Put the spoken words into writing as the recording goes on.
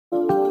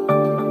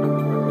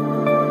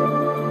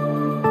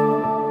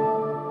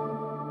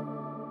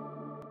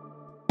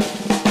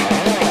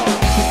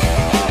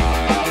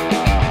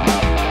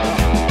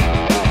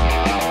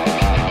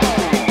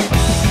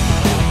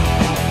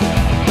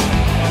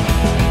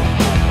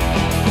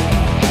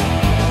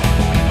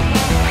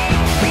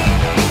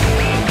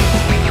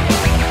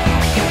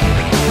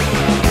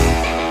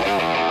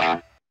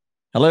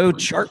Hello,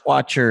 chart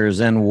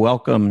watchers, and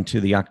welcome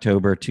to the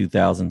October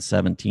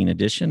 2017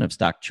 edition of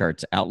Stock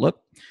Charts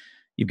Outlook.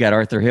 You've got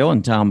Arthur Hill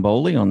and Tom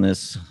Bowley on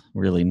this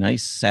really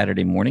nice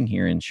Saturday morning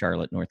here in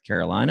Charlotte, North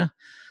Carolina.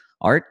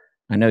 Art,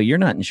 I know you're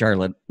not in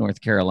Charlotte,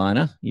 North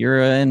Carolina. You're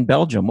in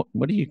Belgium.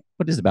 What is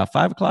it, about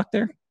 5 o'clock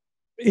there?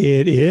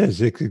 It is.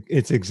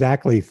 It's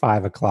exactly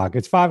 5 o'clock.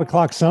 It's 5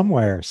 o'clock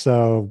somewhere.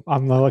 So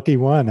I'm the lucky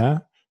one, huh?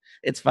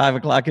 It's 5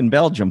 o'clock in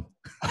Belgium.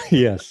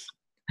 Yes.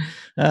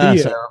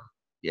 So,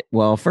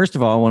 well, first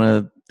of all, I want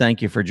to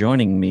thank you for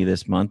joining me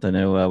this month. I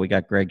know we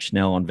got Greg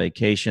Schnell on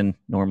vacation.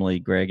 Normally,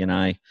 Greg and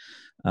I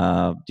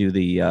do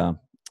the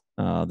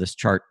this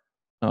chart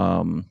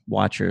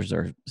watchers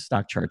or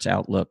Stock Charts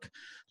Outlook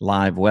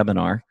live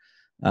webinar.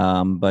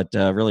 But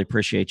really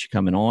appreciate you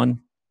coming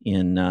on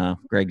in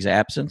Greg's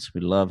absence.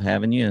 We love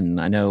having you, and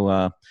I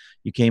know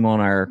you came on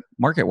our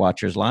Market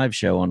Watchers live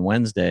show on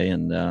Wednesday,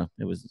 and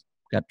it was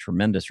got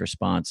tremendous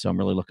response. So I'm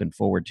really looking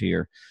forward to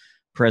your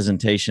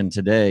presentation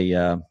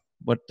today.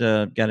 What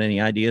got any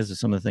ideas of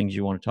some of the things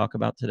you want to talk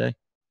about today?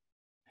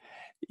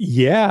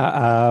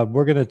 Yeah,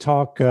 we're going to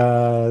talk,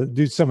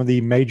 do some of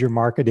the major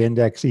market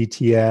index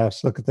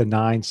ETFs, look at the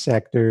 9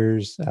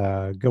 sectors,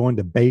 go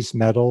into base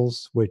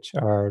metals, which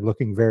are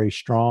looking very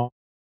strong,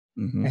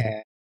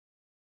 and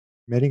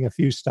emitting a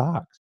few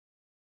stocks.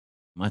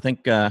 I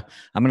think I'm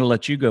going to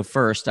let you go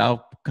first.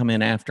 I'll come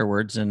in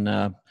afterwards, and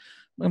I'm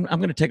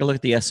going to take a look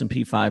at the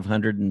S&P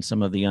 500 and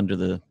some of the under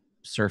the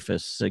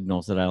surface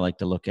signals that I like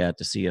to look at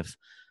to see if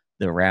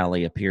the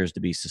rally appears to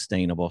be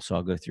sustainable. So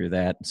I'll go through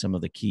that and some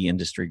of the key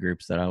industry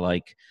groups that I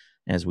like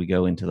as we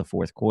go into the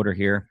fourth quarter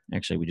here.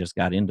 Actually, we just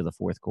got into the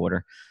fourth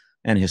quarter,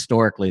 and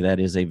historically, that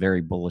is a very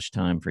bullish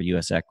time for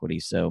U.S.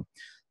 equities. So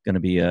going to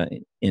be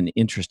an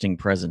interesting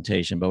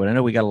presentation. But I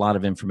know we got a lot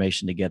of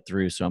information to get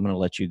through, so I'm going to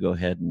let you go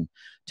ahead and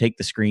take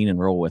the screen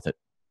and roll with it.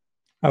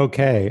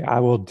 Okay,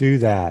 I will do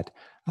that.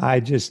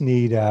 I just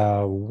need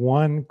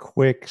one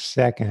quick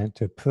second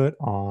to put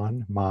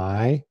on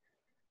my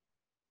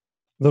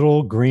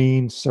little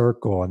green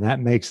circle, and that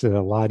makes it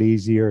a lot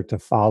easier to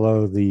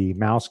follow the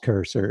mouse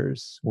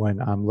cursors when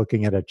I'm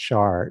looking at a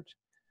chart,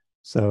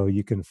 so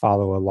you can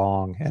follow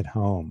along at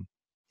home.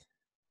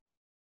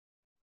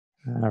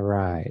 All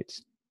right.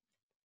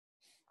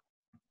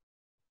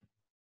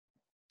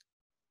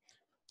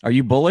 Are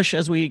you bullish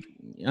as I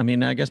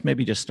guess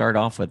maybe just start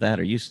off with that.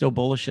 Are you still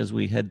bullish as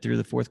we head through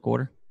the fourth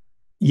quarter?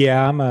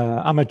 Yeah,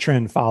 I'm a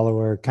trend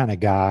follower kind of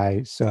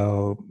guy.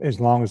 So as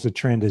long as the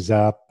trend is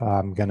up,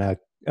 I'm going to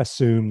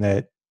assume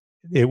that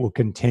it will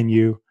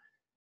continue.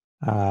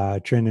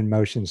 Trend in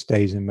motion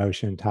stays in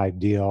motion type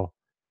deal.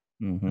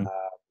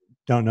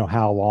 Don't know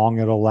how long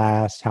it'll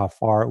last, how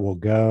far it will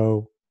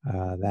go.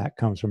 That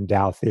comes from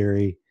Dow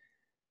theory.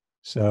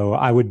 So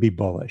I would be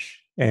bullish.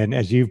 And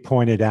as you've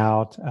pointed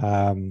out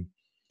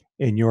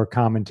in your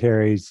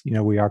commentaries,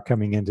 we are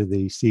coming into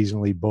the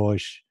seasonally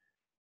bullish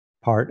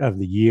part of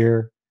the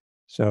year.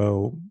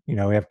 So, we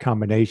have a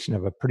combination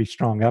of a pretty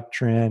strong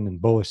uptrend and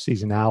bullish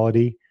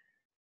seasonality.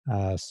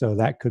 So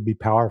that could be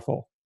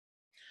powerful.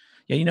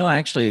 Yeah, I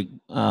actually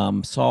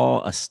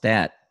saw a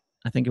stat,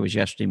 I think it was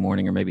yesterday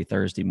morning or maybe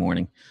Thursday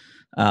morning,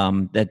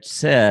 that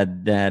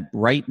said that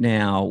right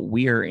now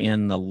we are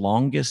in the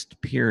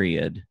longest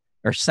period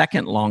or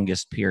second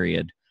longest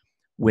period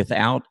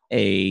without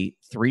a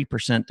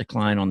 3%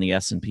 decline on the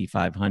S&P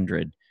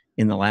 500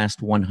 in the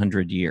last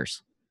 100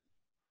 years.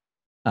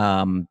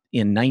 I think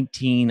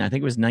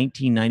it was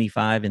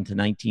 1995 into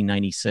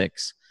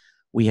 1996,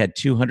 we had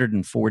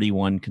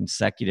 241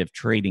 consecutive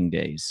trading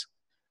days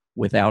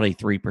without a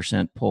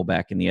 3%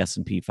 pullback in the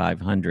S&P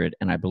 500.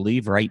 And I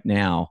believe right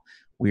now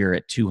we're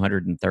at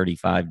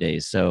 235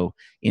 days. So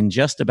in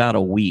just about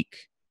a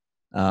week,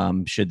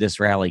 should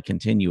this rally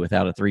continue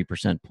without a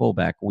 3%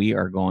 pullback, we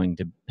are going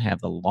to have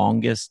the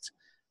longest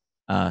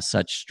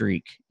such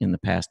streak in the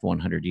past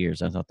 100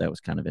 years. I thought that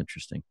was kind of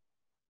interesting.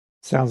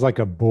 Sounds like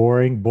a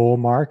boring bull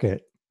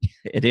market.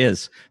 It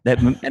is.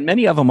 And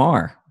many of them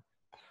are.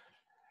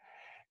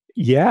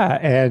 Yeah,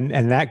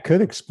 and that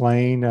could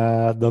explain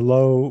the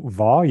low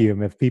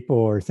volume. If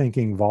people are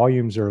thinking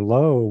volumes are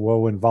low,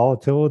 well, when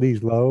volatility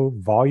is low,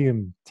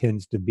 volume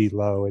tends to be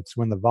low. It's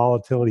when the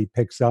volatility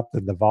picks up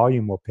that the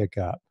volume will pick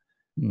up.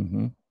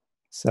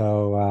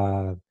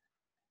 So,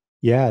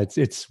 yeah,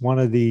 it's one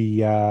of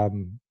the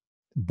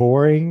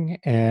boring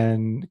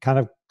and kind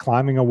of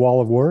climbing a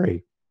wall of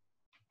worry.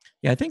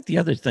 Yeah, I think the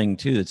other thing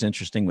too that's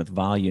interesting with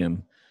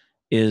volume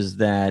is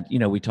that,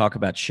 we talk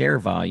about share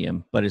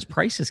volume, but as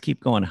prices keep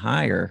going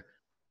higher,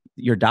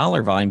 your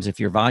dollar volumes,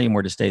 if your volume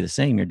were to stay the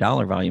same, your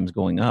dollar volume is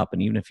going up.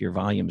 And even if your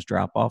volumes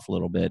drop off a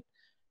little bit,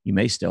 you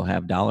may still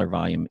have dollar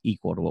volume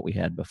equal to what we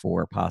had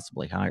before,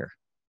 possibly higher.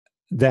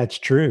 That's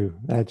true.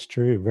 That's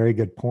true. Very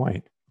good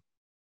point.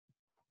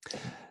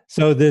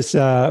 So this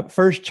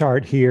first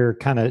chart here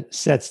kind of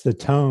sets the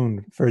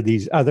tone for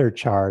these other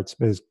charts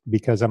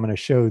because I'm going to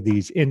show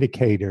these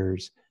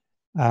indicators.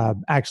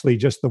 Actually,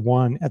 just the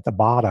one at the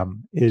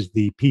bottom is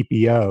the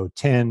PPO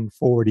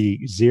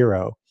 1040.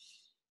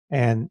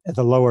 And at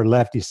the lower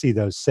left, you see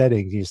those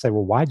settings. You say,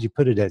 well, why'd you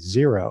put it at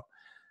 0?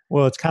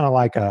 Well, it's kind of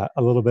like a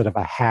little bit of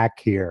a hack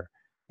here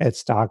at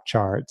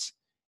StockCharts.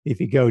 If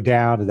you go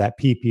down to that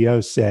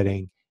PPO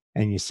setting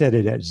and you set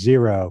it at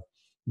 0,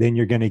 then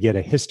you're going to get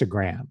a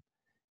histogram.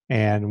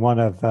 And one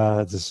of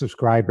the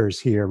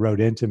subscribers here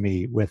wrote into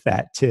me with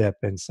that tip.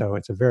 And so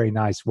it's a very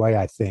nice way,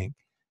 I think,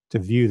 to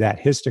view that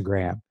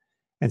histogram.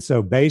 And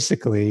so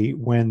basically,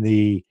 when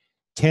the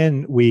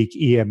 10-week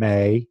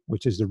EMA,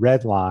 which is the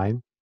red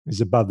line,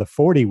 is above the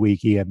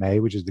 40-week EMA,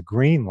 which is the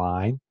green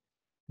line,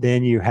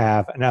 then you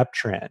have an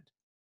uptrend,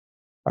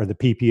 or the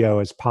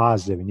PPO is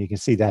positive. And you can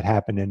see that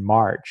happen in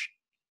March.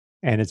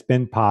 And it's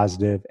been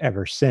positive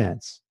ever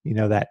since. You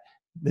know, that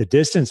the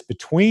distance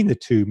between the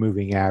two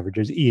moving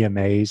averages,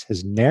 EMAs,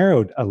 has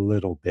narrowed a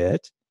little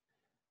bit,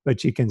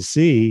 but you can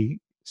see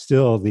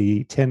still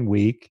the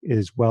 10-week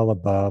is well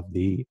above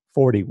the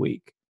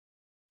 40-week.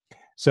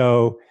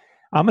 So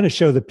I'm going to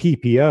show the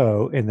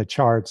PPO in the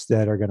charts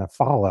that are going to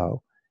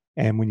follow.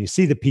 And when you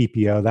see the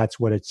PPO, that's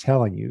what it's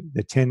telling you.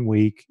 The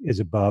 10-week is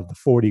above the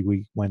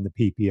 40-week when the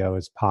PPO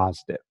is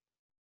positive.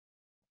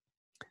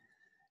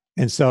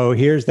 And so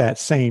here's that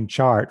same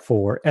chart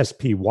for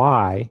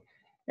SPY.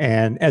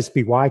 And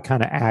SPY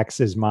kind of acts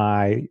as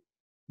my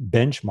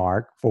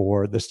benchmark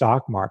for the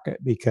stock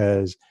market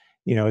because,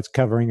 you know, it's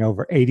covering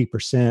over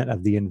 80%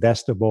 of the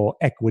investable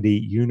equity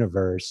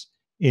universe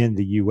in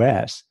the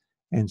US.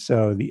 And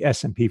so the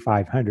S&P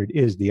 500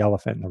 is the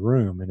elephant in the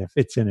room. And if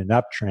it's in an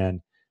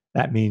uptrend,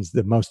 that means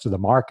that most of the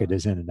market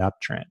is in an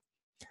uptrend.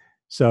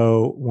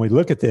 So when we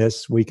look at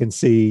this, we can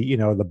see, you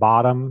know, the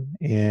bottom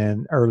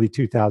in early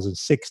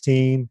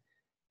 2016,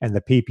 and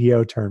the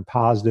PPO turned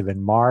positive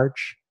in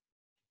March.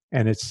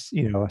 And it's,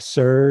 you know, a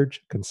surge,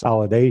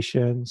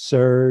 consolidation,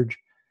 surge.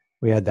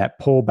 We had that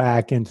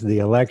pullback into the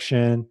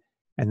election,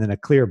 and then a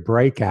clear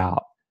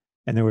breakout.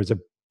 And there was a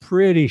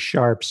pretty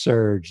sharp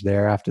surge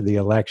there after the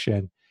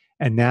election.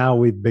 And now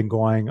we've been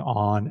going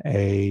on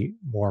a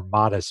more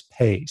modest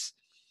pace.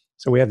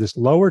 So we have this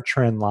lower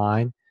trend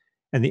line,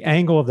 and the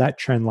angle of that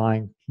trend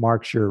line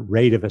marks your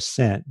rate of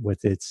ascent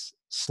with its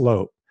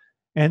slope.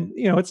 And,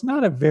 you know, it's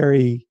not a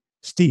very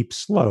steep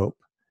slope,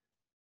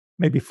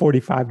 maybe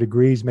 45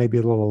 degrees, maybe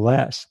a little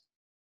less.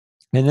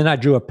 And then I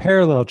drew a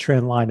parallel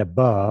trend line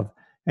above,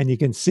 and you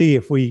can see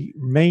if we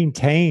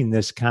maintain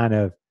this kind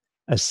of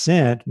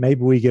ascent,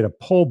 maybe we get a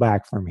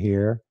pullback from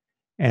here.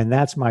 And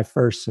that's my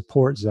first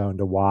support zone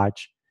to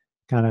watch,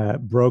 kind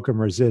of broken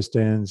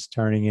resistance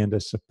turning into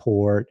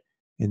support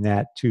in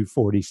that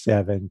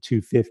 247,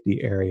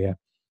 250 area.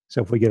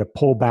 So if we get a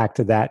pullback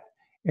to that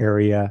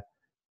area,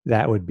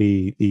 that would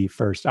be the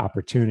first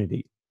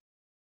opportunity.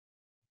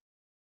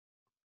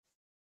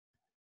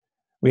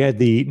 We had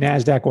the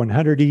NASDAQ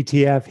 100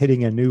 ETF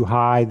hitting a new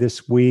high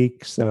this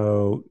week.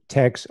 So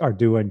techs are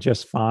doing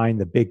just fine.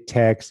 The big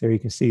techs, there you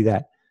can see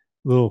that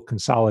little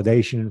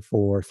consolidation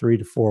for 3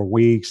 to 4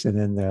 weeks, and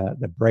then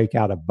the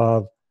breakout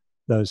above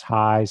those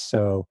highs.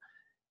 So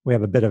we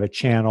have a bit of a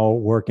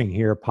channel working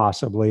here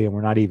possibly, and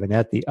we're not even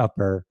at the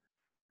upper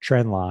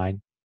trend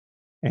line.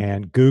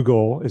 And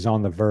Google is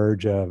on the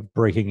verge of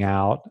breaking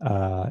out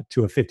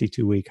to a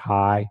 52-week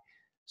high.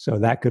 So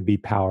that could be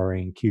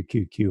powering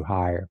QQQ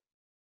higher.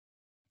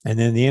 And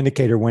then the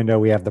indicator window,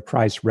 we have the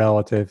price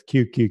relative,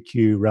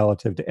 QQQ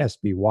relative to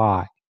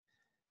SPY.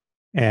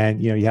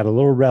 And, you know, you had a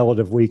little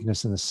relative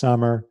weakness in the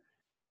summer,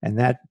 and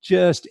that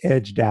just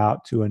edged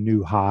out to a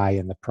new high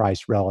in the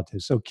price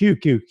relative. So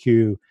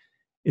QQQ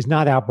is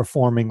not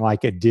outperforming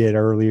like it did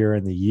earlier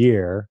in the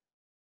year,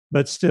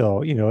 but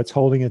still, you know, it's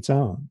holding its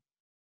own.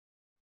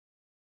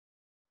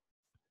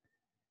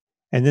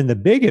 And then the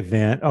big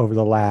event over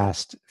the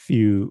last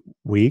few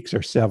weeks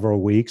or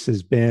several weeks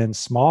has been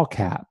small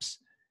caps.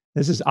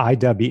 This is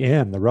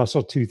IWM, the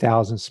Russell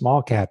 2000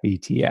 small cap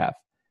ETF.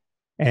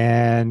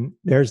 And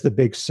there's the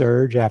big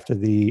surge after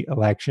the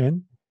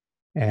election,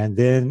 and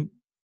then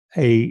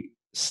a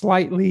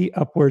slightly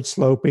upward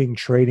sloping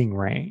trading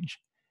range.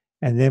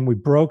 And then we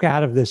broke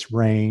out of this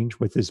range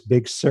with this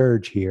big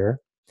surge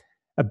here,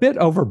 a bit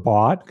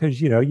overbought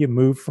because, you know, you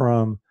move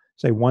from,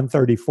 say,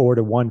 134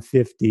 to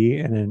 150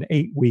 in an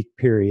 8-week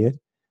period.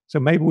 So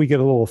maybe we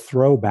get a little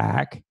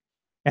throwback.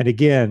 And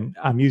again,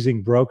 I'm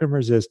using broken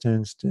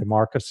resistance to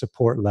mark a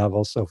support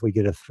level. So if we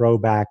get a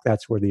throwback,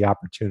 that's where the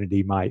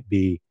opportunity might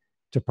be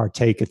to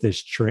partake at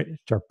this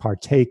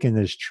partake in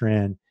this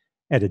trend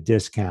at a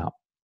discount.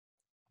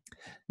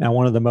 Now,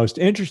 one of the most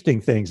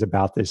interesting things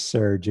about this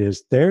surge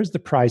is there's the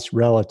price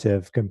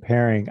relative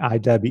comparing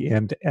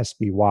IWM to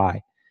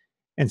SPY.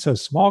 And so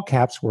small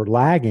caps were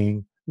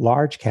lagging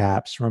large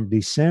caps from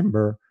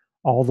December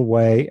all the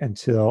way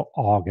until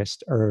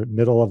August or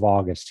middle of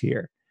August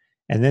here.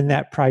 And then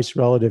that price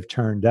relative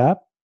turned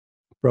up,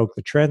 broke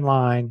the trend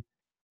line,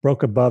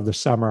 broke above the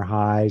summer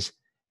highs.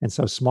 And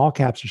so small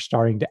caps are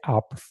starting to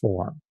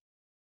outperform.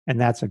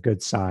 And that's a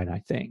good sign, I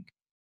think.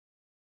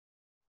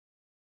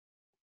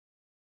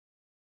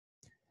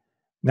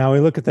 Now we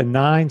look at the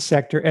 9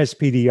 sector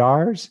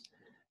SPDRs.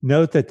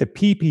 Note that the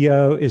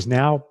PPO is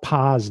now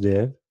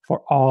positive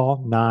for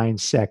all 9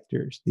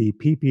 sectors. The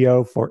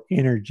PPO for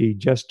energy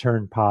just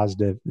turned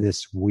positive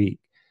this week.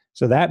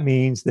 So that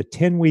means the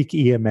 10-week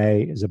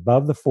EMA is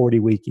above the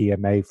 40-week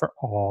EMA for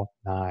all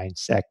 9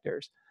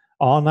 sectors.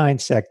 All 9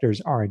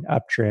 sectors are in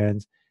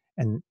uptrends,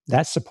 and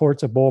that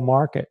supports a bull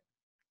market.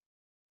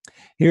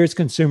 Here's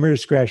consumer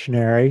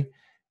discretionary,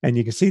 and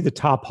you can see the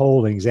top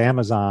holdings.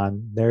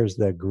 Amazon, there's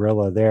the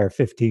gorilla there,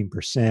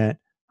 15%.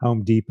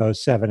 Home Depot,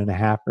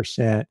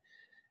 7.5%.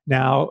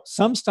 Now,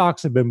 some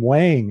stocks have been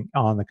weighing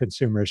on the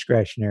consumer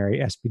discretionary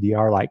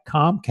SPDR, like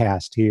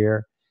Comcast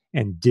here,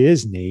 and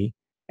Disney,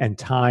 and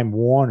Time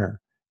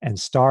Warner, and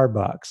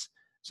Starbucks.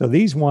 So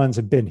these ones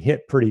have been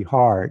hit pretty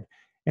hard.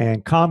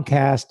 And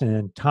Comcast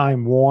and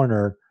Time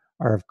Warner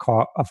are,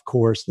 of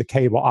course, the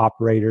cable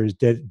operators.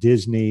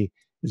 Disney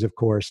is, of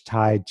course,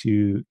 tied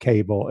to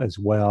cable as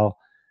well.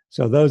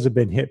 So those have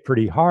been hit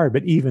pretty hard.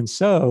 But even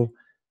so,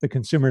 the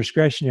consumer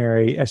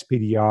discretionary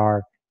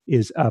SPDR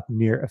is up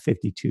near a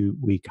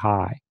 52-week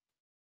high.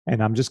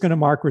 And I'm just going to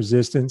mark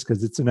resistance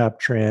because it's an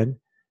uptrend.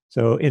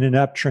 So in an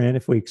uptrend,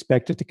 if we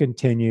expect it to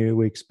continue,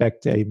 we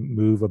expect a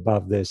move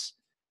above this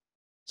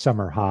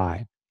summer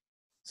high.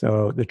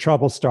 So the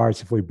trouble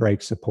starts if we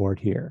break support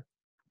here.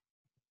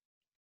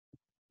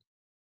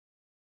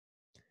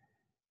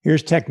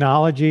 Here's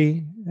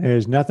technology.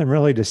 There's nothing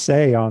really to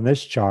say on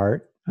this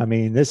chart. I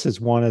mean, this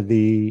is one of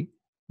the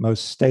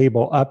most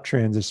stable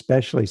uptrends,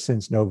 especially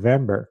since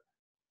November.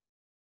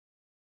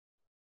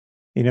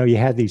 You know, you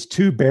had these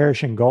 2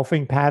 bearish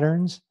engulfing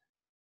patterns,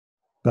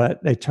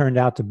 but they turned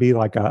out to be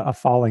like a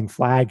falling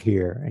flag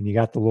here. And you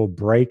got the little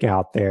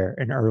breakout there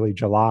in early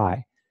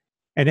July.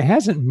 And it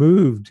hasn't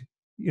moved,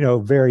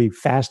 very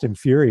fast and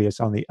furious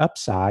on the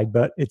upside,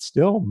 but it's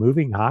still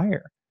moving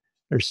higher.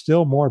 There's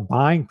still more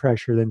buying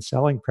pressure than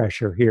selling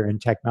pressure here in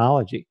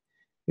technology.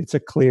 It's a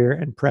clear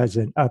and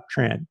present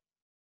uptrend.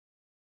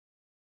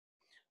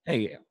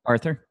 Hey,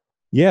 Arthur.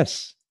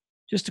 Yes.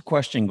 Just a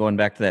question going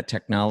back to that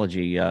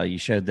technology. You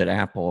showed that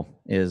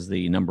Apple is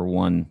the number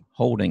one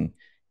holding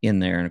in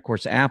there. And of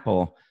course,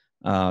 Apple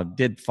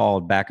did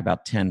fall back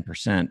about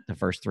 10% the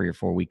first 3 or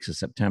 4 weeks of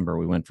September.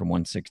 We went from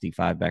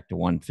 165 back to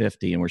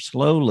 150, and we're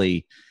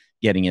slowly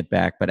getting it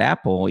back. But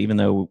Apple, even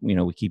though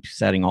we keep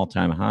setting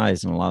all-time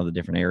highs in a lot of the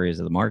different areas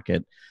of the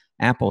market,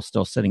 Apple's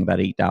still sitting about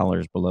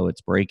 $8 below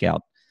its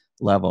breakout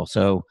level.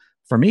 So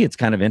for me, it's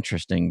kind of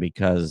interesting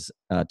because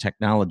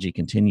technology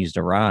continues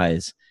to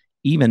rise,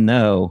 even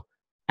though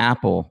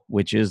Apple,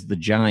 which is the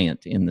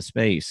giant in the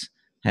space,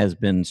 has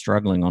been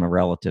struggling on a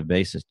relative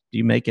basis. Do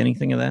you make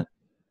anything of that?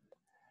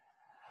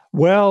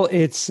 Well,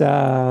 it's if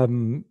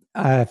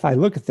I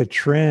look at the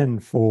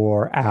trend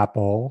for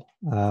Apple,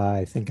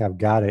 I think I've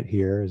got it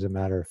here. As a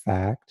matter of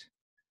fact,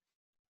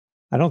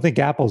 I don't think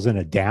Apple's in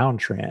a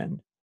downtrend,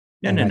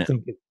 No. I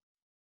think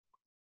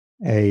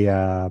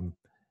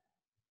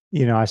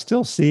I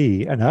still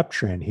see an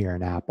uptrend here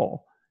in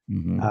Apple.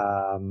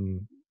 Mm-hmm.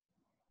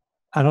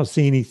 I don't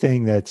see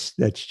anything that's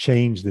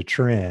changed the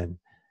trend.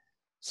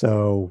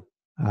 So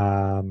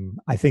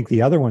I think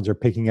the other ones are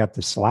picking up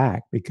the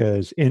slack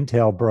because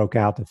Intel broke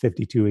out the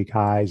 52-week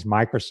highs.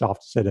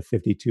 Microsoft set a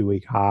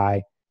 52-week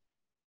high,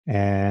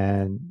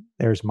 and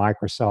there's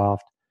Microsoft.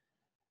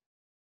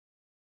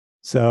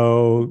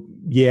 So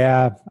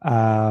yeah,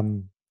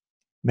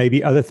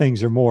 maybe other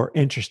things are more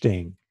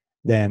interesting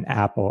than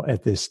Apple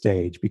at this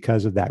stage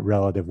because of that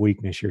relative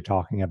weakness you're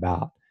talking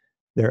about.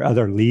 There are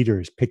other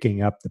leaders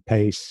picking up the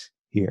pace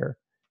here.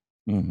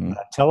 Mm-hmm.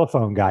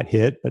 Telephone got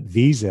hit, but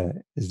Visa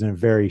is in a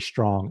very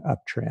strong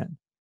uptrend.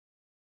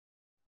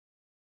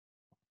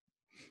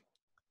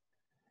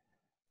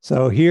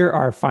 So here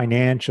are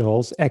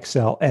financials,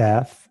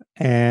 XLF.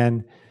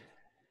 And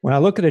when I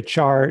look at a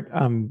chart,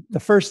 the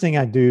first thing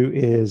I do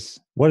is,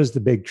 what is the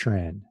big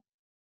trend?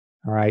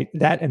 All right.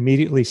 That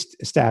immediately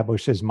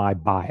establishes my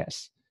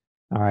bias.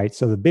 All right.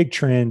 So the big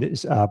trend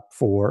is up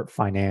for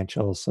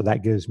financials. So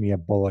that gives me a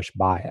bullish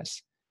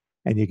bias.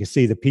 And you can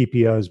see the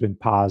PPO has been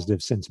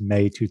positive since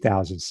May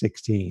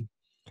 2016.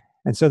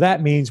 And so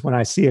that means when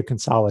I see a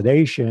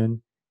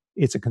consolidation,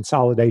 it's a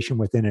consolidation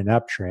within an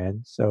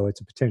uptrend. So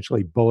it's a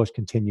potentially bullish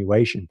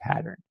continuation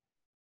pattern.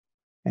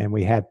 And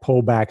we had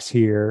pullbacks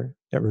here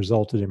that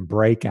resulted in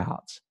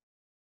breakouts.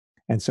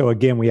 And so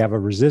again, we have a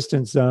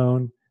resistance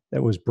zone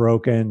that was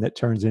broken that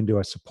turns into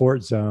a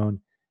support zone.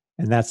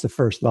 And that's the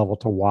first level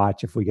to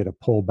watch if we get a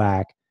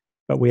pullback.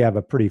 But we have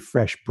a pretty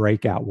fresh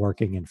breakout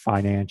working in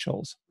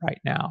financials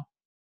right now.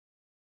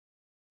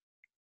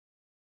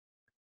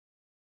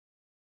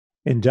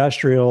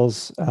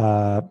 Industrials,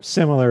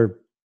 similar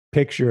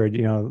picture.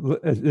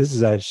 This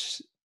is a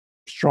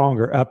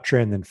stronger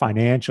uptrend than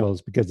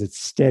financials because it's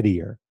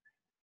steadier.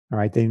 All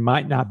right, they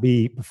might not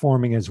be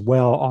performing as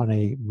well on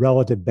a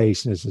relative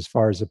basis as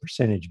far as the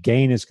percentage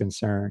gain is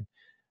concerned,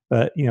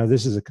 but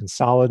this is a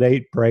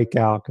consolidate,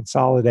 breakout,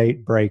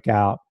 consolidate,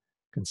 breakout,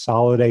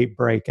 consolidate,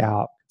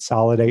 breakout,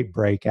 consolidate,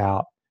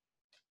 breakout,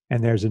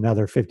 and there's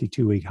another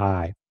 52-week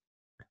high.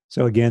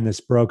 So again,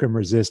 this broken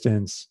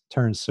resistance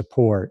turns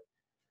support.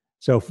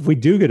 So if we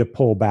do get a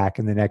pullback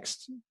in the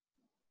next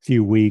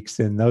few weeks,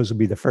 then those will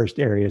be the first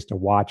areas to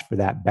watch for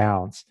that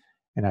bounce.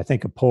 And I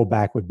think a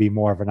pullback would be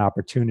more of an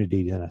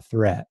opportunity than a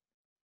threat.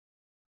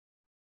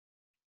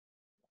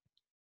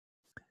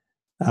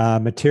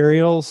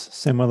 Materials,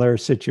 similar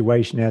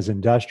situation as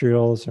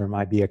industrials. There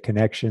might be a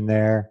connection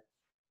there.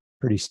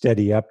 Pretty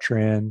steady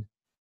uptrend.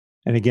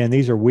 And again,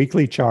 these are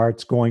weekly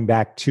charts going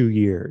back 2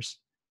 years.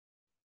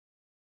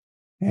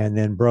 And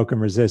then broken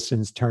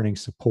resistance turning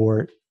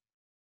support.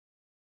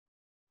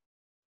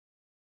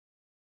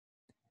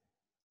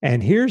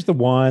 And here's the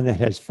one that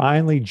has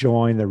finally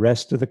joined the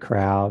rest of the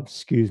crowd.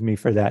 Excuse me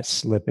for that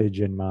slippage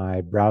in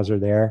my browser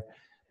there.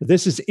 But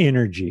this is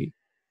energy.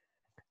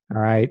 All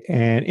right.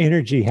 And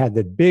energy had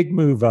the big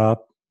move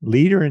up,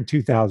 leader in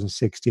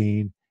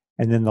 2016,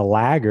 and then the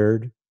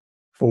laggard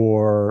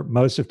for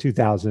most of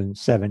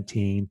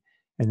 2017,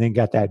 and then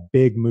got that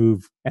big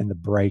move and the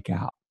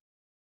breakout.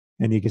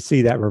 And you can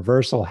see that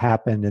reversal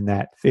happened in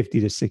that 50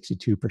 to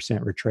 62%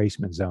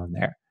 retracement zone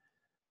there.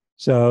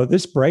 So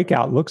this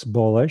breakout looks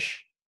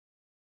bullish,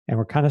 and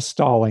we're kind of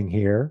stalling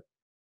here.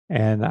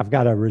 And I've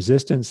got a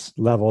resistance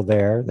level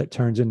there that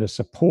turns into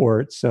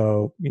support.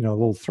 So, a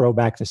little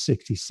throwback to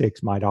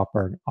 66 might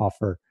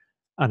offer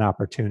an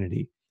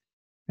opportunity.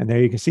 And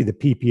there you can see the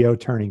PPO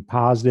turning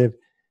positive.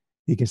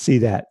 You can see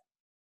that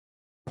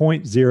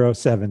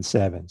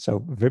 0.077, so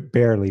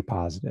barely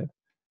positive.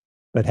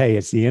 But hey,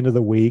 it's the end of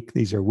the week.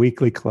 These are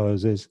weekly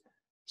closes,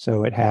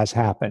 so it has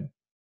happened.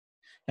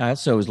 I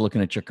also was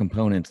looking at your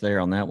components there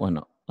on that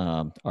one.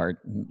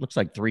 Looks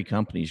like 3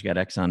 companies. You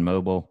got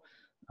ExxonMobil,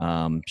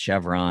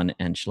 Chevron,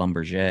 and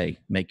Schlumberger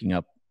making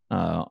up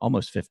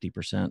almost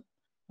 50%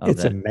 of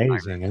it's that.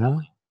 Amazing, huh?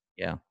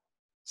 Yeah.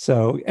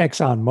 So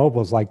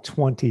ExxonMobil is like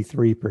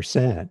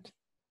 23%.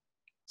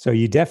 So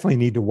you definitely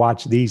need to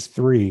watch these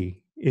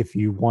 3 if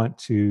you want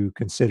to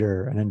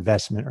consider an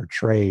investment or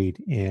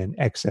trade in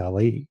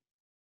XLE.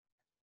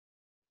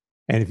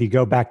 And if you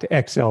go back to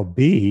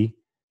XLB,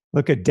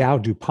 look at Dow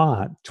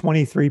DuPont,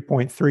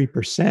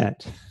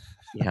 23.3%.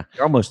 Yeah,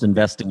 you're almost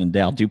investing in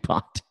Dow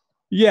DuPont.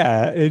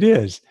 Yeah, it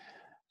is.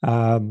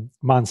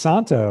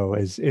 Monsanto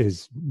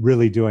is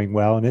really doing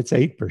well, and it's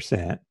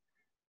 8%.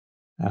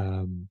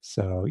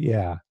 So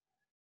yeah.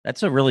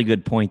 That's a really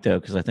good point, though,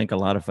 because I think a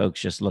lot of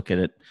folks just look at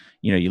it.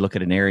 You look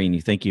at an area and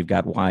you think you've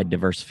got wide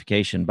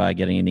diversification by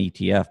getting an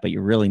ETF, but you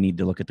really need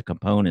to look at the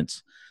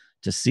components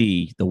to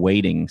see the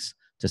weightings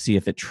to see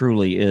if it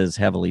truly is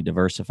heavily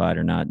diversified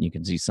or not. And you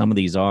can see some of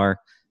these are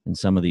and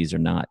some of these are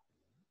not.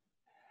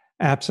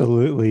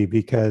 Absolutely,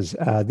 because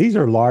these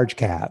are large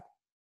cap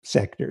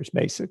sectors,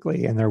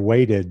 basically, and they're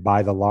weighted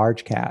by the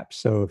large caps.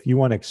 So if you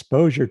want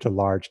exposure to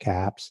large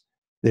caps,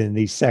 then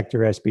these sector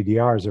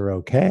SPDRs are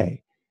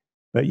okay.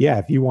 But yeah,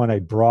 if you want a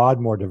broad,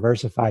 more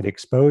diversified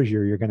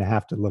exposure, you're going to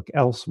have to look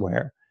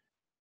elsewhere.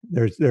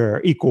 There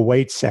are equal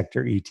weight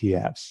sector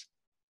ETFs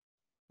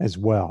as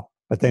well,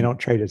 but they don't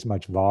trade as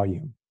much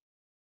volume.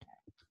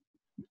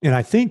 And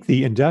I think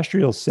the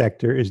industrial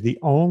sector is the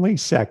only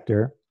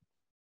sector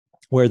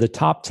where the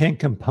top 10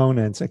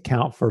 components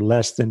account for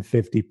less than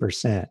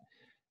 50%.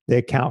 They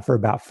account for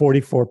about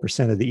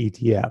 44% of the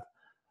ETF.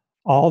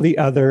 All the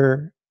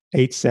other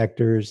 8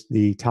 sectors,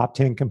 the top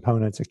 10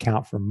 components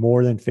account for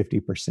more than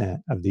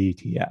 50% of the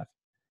ETF.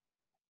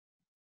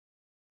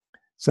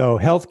 So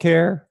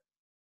healthcare,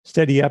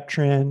 steady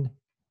uptrend,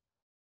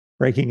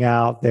 breaking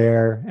out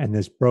there, and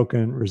this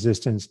broken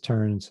resistance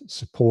turns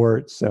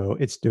support. So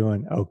it's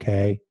doing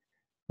okay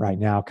right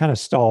now. Kind of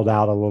stalled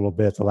out a little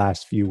bit the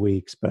last few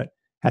weeks, but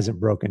hasn't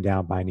broken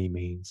down by any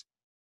means.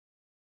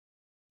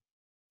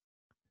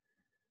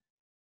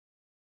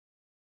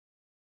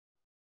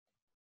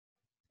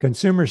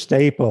 Consumer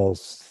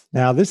staples.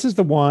 Now, this is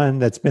the one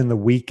that's been the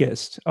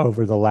weakest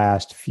over the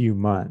last few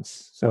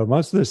months. So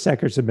most of the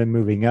sectors have been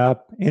moving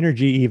up.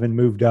 Energy even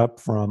moved up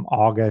from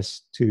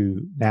August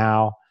to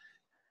now,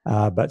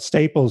 but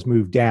staples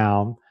moved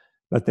down.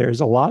 But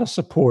there's a lot of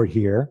support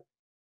here.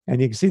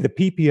 And you can see the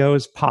PPO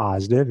is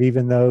positive,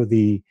 even though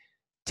the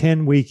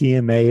 10-week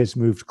EMA has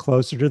moved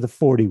closer to the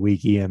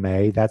 40-week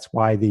EMA. That's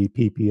why the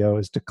PPO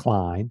has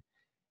declined.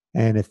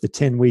 And if the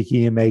 10-week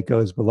EMA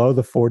goes below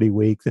the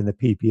 40-week, then the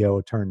PPO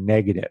will turn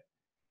negative.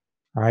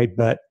 All right.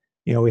 But,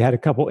 we had a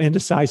couple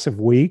indecisive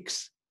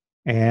weeks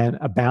and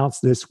a bounce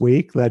this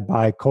week led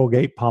by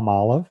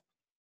Colgate-Palmolive.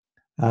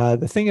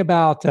 The thing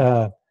about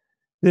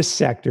this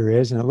sector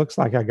is, and it looks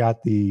like I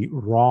got the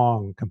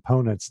wrong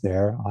components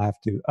there. I'll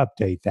have to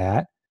update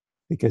that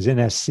because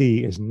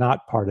NSC is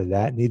not part of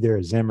that. Neither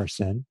is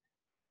Emerson.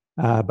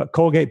 But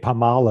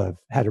Colgate-Palmolive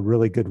had a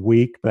really good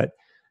week, but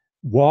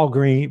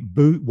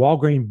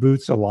Walgreen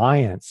Boots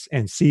Alliance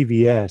and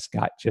CVS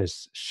got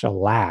just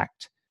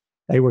shellacked.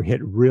 They were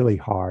hit really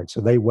hard,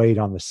 so they weighed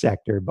on the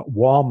sector. But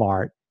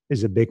Walmart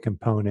is a big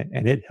component,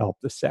 and it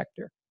helped the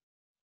sector.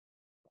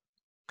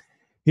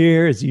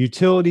 Here is the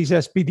utilities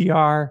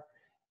SPDR,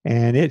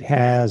 and it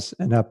has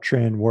an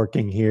uptrend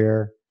working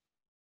here.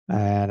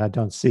 And I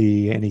don't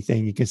see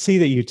anything. You can see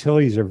that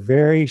utilities are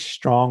very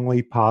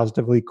strongly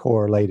positively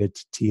correlated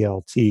to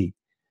TLT.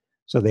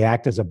 So they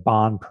act as a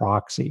bond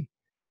proxy.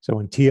 So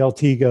when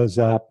TLT goes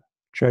up,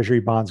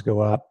 treasury bonds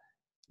go up,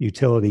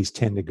 utilities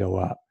tend to go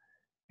up.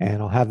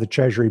 And I'll have the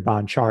treasury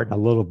bond chart in a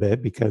little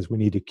bit because we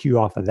need to cue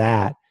off of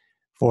that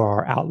for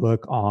our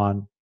outlook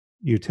on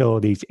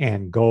utilities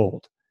and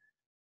gold.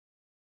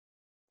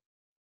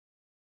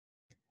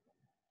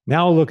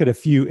 Now we'll look at a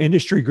few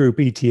industry group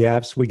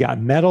ETFs. We got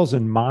metals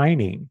and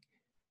mining.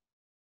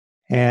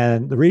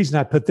 And the reason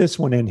I put this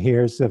one in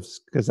here is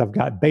because I've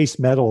got base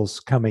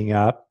metals coming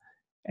up,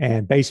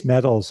 and base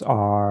metals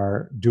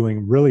are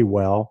doing really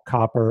well: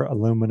 copper,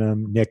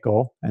 aluminum,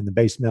 nickel, and the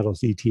base metals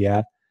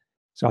ETF.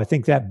 So I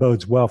think that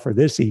bodes well for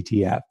this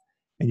ETF.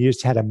 And you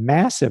just had a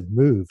massive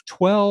move,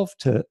 12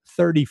 to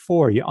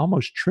 34. You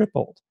almost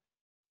tripled.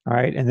 All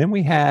right. And then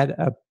we had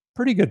a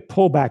pretty good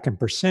pullback in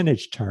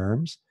percentage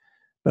terms,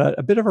 but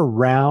a bit of a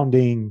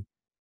rounding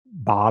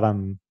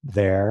bottom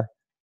there.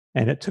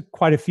 And it took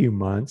quite a few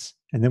months.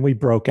 And then we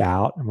broke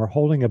out, and we're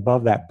holding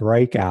above that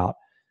breakout.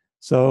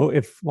 So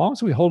as long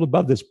as we hold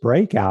above this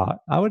breakout,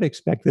 I would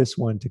expect this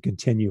one to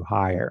continue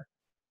higher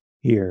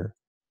here.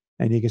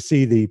 And you can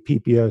see the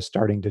PPO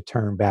starting to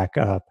turn back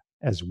up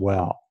as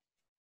well.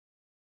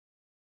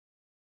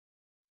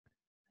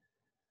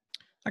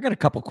 I got a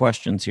couple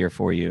questions here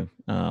for you.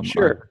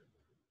 Sure.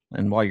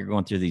 And while you're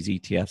going through these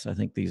ETFs, I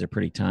think these are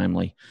pretty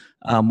timely.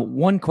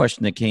 One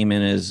question that came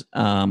in is,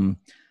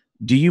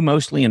 do you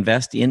mostly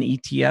invest in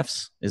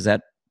ETFs? Is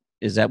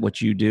that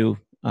what you do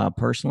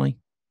personally?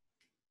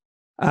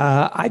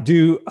 I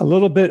do a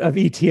little bit of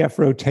ETF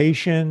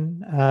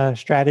rotation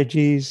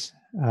strategies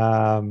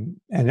and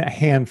a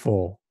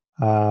handful.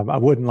 I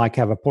wouldn't like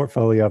have a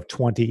portfolio of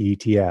 20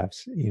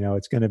 ETFs.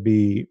 It's going to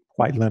be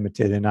quite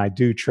limited. And I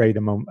do trade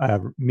a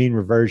mean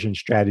reversion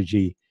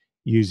strategy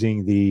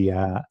using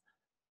the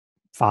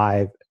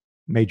 5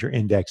 major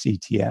index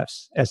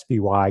ETFs: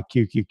 SPY,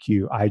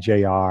 QQQ,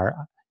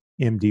 IJR,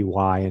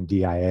 MDY, and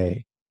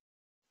DIA.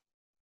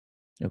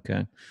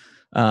 Okay.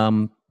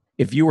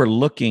 If you were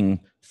looking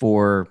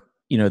for,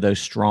 those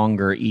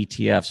stronger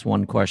ETFs,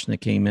 one question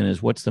that came in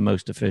is, what's the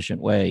most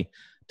efficient way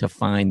to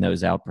find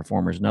those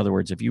outperformers? In other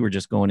words, if you were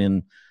just going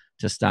in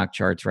to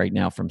StockCharts right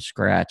now from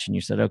scratch and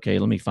you said, okay,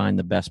 let me find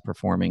the best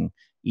performing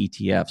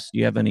ETFs, do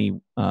you have any,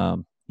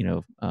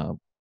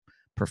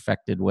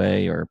 perfected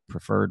way or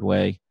preferred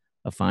way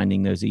of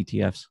finding those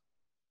ETFs?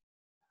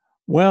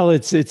 Well,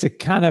 it's a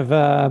kind of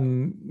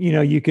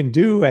you can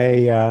do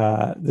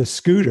the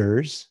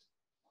scooters.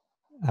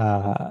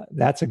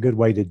 That's a good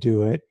way to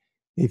do it.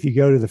 If you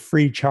go to the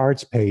free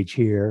charts page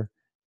here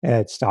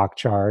at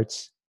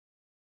StockCharts,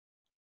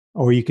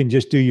 or you can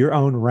just do your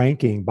own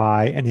ranking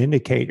by an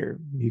indicator.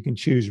 You can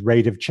choose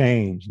rate of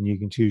change, and you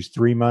can choose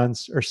 3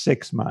 months or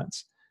 6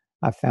 months.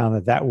 I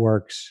found that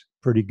works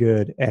pretty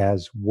good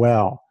as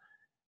well.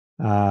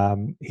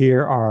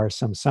 Here are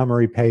some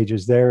summary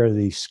pages. There are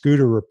the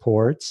scooter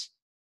reports.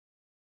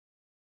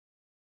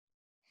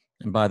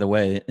 And by the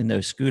way, in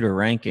those scooter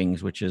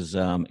rankings, which is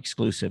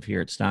exclusive here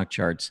at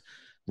StockCharts,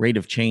 rate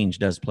of change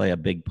does play a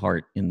big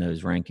part in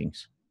those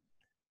rankings.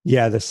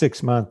 Yeah, the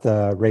 6-month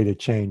rate of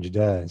change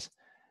does.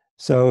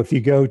 So if you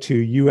go to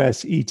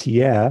US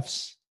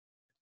ETFs,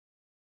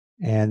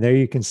 and there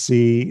you can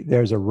see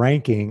there's a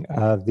ranking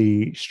of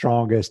the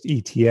strongest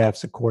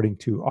ETFs according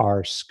to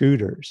our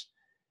scooters.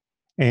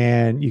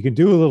 And you can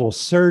do a little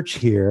search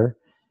here.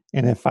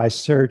 And if I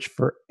search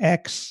for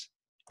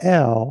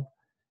XL,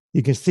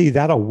 you can see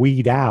that'll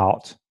weed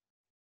out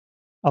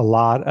a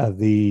lot of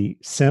the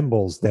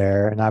symbols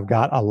there. And I've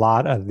got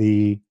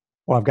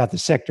I've got the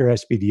sector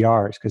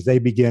SPDRs because they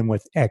begin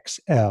with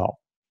XL.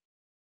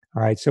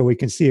 All right, so we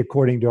can see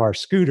according to our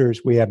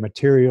scooters, we have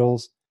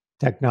materials,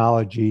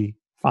 technology,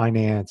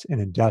 finance,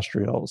 and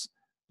industrials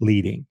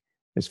leading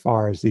as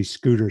far as these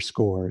scooter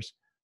scores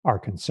are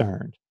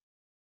concerned.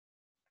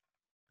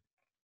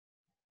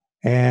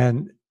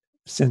 And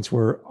since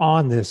we're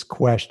on this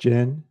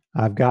question,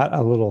 I've got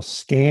a little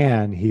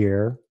scan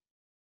here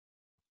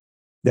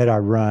that I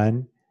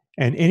run.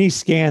 And any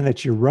scan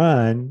that you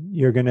run,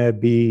 you're going to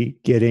be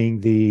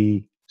getting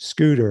the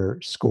scooter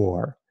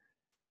score.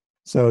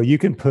 So you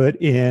can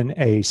put in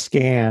a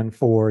scan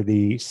for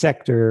the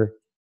sector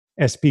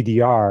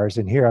SPDRs.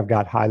 And here I've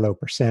got high-low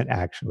percent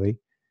actually.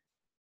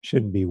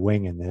 Shouldn't be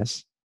winging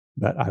this,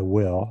 but I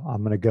will.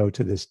 I'm going to go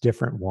to this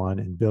different one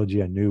and build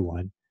you a new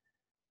one.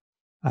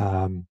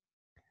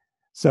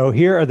 So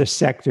here are the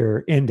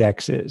sector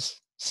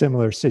indexes,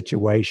 similar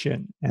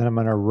situation. And I'm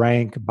going to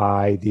rank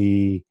by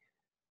the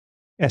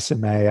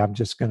SMA. I'm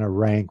just going to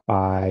rank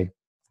by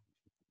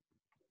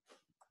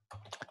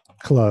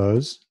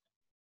close.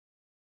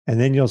 And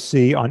then you'll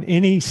see on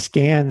any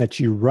scan that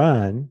you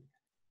run,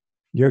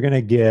 you're going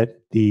to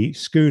get the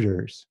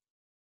scooters.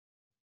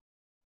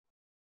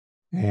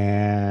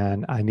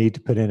 And I need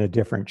to put in a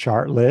different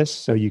chart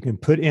list. So you can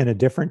put in a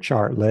different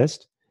chart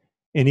list,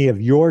 any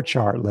of your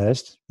chart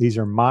lists. These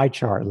are my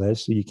chart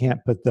lists, so you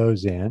can't put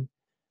those in.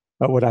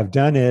 But what I've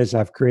done is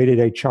I've created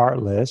a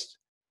chart list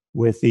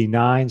with the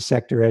 9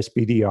 sector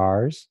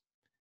SPDRs,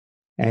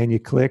 and you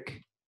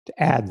click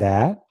to add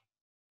that.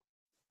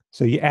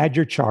 So you add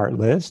your chart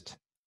list,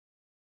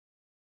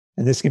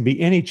 and this can be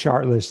any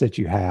chart list that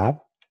you have.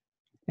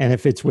 And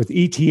if it's with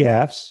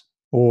ETFs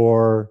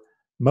or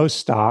most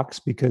stocks,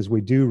 because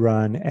we do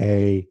run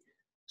a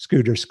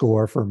scooter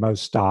score for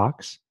most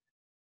stocks,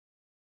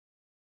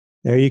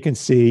 there you can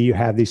see you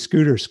have the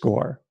scooter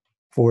score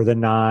for the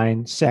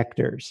 9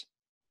 sectors.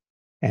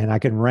 And I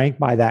can rank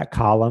by that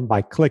column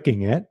by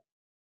clicking it.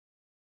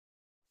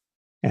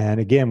 And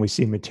again, we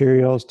see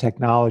materials,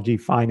 technology,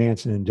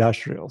 finance, and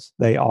industrials.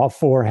 They all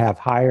four have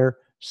higher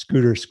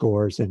scooter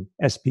scores than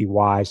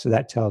SPY. So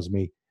that tells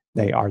me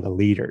they are the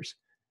leaders.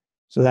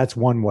 So that's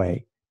one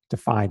way to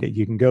find it.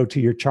 You can go to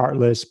your chart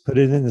list, put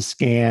it in the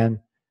scan,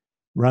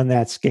 run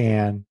that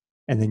scan,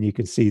 and then you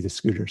can see the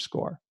scooter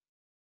score.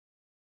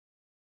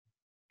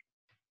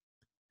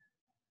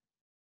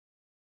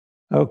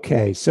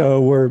 Okay,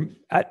 so we're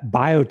at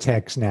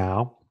biotechs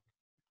now,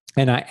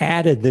 and I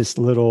added this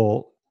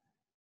little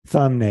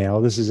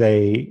thumbnail. This is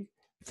a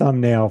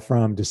thumbnail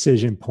from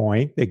Decision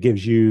Point that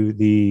gives you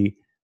the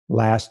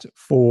last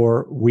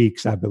 4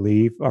 weeks, I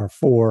believe, or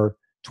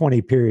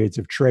 420 periods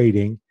of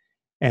trading.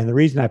 And the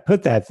reason I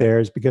put that there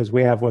is because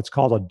we have what's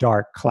called a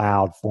dark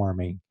cloud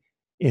forming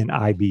in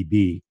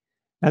IBB.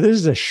 Now, this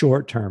is a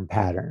short-term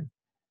pattern.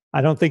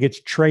 I don't think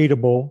it's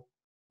tradable.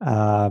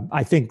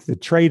 I think the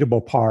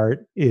tradable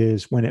part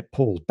is when it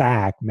pulls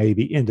back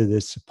maybe into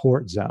this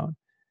support zone,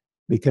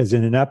 because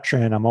in an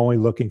uptrend, I'm only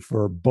looking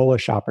for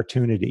bullish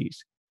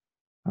opportunities.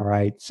 All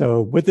right.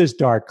 So with this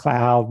dark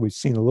cloud, we've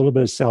seen a little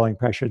bit of selling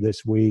pressure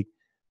this week.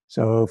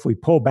 So if we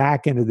pull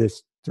back into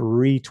this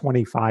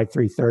 325,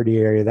 330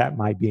 area, that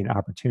might be an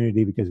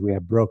opportunity because we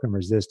have broken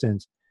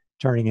resistance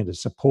turning into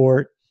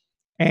support,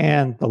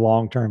 and the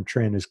long-term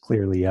trend is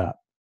clearly up.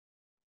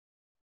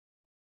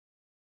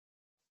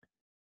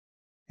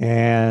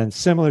 And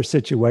similar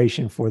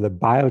situation for the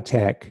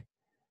biotech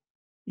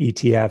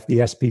ETF, the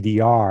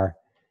SPDR.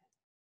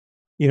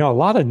 A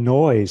lot of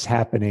noise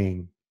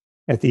happening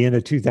at the end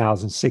of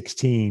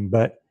 2016,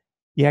 but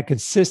you had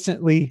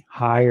consistently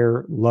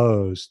higher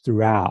lows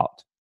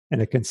throughout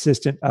and a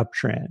consistent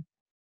uptrend.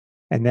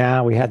 And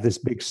now we had this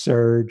big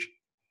surge.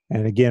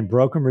 And again,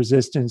 broken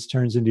resistance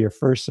turns into your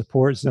first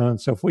support zone.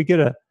 So if we get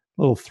a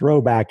little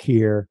throwback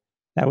here,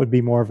 that would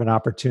be more of an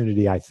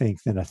opportunity, I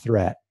think, than a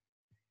threat.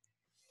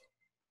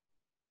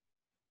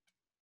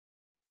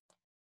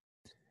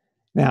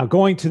 Now,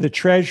 going to the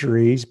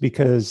treasuries,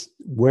 because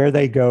where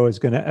they go is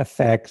going to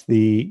affect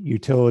the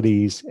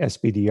utilities,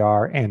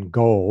 SPDR, and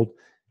gold.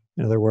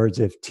 In other words,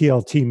 if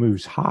TLT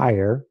moves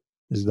higher,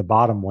 this is the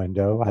bottom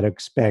window, I'd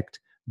expect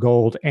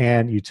gold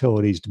and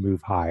utilities to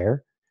move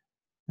higher.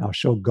 I'll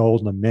show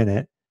gold in a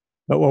minute.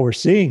 But what we're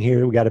seeing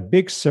here, we got a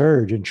big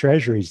surge in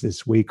treasuries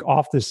this week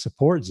off this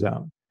support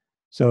zone.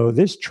 So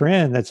this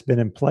trend that's been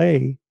in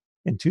play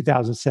in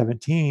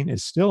 2017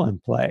 is still in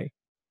play.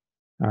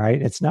 All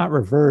right. It's not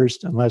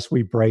reversed unless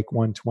we break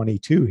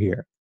 122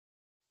 here.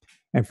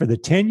 And for the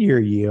 10-year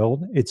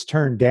yield, it's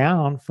turned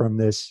down from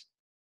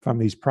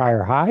these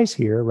prior highs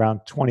here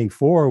around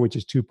 24, which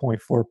is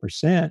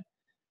 2.4%.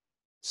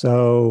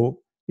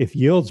 So if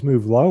yields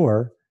move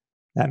lower,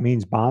 that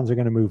means bonds are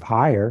going to move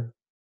higher.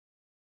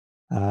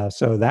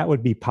 So that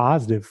would be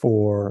positive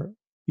for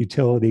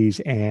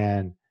utilities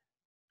and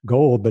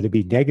gold, but it'd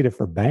be negative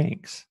for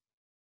banks.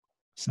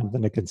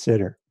 Something to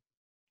consider.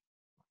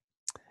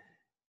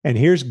 And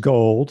here's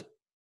gold.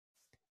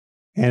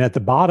 And at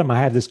the bottom, I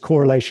have this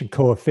correlation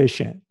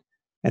coefficient,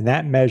 and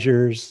that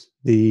measures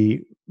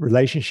the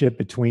relationship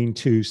between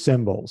two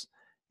symbols.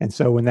 And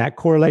so when that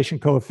correlation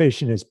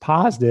coefficient is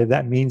positive,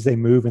 that means they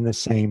move in the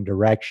same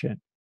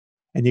direction.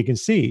 And you can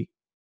see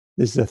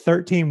this is a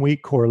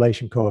 13-week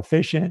correlation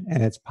coefficient,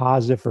 and it's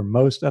positive for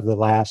most of the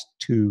last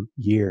 2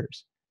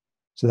 years.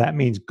 So that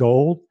means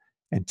gold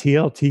and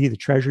TLT, the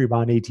Treasury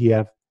Bond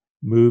ETF,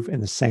 move in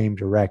the same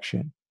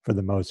direction for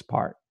the most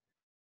part.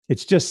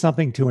 It's just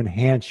something to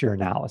enhance your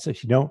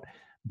analysis. You don't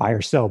buy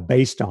or sell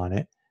based on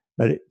it,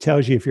 but it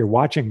tells you if you're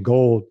watching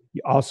gold,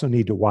 you also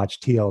need to watch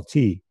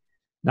TLT,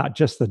 not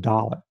just the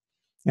dollar.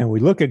 And we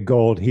look at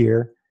gold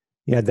here,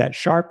 you had that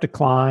sharp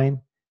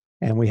decline,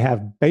 and we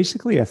have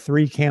basically a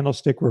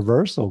 3-candlestick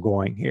reversal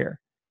going here.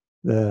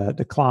 The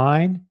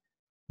decline,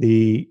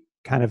 the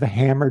kind of a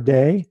hammer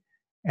day,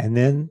 and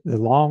then the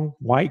long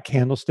white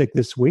candlestick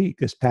this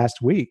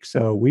past week.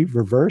 So we've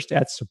reversed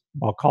at,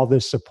 I'll call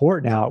this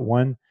support now at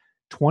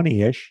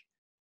 120-ish,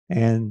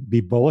 and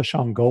be bullish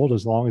on gold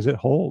as long as it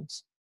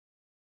holds.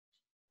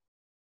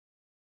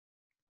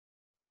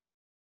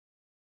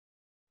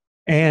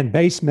 And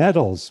base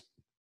metals,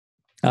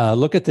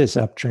 look at this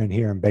uptrend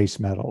here in base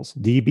metals.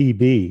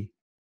 DBB,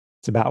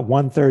 it's about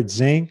 1/3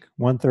 zinc,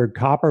 1/3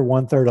 copper,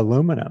 1/3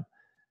 aluminum.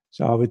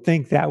 So I would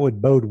think that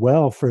would bode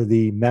well for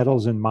the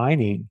metals and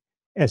mining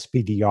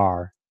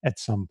SPDR at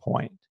some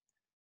point.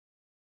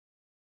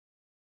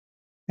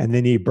 And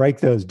then you break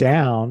those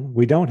down.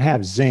 We don't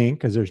have zinc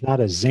because there's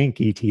not a zinc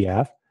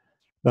ETF,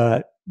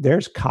 but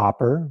there's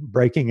copper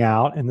breaking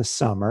out in the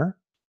summer,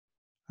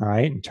 all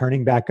right, and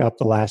turning back up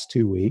the last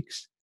 2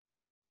 weeks.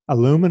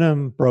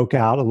 Aluminum broke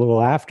out a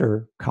little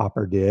after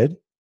copper did.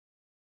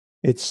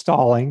 It's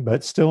stalling,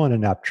 but still in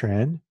an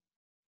uptrend.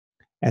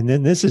 And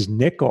then this is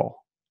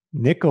nickel.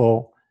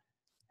 Nickel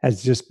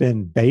has just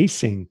been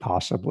basing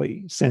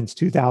possibly since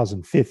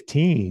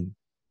 2015.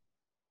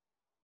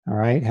 All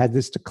right, had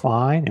this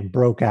decline and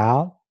broke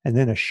out, and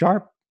then a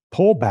sharp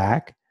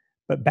pullback,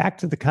 but back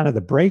to the kind of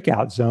the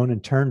breakout zone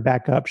and turned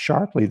back up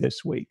sharply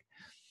this week.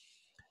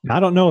 Now, I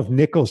don't know if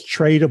nickel's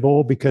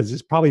tradable because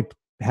it's probably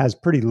has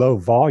pretty low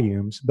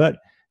volumes, but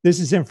this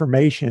is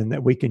information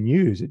that we can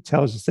use. It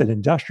tells us that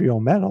industrial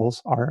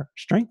metals are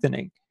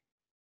strengthening.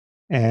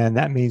 And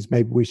that means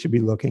maybe we should be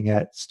looking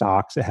at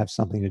stocks that have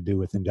something to do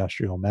with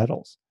industrial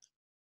metals.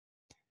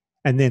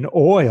 And then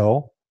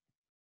oil,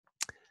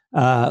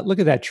 look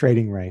at that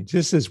trading range.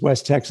 This is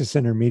West Texas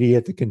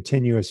Intermediate, the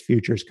continuous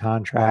futures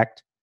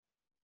contract.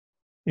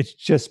 It's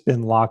just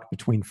been locked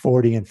between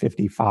 40 and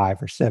 55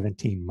 for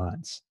 17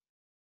 months.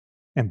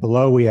 And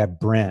below we have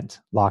Brent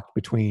locked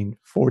between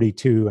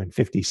 42 and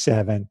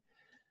 57.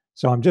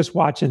 So I'm just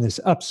watching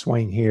this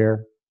upswing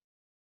here,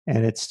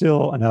 and it's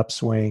still an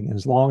upswing. And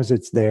as long as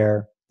it's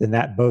there, then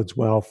that bodes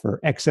well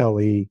for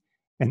XLE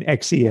and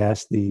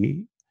XES,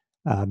 the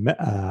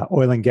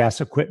oil and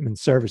gas equipment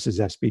services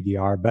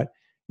SPDR. But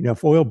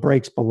if oil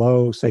breaks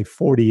below, say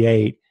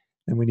 48,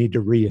 then we need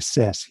to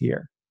reassess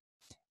here.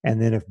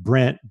 And then if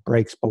Brent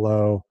breaks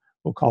below,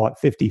 we'll call it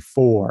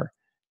 54,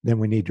 then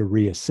we need to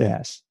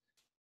reassess.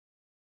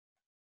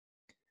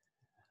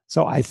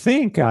 So I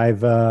think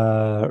I've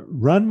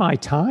run my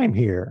time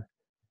here,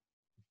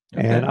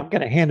 and I'm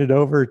going to hand it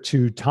over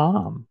to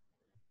Tom.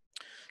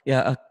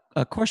 Yeah,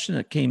 a question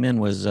that came in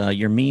was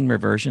your mean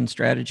reversion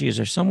strategy. Is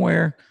there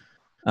somewhere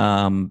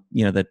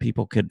that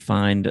people could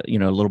find a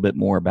little bit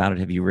more about it?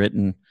 Have you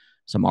written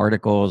some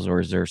articles, or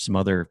is there some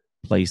other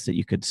place that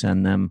you could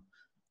send them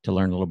to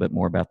learn a little bit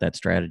more about that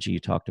strategy you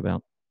talked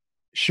about?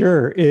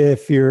 Sure.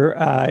 If you're,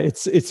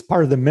 it's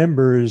part of the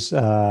members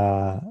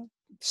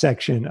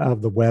section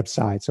of the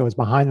website, so it's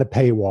behind the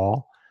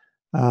paywall.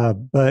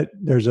 But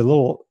there's a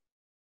little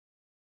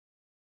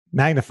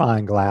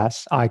magnifying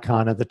glass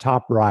icon at the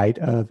top right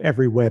of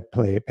every web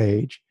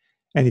page,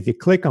 and if you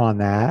click on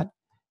that,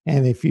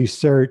 and if you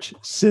search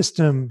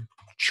System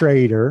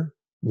Trader,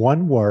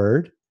 one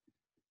word,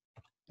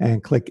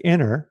 and click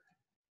Enter,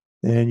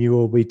 then you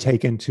will be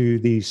taken to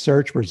the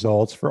search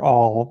results for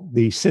all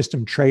the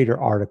System Trader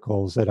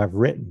articles that I've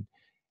written.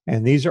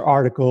 And these are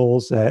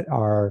articles that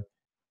are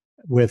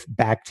with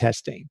back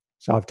testing.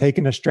 So I've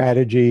taken a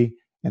strategy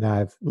and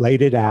I've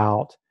laid it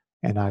out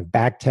and I've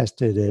back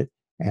tested it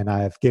and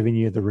I've given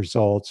you the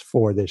results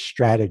for this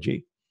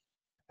strategy.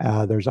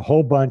 There's a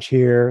whole bunch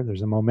here.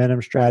 There's a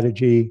momentum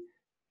strategy,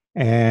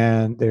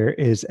 and there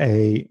is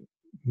a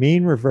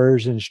mean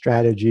reversion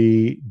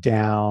strategy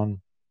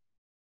down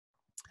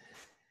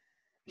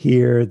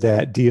here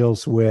that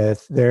deals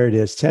with, there it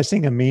is,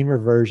 testing a mean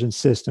reversion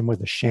system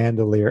with a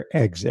chandelier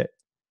exit.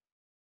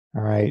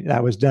 All right,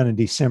 that was done in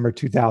December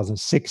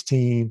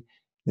 2016.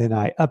 Then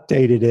I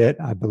updated it,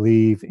 I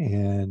believe,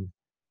 in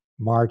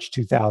March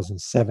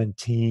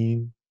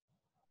 2017.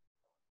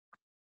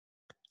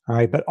 All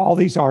right, but all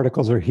these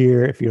articles are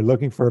here if you're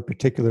looking for a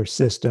particular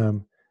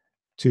system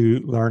to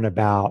learn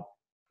about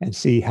and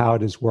see how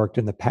it has worked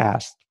in the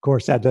past. Of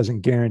course, that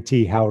doesn't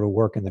guarantee how it'll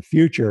work in the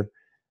future,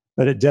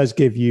 but it does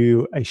give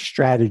you a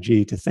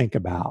strategy to think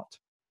about.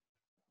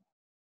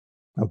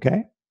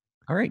 Okay?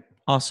 All right,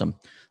 awesome.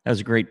 That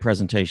was a great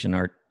presentation,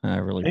 Art. I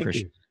really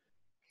appreciate it.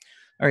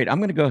 All right, I'm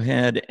going to go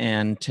ahead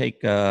and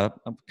take a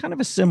kind of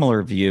a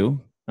similar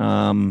view,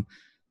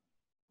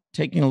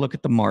 taking a look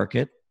at the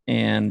market.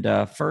 And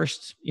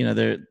first,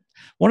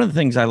 one of the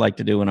things I like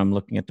to do when I'm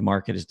looking at the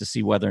market is to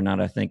see whether or not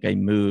I think a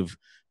move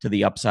to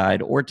the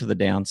upside or to the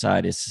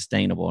downside is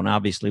sustainable. And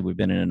obviously, we've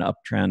been in an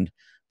uptrend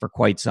for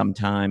quite some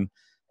time.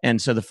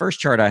 And so the first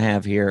chart I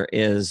have here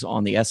is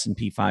on the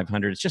S&P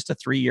 500. It's just a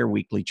 3-year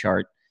weekly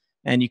chart.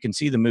 And you can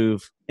see the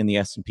move in the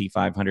S&P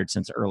 500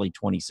 since early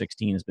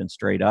 2016 has been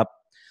straight up.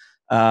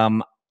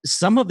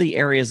 Some of the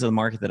areas of the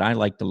market that I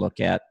like to look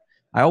at,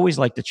 I always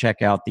like to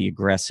check out the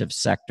aggressive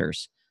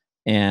sectors.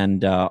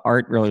 And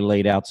Art really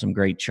laid out some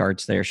great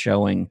charts there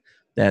showing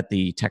that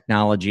the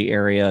technology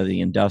area,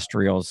 the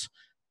industrials,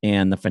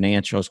 and the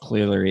financials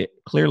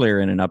clearly are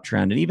in an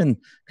uptrend. And even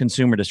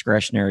consumer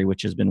discretionary,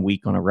 which has been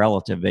weak on a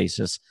relative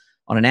basis,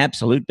 on an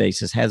absolute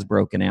basis, has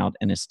broken out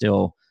and is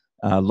still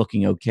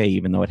looking okay,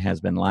 even though it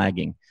has been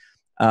lagging.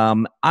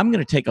 I'm going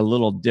to take a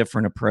little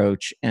different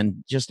approach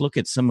and just look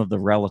at some of the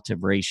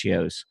relative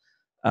ratios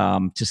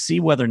to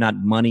see whether or not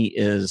money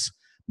is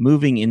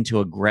moving into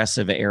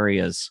aggressive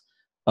areas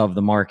of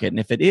the market. And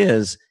if it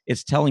is,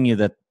 it's telling you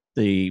that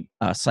the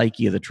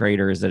psyche of the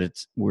trader is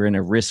that we're in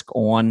a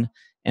risk-on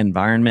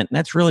environment. And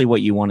that's really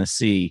what you want to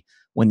see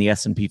when the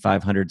S&P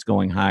 500 is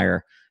going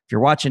higher. If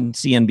you're watching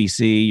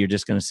CNBC, you're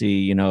just going to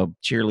see,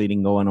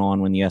 cheerleading going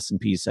on when the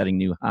S&P is setting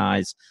new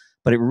highs.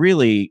 But it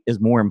really is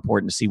more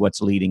important to see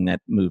what's leading that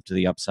move to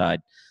the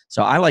upside.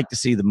 So I like to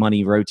see the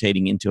money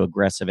rotating into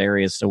aggressive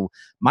areas. So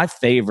my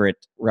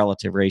favorite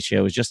relative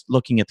ratio is just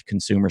looking at the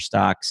consumer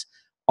stocks.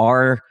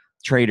 Are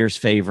traders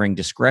favoring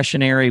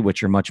discretionary,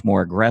 which are much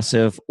more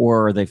aggressive,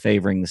 or are they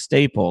favoring the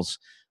staples,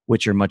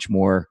 which are much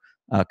more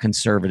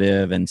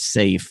conservative and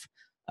safe?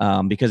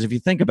 Because if you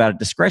think about it,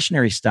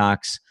 discretionary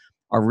stocks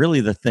are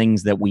really the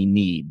things that we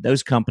need.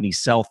 Those companies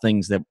sell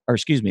things that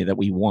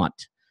we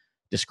want.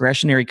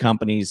 Discretionary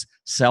companies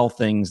sell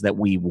things that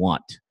we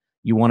want.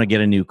 you want to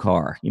get a new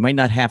car. You might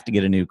not have to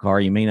get a new car.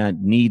 You may not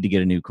need to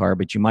get a new car,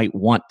 but you might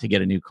want to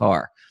get a new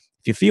car.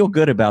 If you feel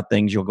good about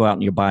things, you'll go out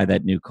and you buy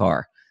that new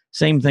car.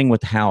 Same thing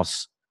with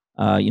housing.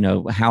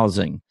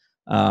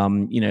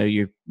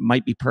 You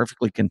might be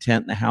perfectly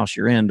content in the house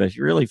you're in, but if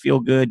you really feel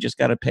good, just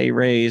got a pay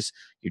raise,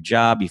 your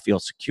job, you feel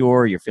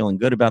secure, you're feeling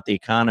good about the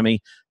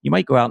economy, you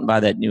might go out and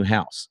buy that new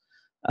house.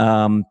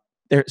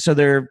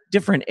 There are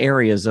different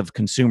areas of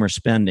consumer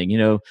spending.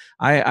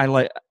 I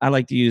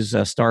like to use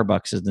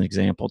Starbucks as an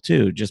example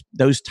too. Just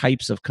those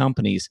types of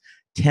companies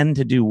tend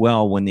to do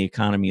well when the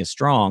economy is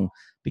strong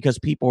because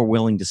people are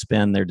willing to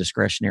spend their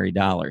discretionary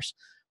dollars.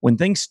 When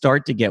things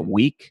start to get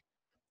weak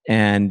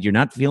and you're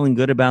not feeling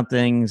good about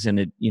things,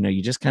 and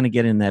you just kind of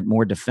get in that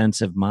more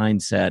defensive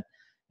mindset,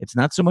 it's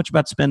not so much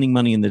about spending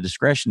money in the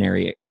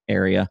discretionary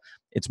area.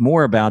 It's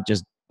more about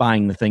just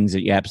buying the things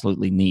that you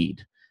absolutely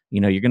need.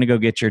 You're going to go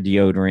get your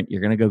deodorant.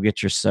 You're going to go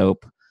get your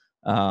soap.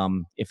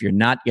 If you're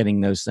not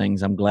getting those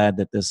things, I'm glad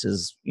that this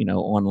is,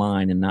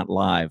 online and not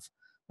live,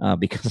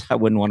 because I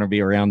wouldn't want to be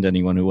around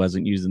anyone who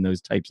wasn't using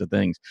those types of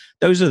things.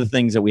 Those are the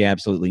things that we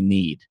absolutely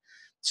need.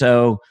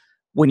 So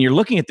when you're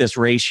looking at this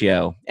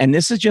ratio, and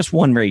this is just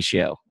one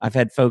ratio, I've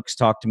had folks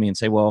talk to me and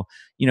say, well,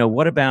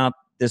 what about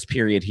this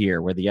period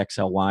here where the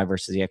XLY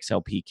versus the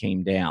XLP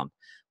came down?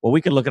 Well,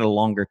 we could look at a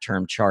longer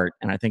term chart,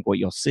 and I think what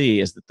you'll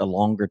see is that the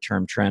longer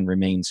term trend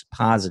remains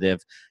positive.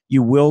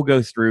 You will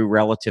go through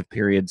relative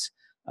periods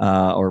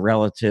or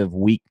relative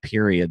weak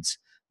periods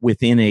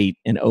within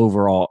an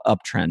overall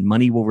uptrend.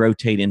 Money will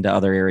rotate into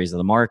other areas of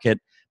the market.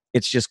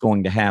 It's just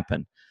going to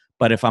happen.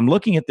 But if I'm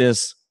looking at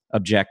this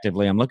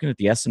objectively, I'm looking at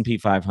the S&P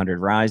 500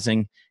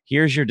 rising.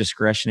 Here's your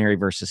discretionary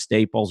versus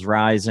staples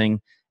rising.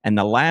 And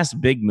the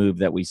last big move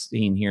that we've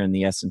seen here in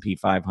the S&P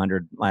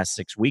 500 last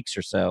 6 weeks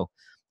or so,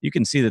 you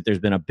can see that there's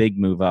been a big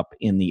move up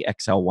in the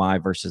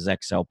XLY versus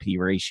XLP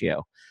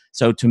ratio.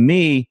 So to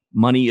me,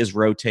 money is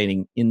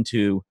rotating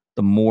into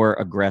the more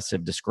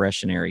aggressive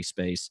discretionary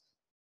space.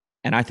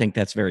 And I think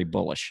that's very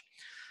bullish.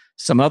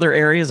 Some other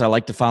areas, I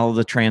like to follow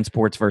the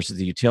transports versus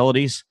the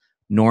utilities.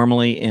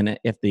 Normally,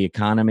 if the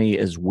economy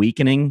is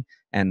weakening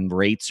and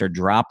rates are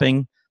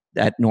dropping,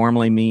 that's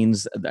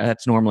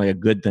normally a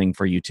good thing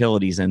for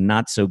utilities and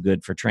not so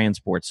good for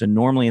transport. So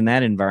normally in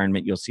that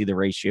environment, you'll see the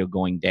ratio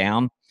going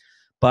down.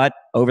 But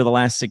over the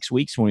last 6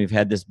 weeks, when we've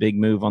had this big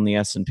move on the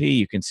S&P,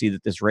 you can see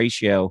that this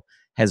ratio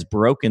has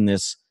broken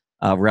this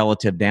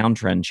relative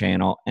downtrend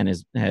channel and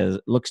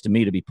looks to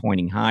me to be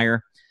pointing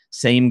higher.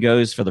 Same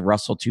goes for the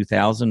Russell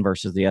 2000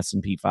 versus the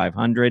S&P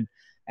 500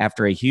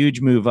 after a huge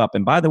move up.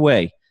 And by the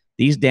way,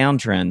 these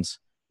downtrends,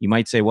 you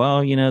might say,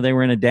 well, they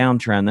were in a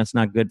downtrend. That's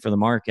not good for the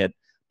market.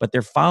 But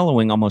they're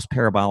following almost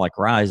parabolic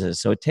rises.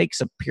 So it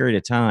takes a period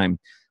of time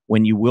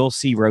when you will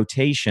see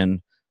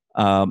rotation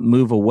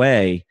move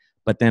away,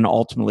 but then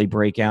ultimately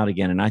break out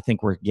again. And I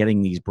think we're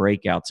getting these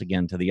breakouts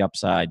again to the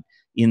upside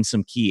in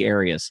some key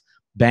areas.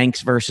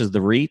 Banks versus the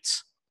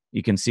REITs.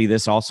 You can see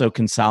this also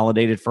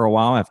consolidated for a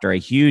while after a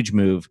huge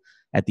move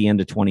at the end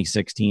of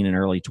 2016 and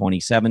early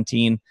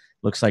 2017.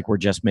 Looks like we're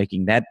just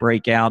making that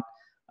breakout.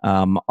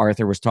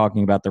 Arthur was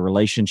talking about the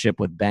relationship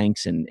with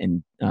banks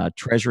and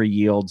treasury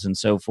yields and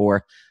so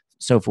forth.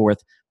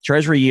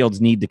 Treasury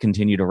yields need to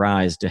continue to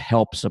rise to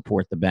help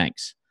support the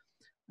banks.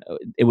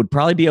 It would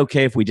probably be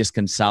okay if we just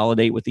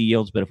consolidate with the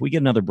yields, but if we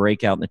get another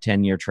breakout in the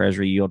 10-year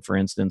treasury yield, for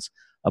instance,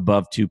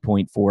 above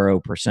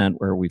 2.40%,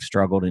 where we've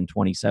struggled in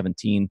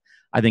 2017,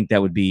 I think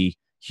that would be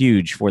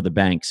huge for the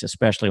banks,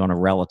 especially on a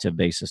relative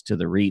basis to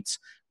the REITs.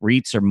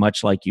 REITs are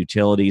much like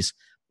utilities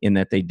in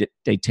that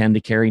they tend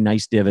to carry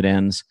nice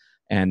dividends,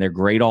 and they're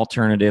great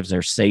alternatives.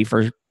 They're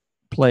safer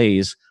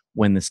plays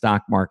when the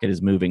stock market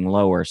is moving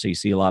lower. So you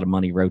see a lot of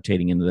money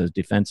rotating into those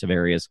defensive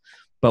areas.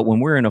 But when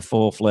we're in a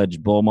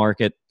full-fledged bull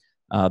market,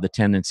 the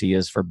tendency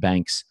is for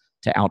banks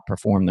to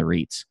outperform the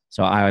REITs.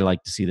 So I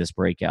like to see this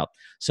breakout.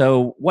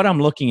 So what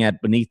I'm looking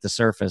at beneath the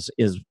surface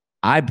is,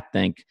 I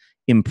think,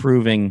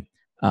 improving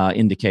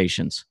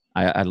indications.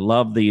 I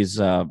love these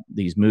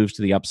moves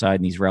to the upside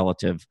and these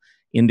relative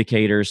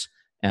indicators,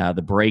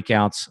 the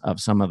breakouts of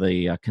some of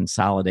the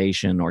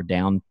consolidation or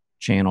down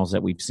channels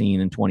that we've seen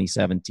in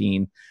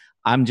 2017.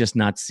 I'm just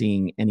not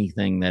seeing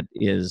anything that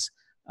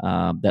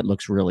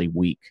looks really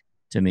weak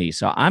to me.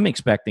 So I'm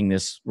expecting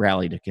this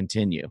rally to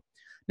continue.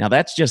 Now,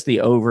 that's just the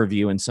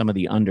overview and some of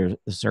the under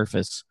the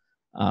surface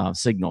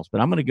signals.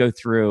 But I'm going to go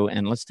through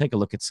and let's take a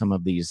look at some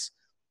of these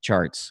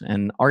charts.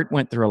 And Art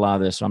went through a lot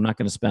of this, so I'm not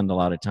going to spend a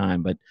lot of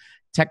time. But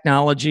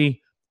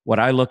technology, what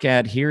I look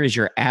at here is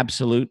your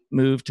absolute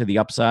move to the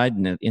upside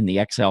in the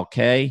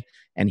XLK,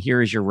 and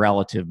here is your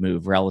relative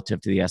move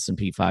relative to the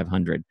S&P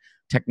 500.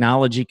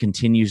 Technology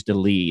continues to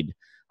lead.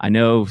 I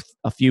know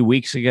a few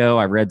weeks ago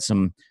I read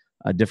some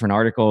different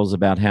articles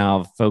about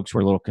how folks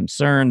were a little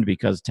concerned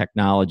because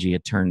technology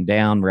had turned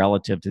down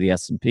relative to the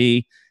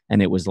S&P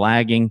and it was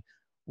lagging.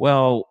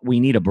 Well, we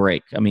need a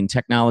break. I mean,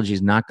 technology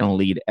is not going to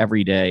lead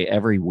every day,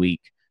 every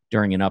week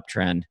during an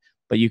uptrend.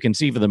 But you can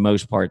see for the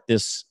most part,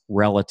 this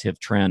relative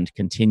trend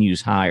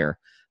continues higher,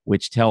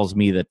 which tells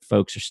me that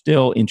folks are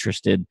still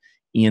interested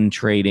in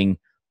trading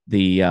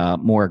the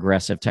more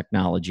aggressive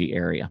technology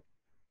area.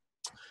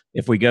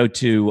 If we go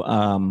to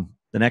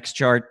the next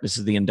chart, this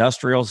is the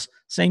industrials.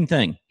 Same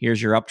thing.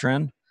 Here's your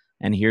uptrend,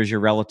 and here's your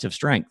relative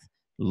strength,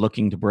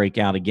 looking to break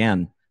out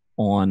again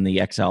on the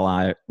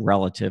XLI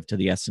relative to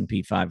the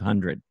S&P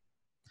 500.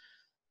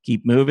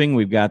 Keep moving.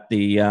 We've got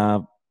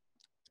the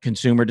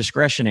consumer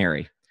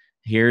discretionary.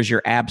 Here's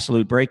your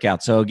absolute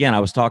breakout. So again, I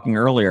was talking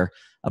earlier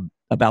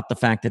about the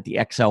fact that the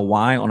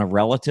XLY on a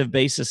relative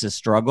basis has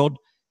struggled.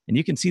 And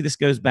you can see this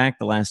goes back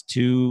the last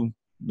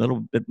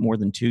little bit more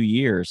than 2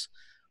 years,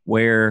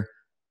 where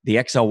the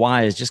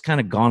XLY has just kind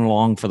of gone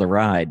along for the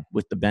ride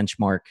with the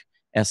benchmark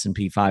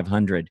S&P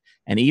 500.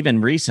 And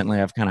even recently,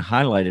 I've kind of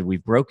highlighted,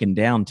 we've broken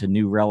down to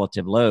new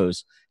relative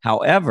lows.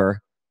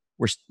 However,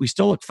 we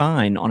still look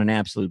fine on an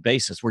absolute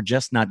basis. We're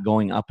just not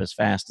going up as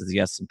fast as the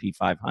S&P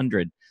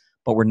 500,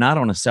 but we're not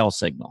on a sell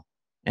signal.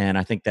 And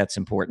I think that's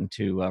important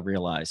to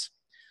realize.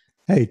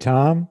 Hey,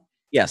 Tom.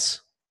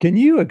 Yes. Can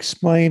you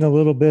explain a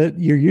little bit?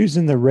 You're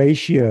using the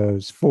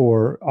ratios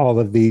for all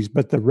of these,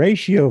 but the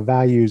ratio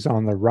values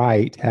on the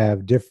right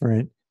have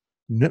different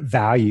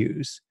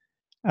values.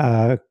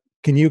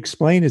 Can you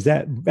explain, is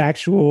that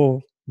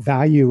actual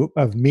value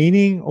of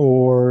meaning,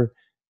 or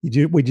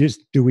do we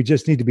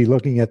just need to be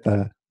looking at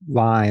the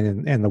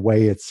line and the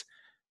way it's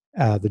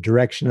the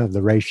direction of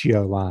the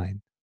ratio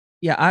line?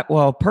 Yeah,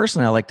 well,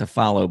 personally, I like to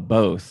follow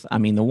both. I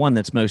mean, the one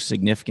that's most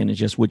significant is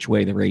just which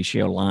way the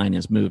ratio line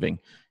is moving.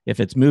 If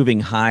it's moving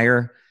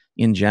higher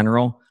in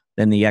general,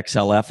 then the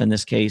XLF in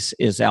this case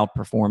is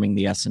outperforming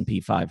the S&P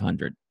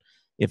 500.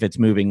 If it's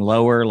moving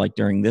lower, like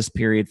during this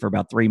period for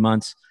about 3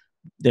 months,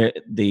 the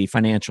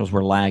financials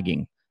were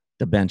lagging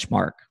the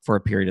benchmark for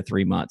a period of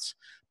 3 months.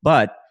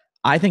 But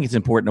I think it's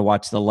important to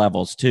watch the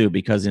levels too,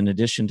 because in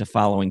addition to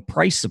following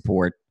price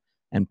support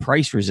and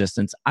price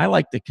resistance, I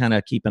like to kind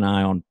of keep an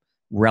eye on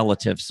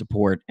relative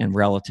support and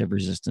relative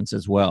resistance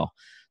as well.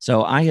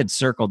 So I had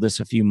circled this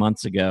a few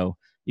months ago.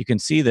 You can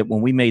see that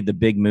when we made the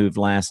big move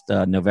last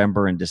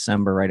November and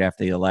December, right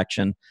after the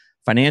election,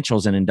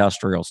 financials and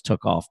industrials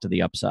took off to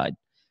the upside.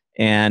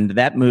 And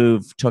that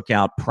move took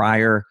out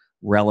prior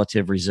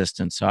relative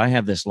resistance. So I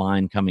have this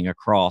line coming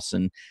across.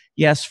 And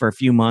yes, for a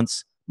few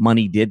months,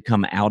 money did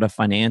come out of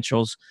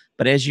financials.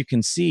 But as you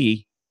can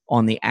see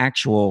on the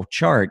actual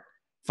chart,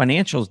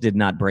 financials did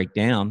not break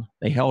down.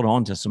 They held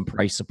on to some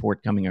price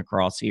support coming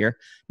across here,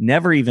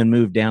 never even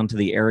moved down to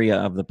the area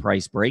of the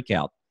price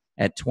breakout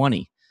at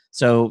 20.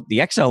 So the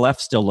XLF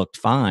still looked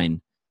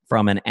fine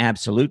from an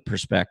absolute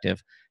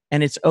perspective.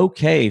 And it's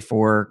okay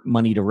for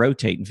money to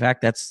rotate. In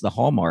fact, that's the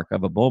hallmark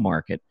of a bull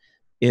market,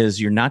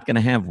 is you're not going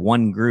to have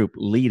one group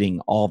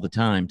leading all the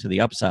time to the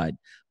upside.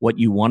 What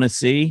you want to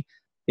see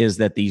is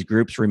that these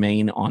groups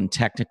remain on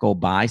technical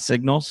buy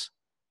signals.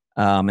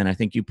 And I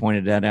think you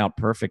pointed that out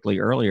perfectly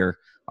earlier,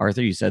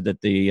 Arthur. You said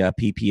that the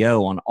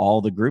PPO on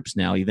all the groups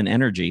now, even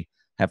energy,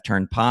 have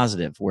turned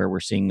positive, where we're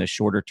seeing the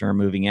shorter term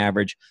moving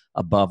average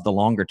above the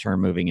longer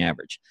term moving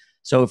average.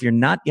 So if you're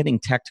not getting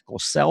technical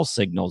sell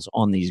signals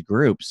on these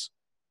groups,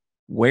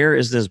 where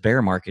is this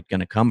bear market going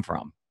to come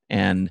from?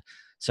 And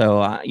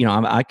so,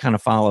 I kind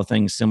of follow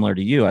things similar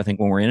to you. I think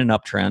when we're in an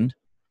uptrend,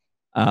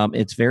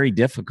 it's very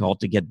difficult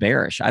to get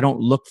bearish. I don't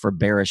look for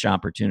bearish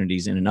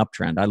opportunities in an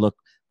uptrend. I look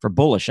for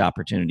bullish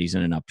opportunities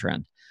in an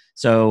uptrend.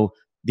 So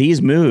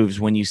these moves,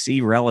 when you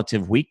see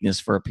relative weakness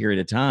for a period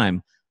of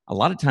time, a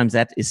lot of times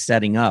that is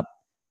setting up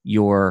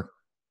your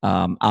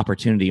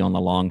opportunity on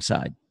the long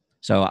side.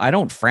 So I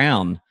don't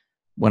frown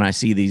when I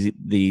see these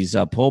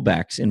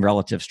pullbacks in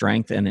relative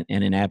strength and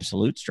in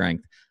absolute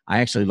strength. I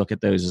actually look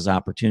at those as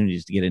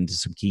opportunities to get into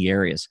some key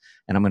areas.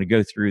 And I'm going to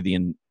go through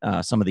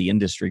some of the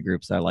industry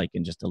groups that I like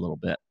in just a little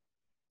bit.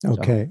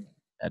 Okay.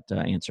 So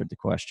that answered the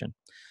question.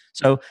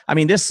 So, I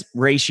mean, this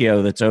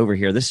ratio that's over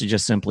here, this is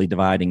just simply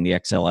dividing the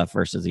XLF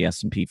versus the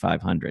S&P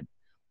 500.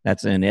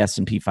 That's an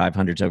S&P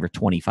 500 is over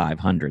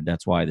 2,500.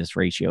 That's why this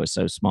ratio is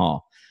so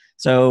small.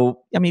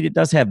 So, I mean, it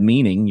does have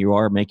meaning. You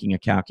are making a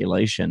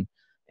calculation.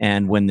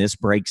 And when this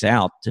breaks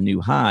out to new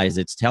highs,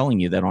 it's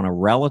telling you that on a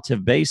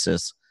relative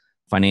basis,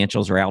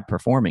 financials are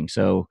outperforming.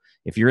 So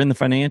if you're in the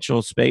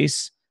financial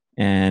space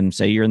and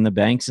say you're in the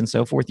banks and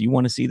so forth, you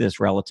want to see this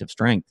relative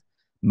strength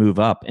move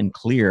up and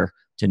clear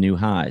to new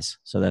highs.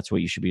 So that's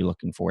what you should be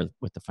looking for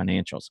with the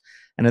financials.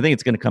 And I think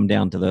it's going to come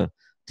down to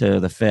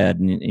the Fed.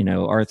 And,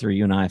 Arthur,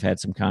 you and I have had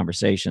some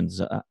conversations.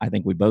 I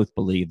think we both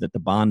believe that the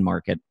bond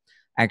market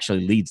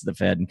actually leads the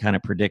Fed and kind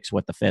of predicts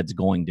what the Fed's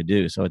going to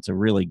do. So it's a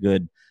really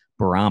good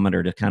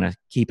barometer to kind of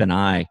keep an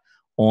eye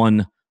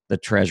on the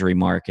treasury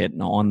market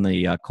and on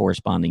the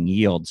corresponding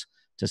yields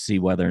to see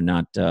whether or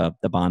not the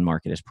bond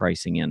market is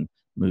pricing in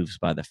moves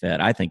by the Fed.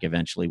 I think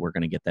eventually we're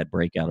going to get that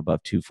breakout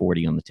above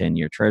 240 on the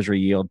 10-year treasury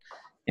yield.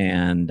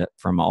 And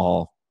from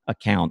all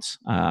accounts,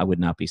 I would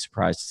not be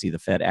surprised to see the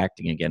Fed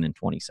acting again in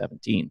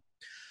 2017.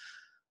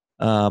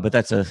 But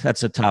that's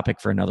a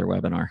topic for another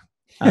webinar.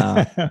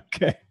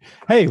 Okay.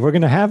 Hey, we're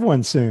going to have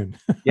one soon.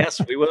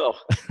 Yes, we will.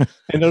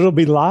 And it'll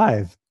be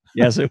live.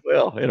 Yes, it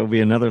will. It'll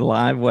be another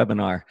live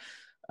webinar.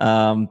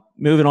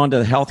 Moving on to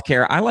the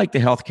healthcare, I like the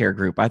healthcare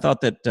group. I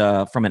thought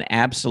that from an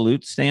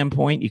absolute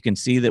standpoint, you can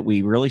see that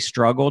we really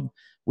struggled.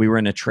 We were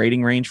in a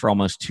trading range for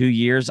almost 2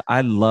 years.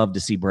 I love to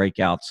see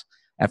breakouts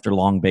after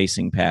long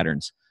basing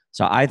patterns.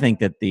 So I think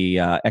that the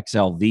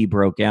XLV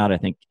broke out. I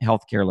think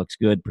healthcare looks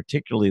good,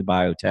 particularly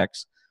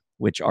biotechs,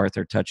 which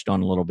Arthur touched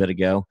on a little bit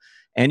ago.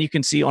 And you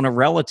can see on a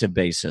relative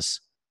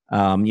basis,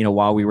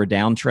 while we were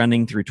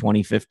downtrending through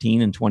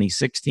 2015 and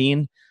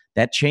 2016,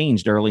 that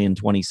changed early in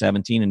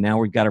 2017, and now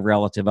we've got a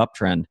relative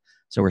uptrend.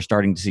 So we're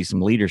starting to see some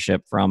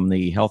leadership from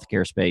the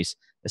healthcare space,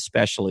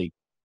 especially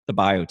the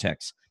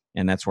biotechs.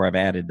 And that's where I've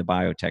added the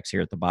biotechs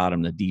here at the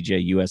bottom, the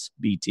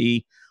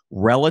DJUSBT,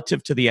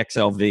 relative to the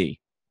XLV.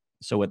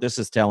 So what this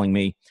is telling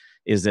me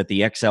is that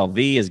the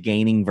XLV is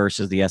gaining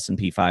versus the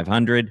S&P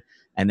 500,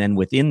 and then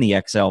within the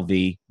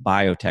XLV,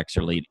 biotechs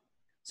are leading.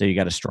 So you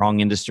got a strong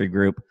industry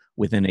group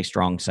within a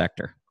strong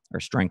sector or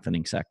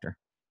strengthening sector.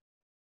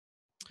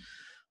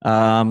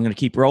 I'm going to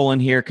keep rolling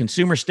here.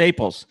 Consumer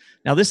staples.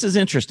 Now, this is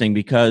interesting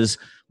because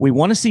we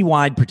want to see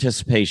wide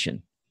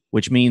participation,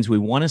 which means we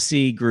want to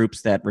see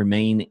groups that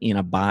remain in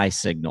a buy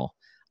signal.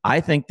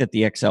 I think that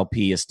the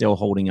XLP is still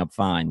holding up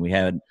fine. We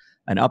had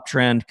an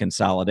uptrend,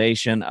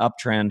 consolidation,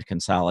 uptrend,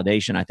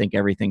 consolidation. I think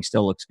everything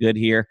still looks good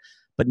here.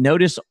 But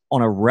notice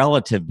on a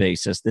relative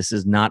basis, this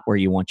is not where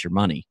you want your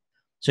money.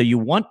 So you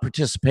want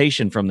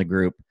participation from the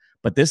group,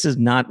 but this is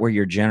not where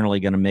you're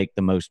generally going to make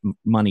the most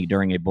money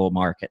during a bull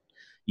market.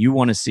 You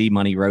want to see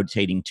money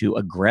rotating to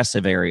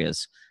aggressive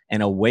areas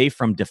and away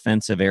from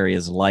defensive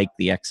areas like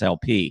the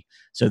XLP.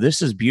 So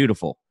this is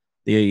beautiful.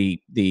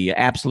 The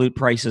absolute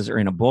prices are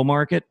in a bull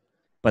market,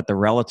 but the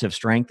relative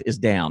strength is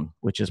down,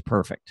 which is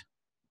perfect.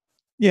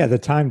 Yeah, the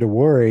time to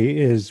worry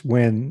is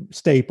when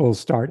staples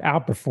start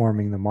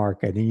outperforming the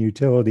market and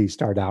utilities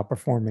start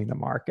outperforming the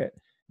market.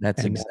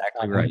 That's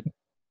exactly right.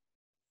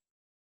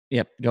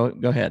 Yep, go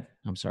ahead.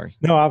 I'm sorry.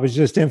 No, I was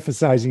just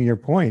emphasizing your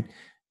point.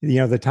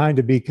 The time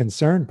to be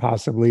concerned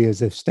possibly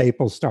is if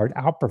staples start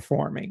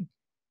outperforming.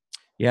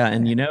 Yeah,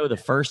 and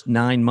the first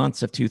 9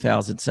 months of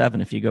 2007,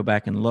 if you go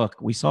back and look,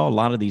 we saw a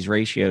lot of these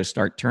ratios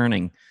start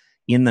turning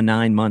in the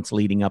 9 months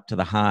leading up to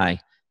the high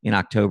in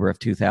October of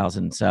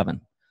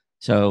 2007.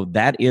 So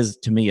that is,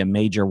 to me, a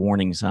major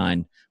warning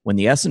sign. When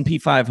the S&P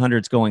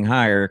 500 is going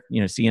higher,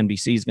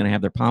 CNBC is going to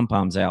have their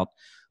pom-poms out.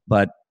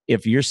 But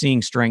if you're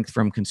seeing strength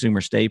from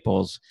consumer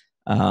staples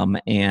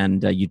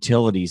and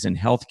utilities and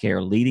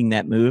healthcare leading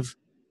that move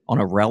on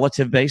a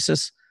relative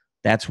basis,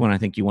 that's when I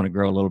think you want to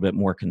grow a little bit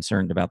more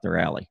concerned about the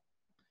rally.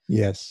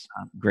 Yes.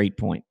 Great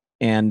point.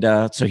 And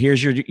so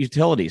here's your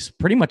utilities.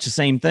 Pretty much the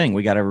same thing.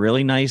 We got a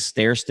really nice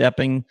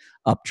stair-stepping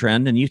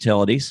uptrend in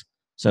utilities.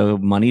 So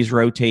money's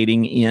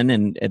rotating in,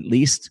 and at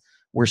least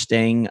we're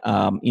staying,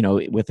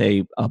 with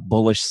a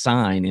bullish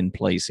sign in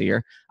place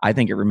here. I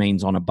think it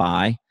remains on a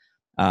buy.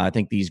 I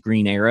think these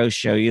green arrows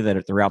show you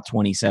that throughout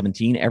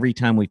 2017, every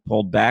time we've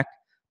pulled back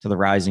to the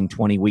rising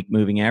 20-week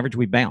moving average,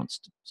 we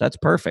bounced. So that's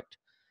perfect.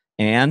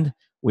 And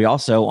we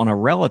also, on a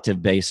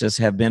relative basis,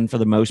 have been, for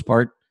the most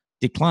part,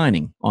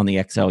 declining on the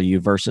XLU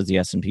versus the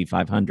S&P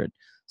 500.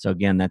 So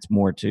again, that's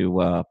more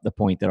to the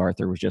point that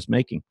Arthur was just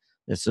making.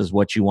 This is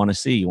what you want to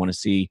see. You want to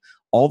see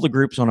all the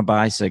groups on a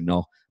buy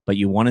signal, but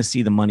you want to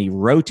see the money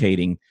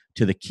rotating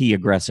to the key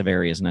aggressive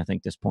areas. And I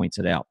think this points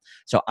it out.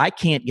 So I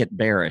can't get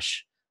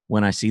bearish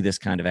when I see this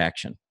kind of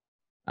action.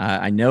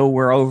 I know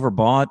we're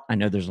overbought. I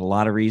know there's a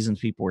lot of reasons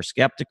people are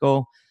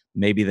skeptical.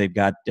 Maybe they've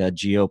got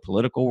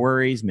geopolitical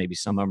worries. Maybe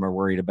some of them are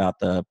worried about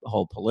the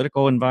whole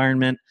political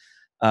environment.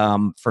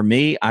 For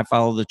me, I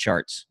follow the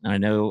charts. And I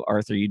know,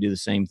 Arthur, you do the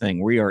same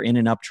thing. We are in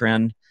an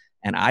uptrend,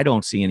 and I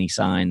don't see any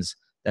signs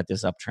that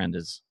this uptrend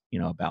is,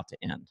 about to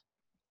end.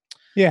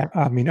 Yeah,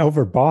 I mean,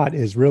 overbought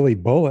is really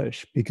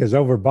bullish because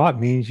overbought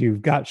means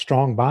you've got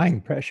strong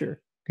buying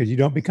pressure, because you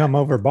don't become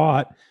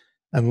overbought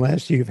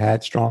unless you've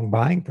had strong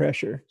buying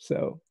pressure.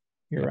 So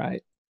you're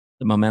right.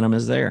 The momentum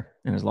is there.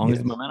 And as long as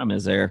the momentum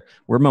is there,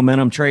 we're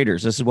momentum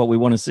traders. This is what we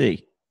want to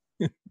see.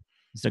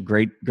 It's a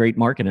great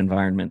market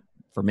environment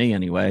for me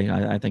anyway.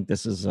 I think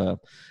this is,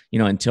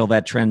 until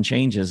that trend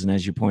changes. And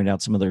as you pointed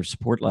out, some of their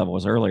support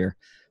levels earlier,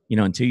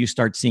 until you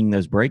start seeing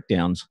those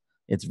breakdowns,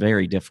 it's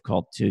very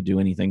difficult to do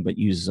anything but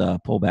use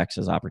pullbacks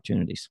as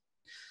opportunities.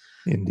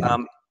 Indeed.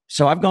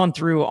 So I've gone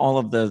through all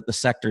of the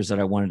sectors that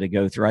I wanted to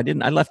go through.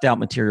 I left out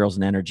materials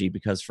and energy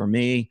because for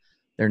me,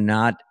 they're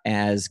not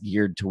as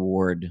geared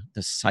toward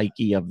the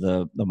psyche of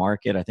the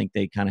market. I think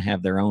they kind of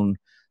have their own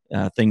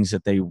things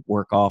that they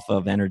work off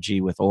of,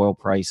 energy with oil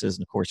prices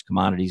and of course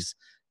commodities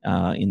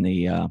in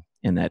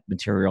that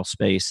material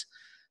space.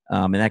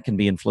 And that can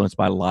be influenced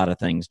by a lot of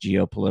things,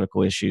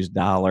 geopolitical issues,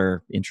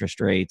 dollar,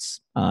 interest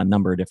rates, a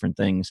number of different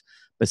things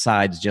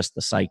besides just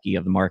the psyche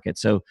of the market.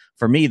 So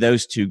for me,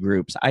 those two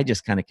groups, I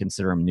just kind of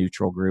consider them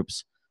neutral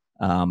groups.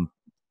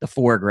 The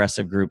four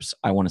aggressive groups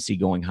I want to see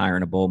going higher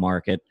in a bull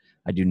market.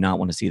 I do not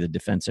want to see the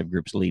defensive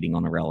groups leading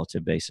on a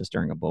relative basis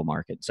during a bull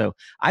market. So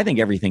I think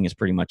everything is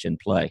pretty much in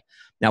play.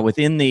 Now,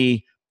 within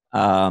the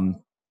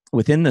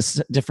within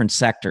the different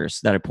sectors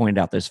that I pointed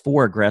out, there's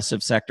 4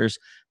 aggressive sectors.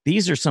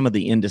 These are some of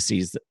the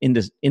indices,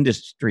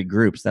 industry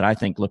groups that I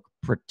think look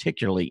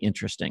particularly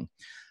interesting.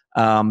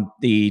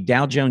 The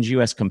Dow Jones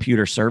U.S.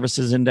 Computer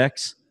Services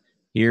Index.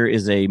 Here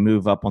is a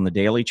move up on the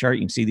daily chart.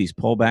 You can see these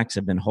pullbacks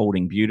have been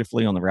holding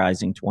beautifully on the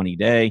rising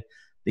 20-day.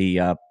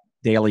 The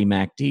daily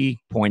MACD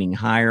pointing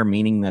higher,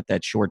 meaning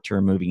that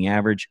short-term moving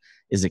average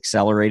is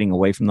accelerating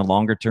away from the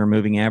longer-term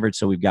moving average.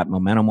 So we've got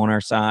momentum on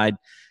our side.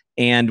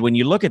 And when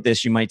you look at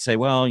this, you might say,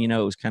 well, it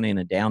was kind of in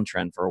a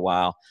downtrend for a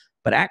while.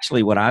 But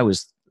actually, what I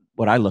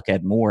look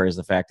at more is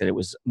the fact that it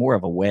was more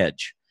of a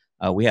wedge.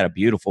 We had a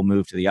beautiful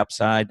move to the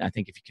upside. I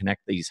think if you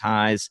connect these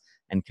highs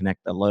and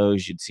connect the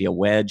lows, you'd see a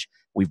wedge.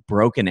 We've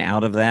broken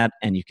out of that,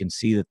 and you can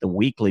see that the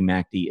weekly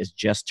MACD is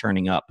just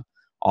turning up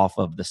off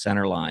of the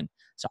center line.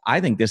 So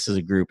I think this is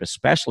a group,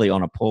 especially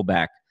on a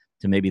pullback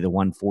to maybe the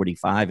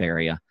 145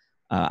 area,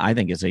 I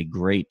think is a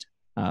great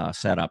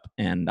setup.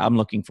 And I'm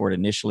looking for it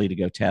initially to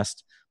go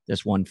test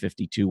this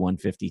 152,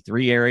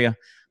 153 area.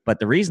 But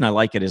the reason I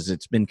like it is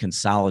it's been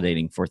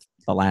consolidating for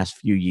the last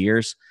few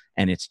years,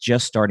 and it's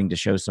just starting to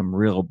show some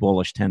real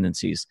bullish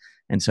tendencies.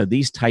 And so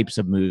these types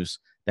of moves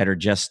that are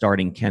just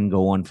starting can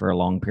go on for a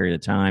long period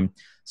of time.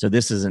 So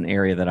this is an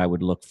area that I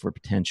would look for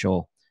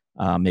potential,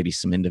 maybe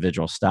some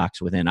individual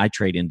stocks within. I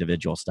trade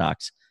individual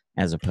stocks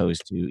as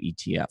opposed to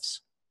ETFs.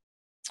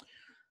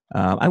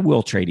 I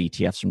will trade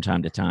ETFs from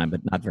time to time,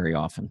 but not very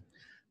often.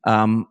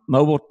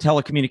 Mobile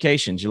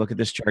telecommunications. You look at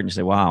this chart and you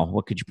say, wow,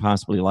 what could you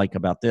possibly like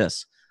about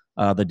this?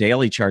 The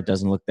daily chart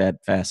doesn't look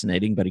that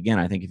fascinating. But again,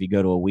 I think if you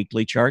go to a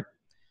weekly chart,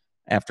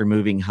 after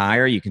moving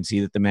higher, you can see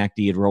that the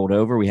MACD had rolled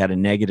over. We had a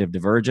negative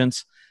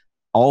divergence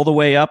all the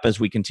way up as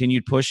we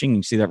continued pushing.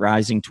 You see that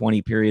rising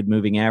 20-period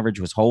moving average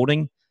was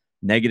holding.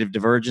 Negative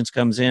divergence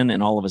comes in,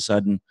 and all of a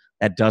sudden,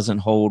 that doesn't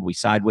hold. We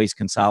sideways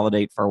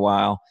consolidate for a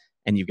while,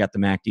 and you've got the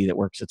MACD that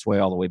works its way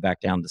all the way back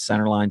down to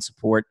centerline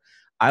support.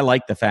 I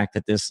like the fact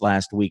that this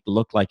last week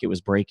looked like it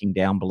was breaking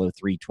down below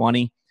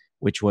 320,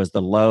 which was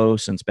the low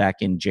since back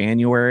in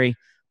January,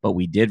 but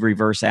we did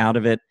reverse out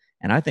of it.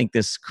 And I think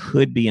this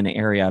could be an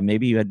area,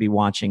 maybe you would be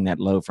watching that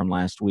low from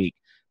last week,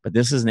 but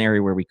this is an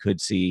area where we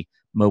could see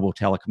mobile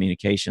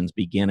telecommunications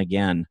begin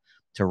again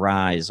to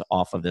rise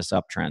off of this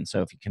uptrend.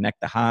 So if you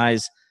connect the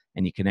highs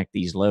and you connect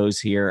these lows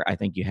here, I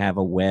think you have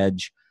a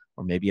wedge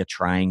or maybe a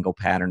triangle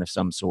pattern of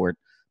some sort.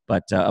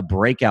 But a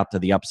breakout to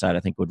the upside,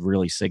 I think, would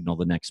really signal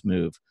the next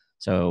move.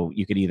 So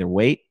you could either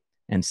wait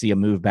and see a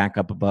move back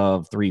up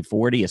above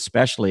 340,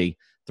 especially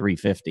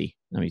 350.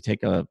 Let me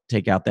take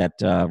out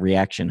that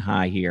reaction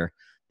high here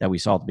that we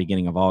saw at the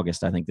beginning of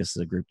August. I think this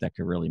is a group that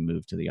could really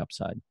move to the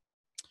upside.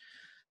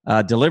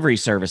 Delivery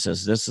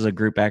services. This is a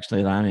group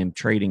actually that I am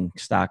trading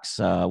stocks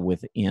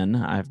within.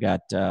 I've got,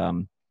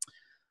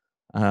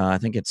 I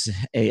think it's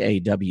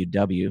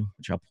AAWW,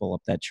 which I'll pull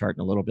up that chart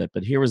in a little bit.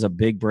 But here was a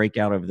big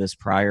breakout of this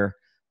prior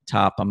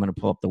top. I'm going to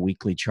pull up the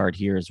weekly chart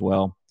here as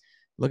well.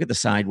 Look at the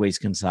sideways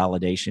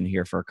consolidation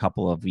here for a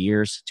couple of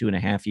years,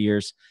 2.5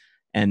 years.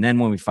 And then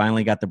when we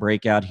finally got the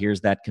breakout,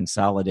 here's that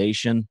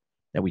consolidation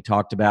that we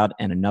talked about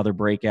and another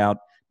breakout.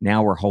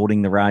 Now we're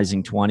holding the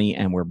rising 20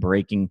 and we're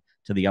breaking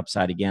to the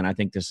upside again. I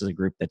think this is a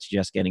group that's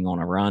just getting on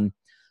a run.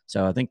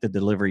 So I think the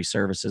delivery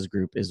services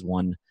group is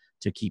one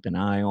to keep an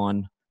eye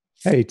on.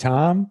 Hey,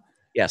 Tom.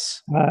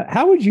 Yes.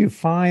 How would you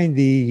find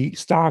the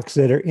stocks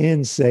that are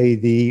in, say,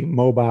 the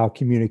mobile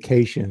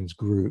communications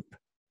group?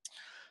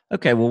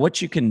 Okay, well,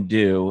 what you can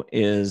do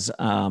is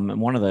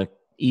one of the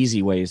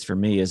easy ways for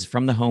me is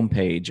from the home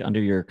page under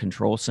your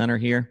control center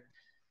here.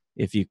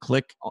 If you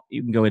click,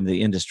 you can go into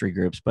the industry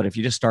groups, but if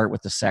you just start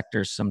with the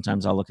sectors,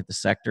 sometimes I'll look at the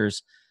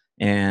sectors.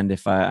 And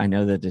if I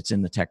know that it's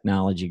in the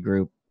technology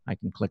group, I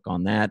can click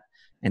on that.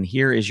 And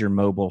here is your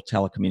mobile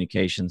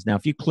telecommunications. Now,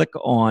 if you click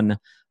on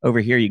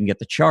over here, you can get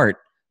the chart.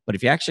 But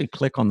if you actually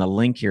click on the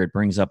link here, it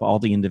brings up all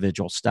the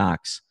individual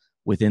stocks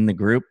within the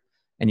group.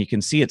 And you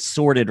can see it's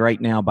sorted right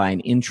now by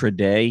an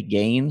intraday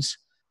gains,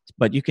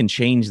 but you can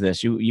change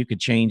this. You could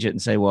change it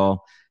and say,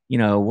 well,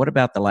 what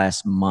about the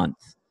last month?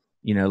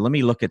 Let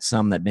me look at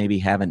some that maybe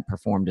haven't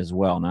performed as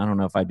well. Now, I don't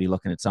know if I'd be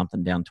looking at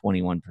something down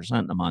 21%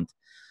 in a month,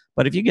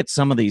 but if you get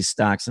some of these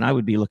stocks, and I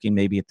would be looking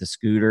maybe at the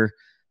scooter.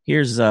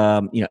 Here's,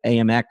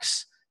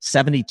 AMX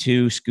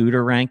 72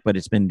 scooter rank, but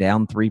it's been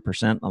down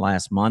 3% in the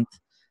last month.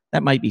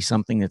 That might be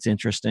something that's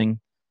interesting.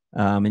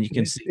 And you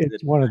can see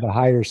it's one of the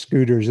higher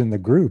scooters in the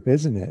group,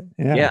 isn't it?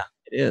 Yeah,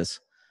 it is.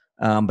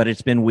 But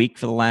it's been weak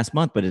for the last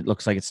month, but it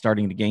looks like it's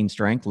starting to gain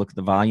strength. Look at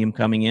the volume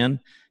coming in.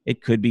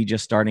 It could be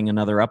just starting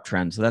another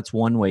uptrend. So that's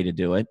one way to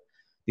do it.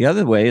 The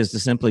other way is to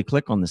simply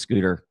click on the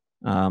scooter,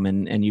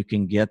 and you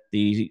can get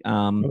the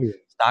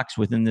stocks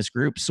within this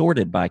group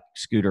sorted by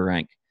scooter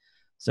rank.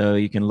 So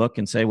you can look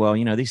and say, well,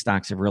 these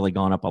stocks have really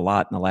gone up a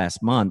lot in the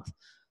last month.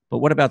 But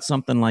what about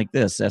something like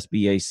this,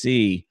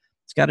 SBAC?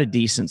 It's got a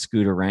decent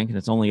scooter rank, and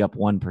it's only up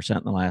 1%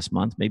 in the last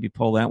month. Maybe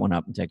pull that one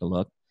up and take a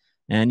look.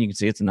 And you can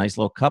see it's a nice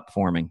little cup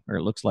forming, or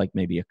it looks like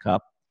maybe a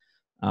cup.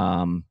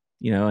 And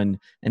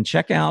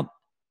check out,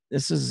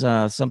 this is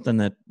something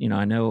that,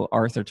 I know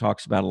Arthur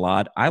talks about a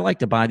lot. I like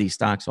to buy these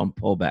stocks on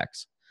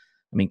pullbacks.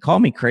 I mean, call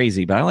me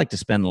crazy, but I like to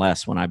spend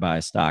less when I buy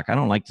a stock. I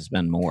don't like to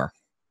spend more.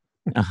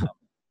 I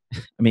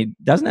mean,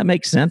 doesn't that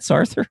make sense,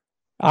 Arthur?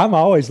 I'm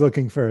always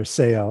looking for a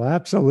sale.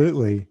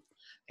 Absolutely.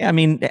 Yeah, I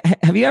mean,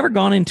 have you ever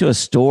gone into a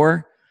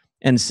store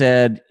and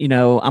said, I'm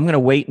going to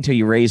wait until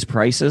you raise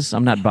prices?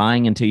 I'm not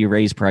buying until you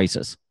raise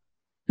prices.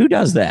 Who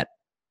does that?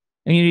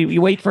 And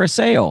you wait for a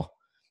sale.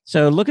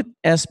 So look at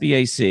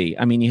SBAC.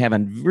 I mean, you have a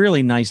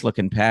really nice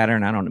looking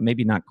pattern. I don't know,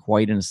 maybe not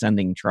quite an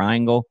ascending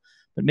triangle,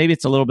 but maybe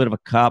it's a little bit of a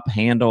cup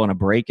handle and a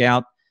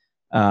breakout.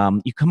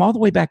 You come all the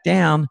way back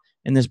down,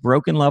 and this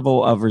broken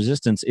level of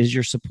resistance is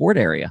your support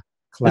area.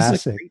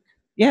 Classic.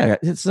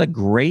 It's a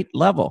great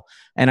level.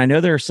 And I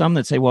know there are some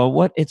that say,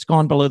 well, it's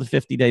gone below the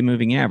 50-day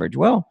moving average.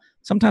 Well,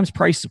 sometimes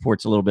price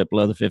support's a little bit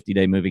below the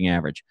 50-day moving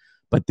average.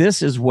 But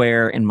this is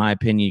where, in my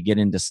opinion, you get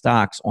into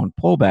stocks on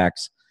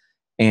pullbacks.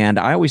 And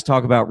I always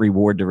talk about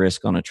reward to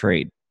risk on a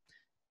trade.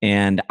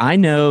 And I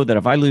know that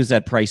if I lose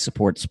that price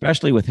support,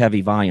 especially with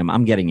heavy volume,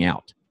 I'm getting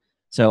out.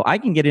 So I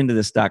can get into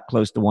this stock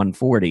close to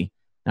 140.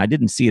 I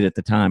didn't see it at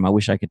the time. I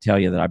wish I could tell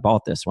you that I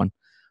bought this one.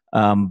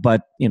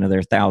 But, there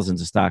are thousands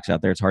of stocks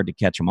out there. It's hard to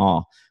catch them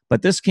all.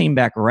 But this came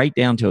back right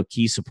down to a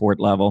key support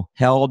level,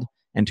 held,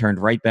 and turned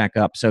right back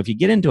up. So if you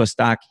get into a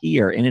stock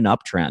here in an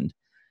uptrend,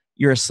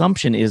 your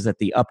assumption is that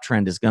the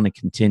uptrend is going to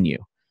continue.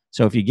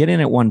 So if you get in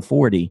at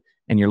 140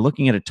 and you're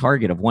looking at a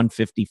target of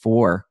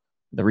 154,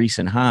 the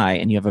recent high,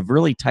 and you have a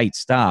really tight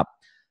stop,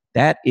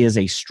 that is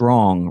a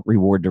strong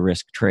reward to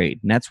risk trade.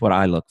 And that's what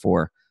I look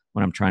for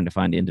when I'm trying to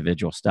find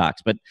individual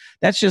stocks. But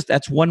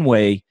that's one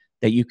way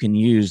that you can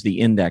use the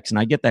index. And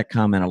I get that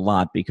comment a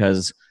lot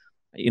because,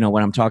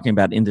 when I'm talking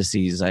about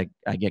indices, I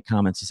get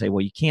comments to say, well,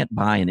 you can't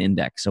buy an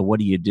index. So what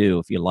do you do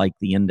if you like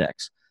the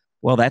index?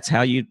 Well, that's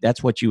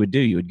what you would do.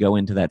 You would go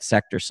into that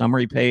sector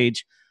summary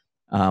page,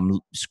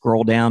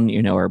 scroll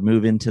down, or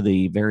move into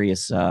the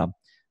various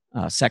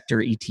sector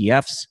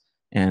ETFs.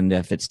 And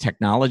if it's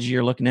technology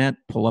you're looking at,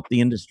 pull up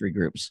the industry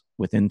groups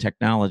within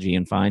technology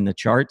and find the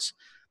charts.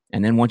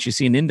 And then once you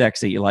see an index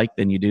that you like,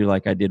 then you do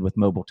like I did with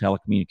mobile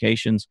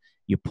telecommunications.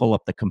 You pull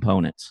up the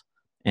components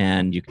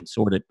and you can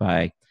sort it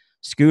by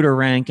scooter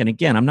rank. And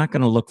again, I'm not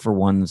going to look for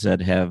ones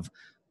that have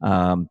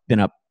been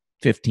up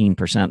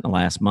 15% in the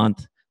last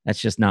month. That's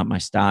just not my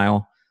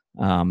style.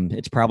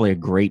 It's probably a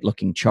great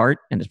looking chart,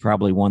 and it's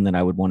probably one that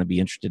I would want to be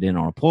interested in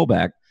on a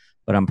pullback,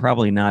 but I'm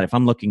probably not, if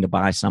I'm looking to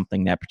buy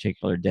something that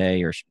particular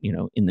day or,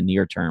 in the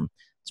near term,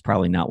 it's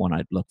probably not one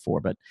I'd look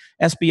for. But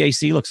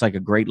SBAC looks like a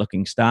great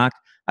looking stock.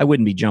 I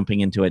wouldn't be jumping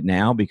into it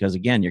now because,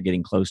 again, you're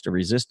getting close to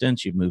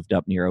resistance. You've moved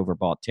up near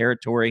overbought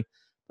territory.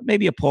 But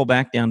maybe a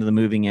pullback down to the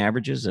moving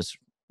averages, this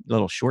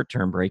little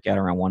short-term breakout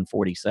around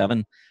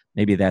 147,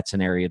 maybe that's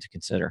an area to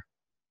consider.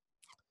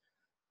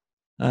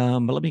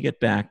 But let me get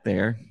back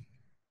there.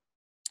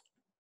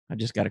 I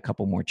just got a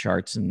couple more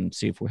charts and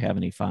see if we have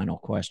any final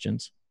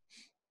questions.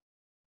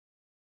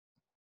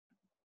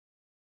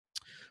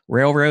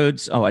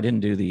 Railroads. Oh, I didn't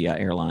do the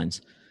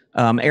airlines.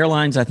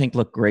 Airlines, I think,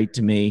 look great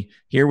to me.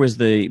 Here was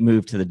the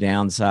move to the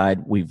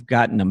downside. We've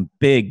gotten a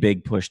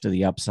big push to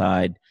the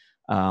upside.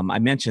 I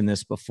mentioned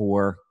this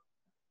before,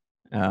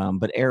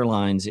 but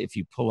airlines, if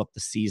you pull up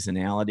the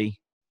seasonality,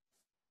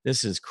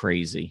 this is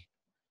crazy.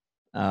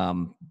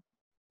 But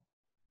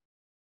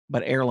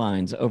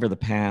airlines over the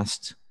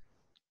past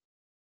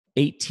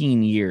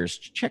 18 years,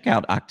 check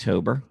out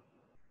October.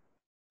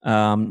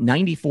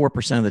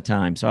 94% of the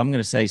time. So I'm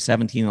going to say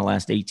 17 of the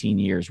last 18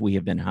 years, we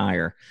have been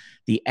higher.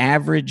 The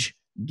average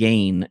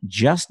gain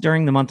just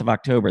during the month of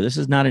October, this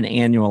is not an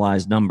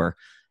annualized number.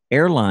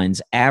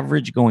 Airlines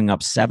average going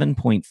up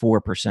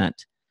 7.4%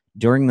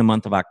 during the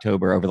month of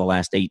October over the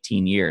last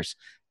 18 years.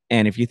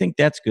 And if you think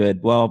that's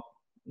good, well,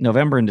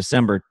 November and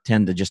December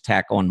tend to just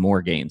tack on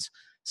more gains.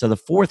 So the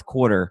fourth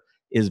quarter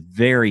is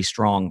very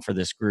strong for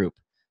this group.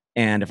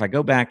 And if I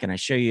go back and I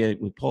show you,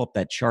 we pull up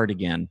that chart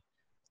again,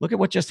 look at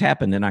what just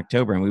happened in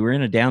October. And we were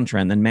in a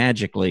downtrend. Then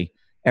magically,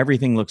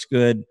 everything looks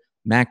good.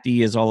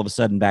 MACD is all of a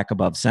sudden back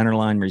above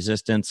centerline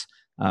resistance.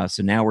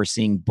 So now we're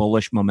seeing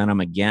bullish momentum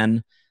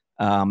again.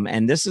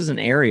 And this is an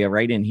area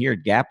right in here,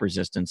 gap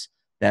resistance,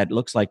 that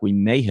looks like we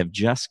may have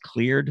just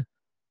cleared.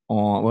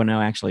 Well,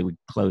 no, actually, we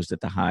closed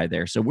at the high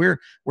there. So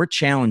we're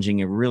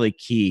challenging a really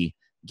key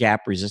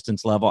gap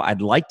resistance level.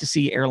 I'd like to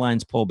see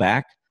airlines pull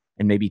back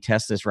and maybe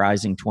test this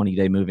rising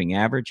 20-day moving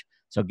average.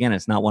 So again,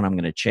 it's not one I'm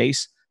going to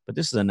chase, but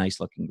this is a nice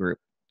looking group.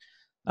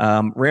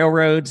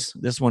 Railroads,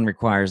 this one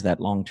requires that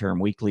long-term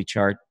weekly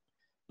chart,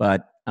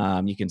 but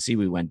you can see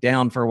we went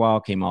down for a while,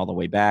 came all the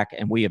way back,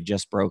 and we have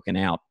just broken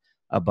out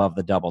above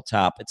the double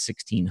top at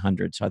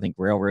 1600. So I think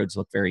railroads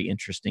look very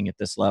interesting at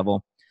this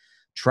level.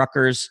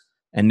 Truckers,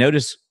 and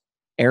notice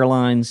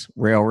airlines,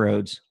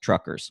 railroads,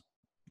 truckers.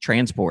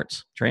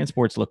 Transports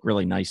look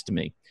really nice to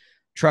me.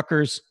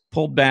 Truckers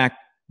pulled back,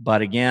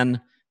 but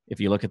again, if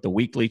you look at the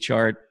weekly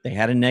chart, they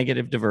had a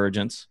negative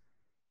divergence.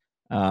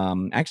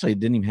 Actually, it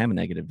didn't even have a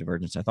negative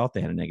divergence. I thought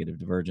they had a negative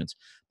divergence,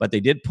 but they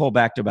did pull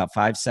back to about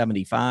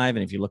 575.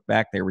 And if you look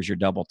back, there was your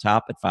double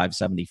top at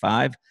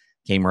 575,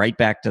 came right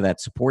back to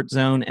that support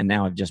zone, and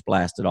now have just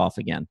blasted off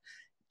again.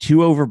 too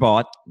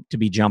overbought to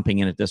be jumping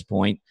in at this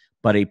point,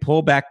 but a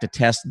pullback to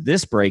test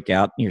this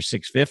breakout near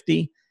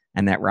 650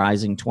 and that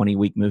rising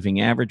 20-week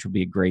moving average would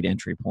be a great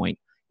entry point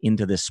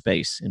into this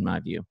space, in my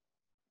view.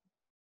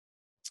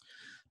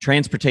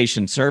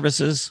 Transportation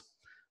services,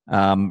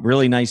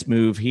 really nice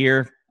move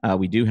here.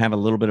 We do have a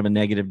little bit of a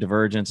negative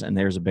divergence, and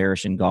there's a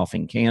bearish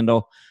engulfing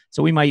candle.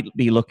 So we might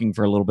be looking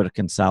for a little bit of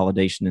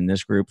consolidation in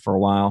this group for a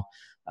while.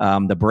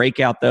 The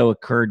breakout, though,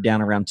 occurred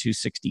down around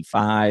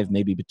 265,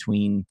 maybe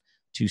between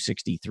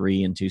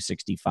 263 and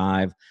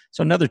 265.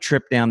 So another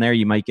trip down there,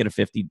 you might get a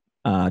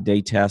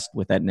 50-day test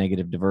with that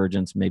negative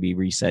divergence, maybe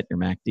reset your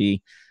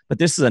MACD. But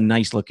this is a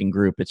nice-looking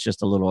group. It's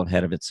just a little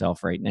ahead of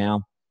itself right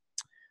now.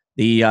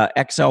 The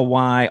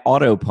XLY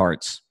Auto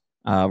Parts,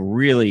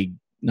 really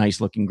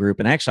nice looking group.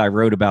 And actually, I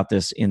wrote about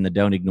this in the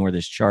Don't Ignore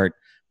This chart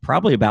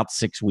probably about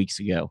 6 weeks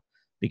ago,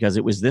 because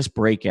it was this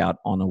breakout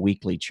on a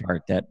weekly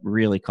chart that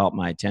really caught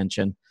my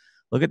attention.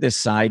 Look at this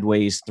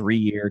sideways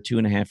 3-year,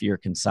 2.5-year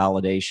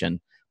consolidation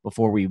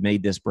before we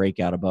made this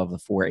breakout above the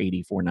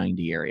 480,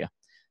 490 area.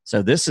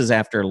 So this is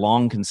after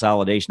long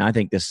consolidation. I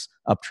think this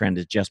uptrend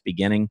is just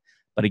beginning.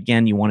 But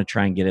again, you want to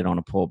try and get it on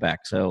a pullback.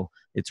 So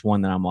it's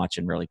one that I'm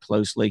watching really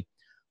closely.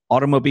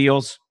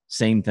 Automobiles,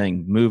 same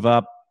thing. Move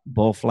up,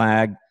 bull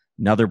flag,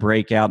 another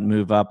breakout,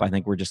 move up. I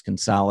think we're just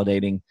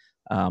consolidating.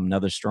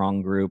 Another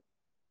strong group.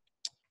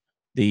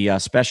 The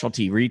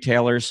specialty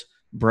retailers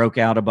broke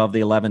out above the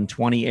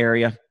 1120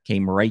 area,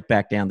 came right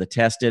back down to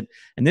test it.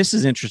 And this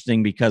is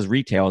interesting because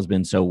retail has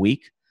been so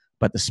weak,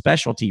 but the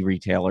specialty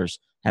retailers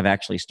have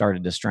actually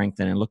started to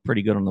strengthen and look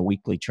pretty good on the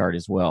weekly chart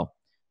as well.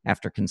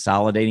 After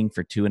consolidating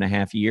for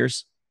 2.5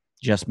 years,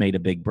 just made a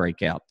big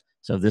breakout.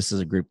 So this is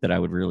a group that I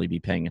would really be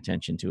paying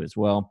attention to as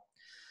well.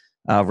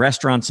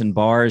 Restaurants and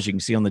bars, you can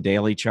see on the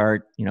daily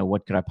chart,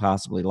 what could I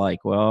possibly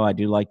like? Well, I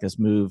do like this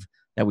move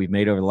that we've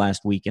made over the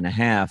last week and a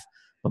half,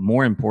 but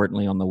more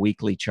importantly, on the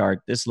weekly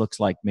chart, this looks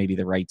like maybe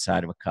the right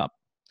side of a cup.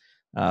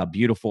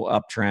 Beautiful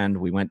uptrend.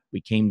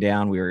 We came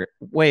down, we were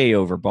way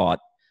overbought.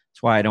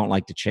 That's why I don't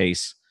like to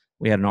chase.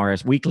 We had an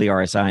weekly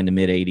RSI in the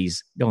mid 80s.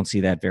 Don't see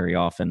that very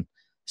often,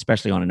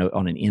 especially on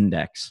an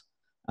index.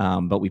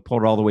 But we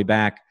pulled it all the way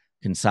back,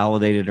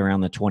 consolidated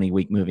around the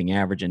 20-week moving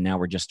average, and now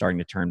we're just starting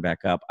to turn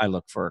back up. I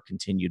look for a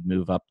continued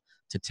move up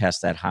to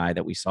test that high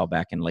that we saw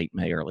back in late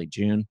May, early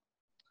June.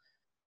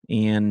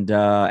 And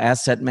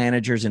asset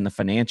managers in the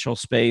financial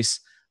space,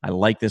 I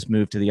like this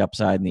move to the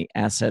upside in the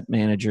asset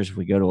managers. If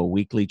we go to a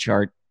weekly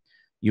chart,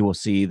 you will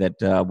see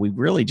that we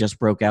really just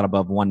broke out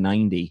above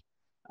 190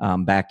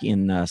 back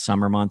in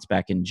summer months,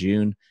 back in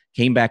June.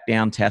 Came back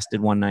down,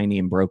 tested 190,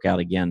 and broke out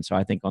again. So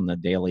I think on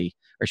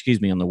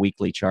the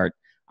weekly chart,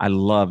 I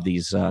love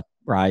these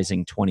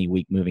rising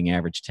 20-week moving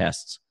average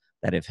tests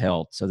that have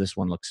held. So this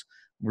one looks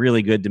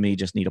really good to me.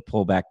 Just need a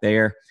pullback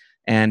there.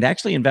 And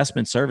actually,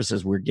 investment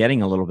services, we're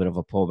getting a little bit of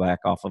a pullback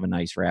off of a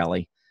nice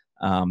rally.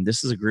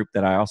 This is a group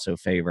that I also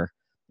favor,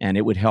 and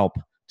it would help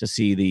to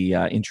see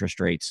the interest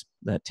rates,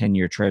 the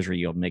 10-year Treasury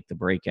yield, make the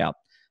breakout.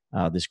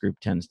 This group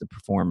tends to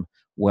perform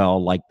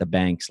well, like the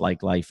banks,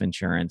 like life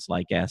insurance,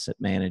 like asset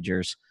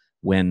managers,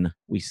 when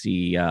we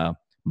see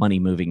money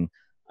moving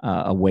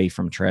away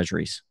from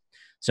treasuries.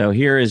 So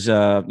here is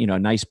a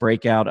nice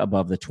breakout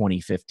above the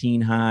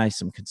 2015 high,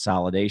 some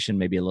consolidation,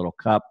 maybe a little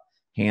cup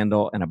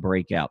handle, and a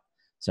breakout.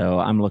 So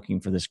I'm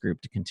looking for this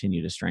group to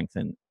continue to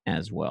strengthen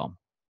as well.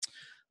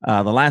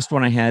 The last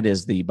one I had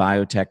is the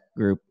biotech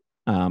group,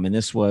 and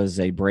this was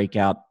a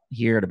breakout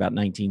here at about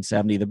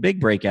 1970. The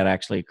big breakout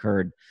actually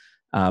occurred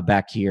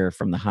back here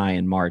from the high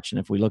in March. And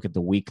if we look at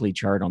the weekly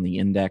chart on the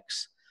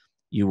index,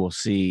 you will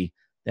see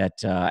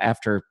that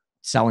after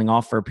selling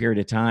off for a period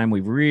of time,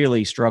 we've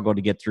really struggled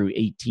to get through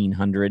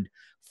 1800.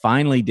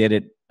 Finally did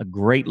it, a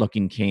great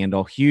looking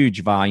candle,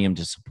 huge volume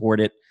to support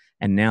it.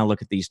 And now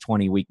look at these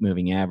 20-week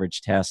moving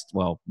average tests.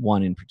 Well,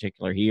 one in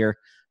particular here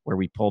where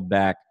we pulled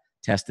back,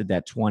 tested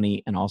that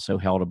 20, and also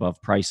held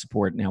above price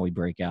support. Now we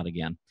break out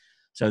again.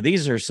 So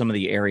these are some of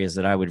the areas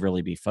that I would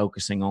really be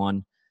focusing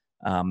on.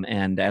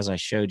 And as I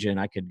showed you, and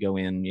I could go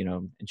in,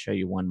 and show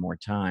you one more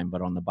time,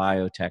 but on the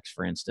biotechs,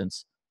 for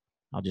instance,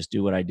 I'll just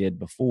do what I did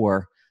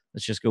before.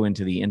 Let's just go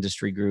into the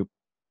industry group.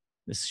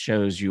 This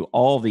shows you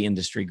all the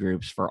industry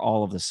groups for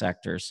all of the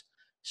sectors.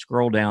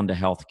 Scroll down to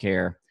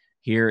healthcare.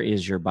 Here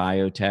is your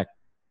biotech.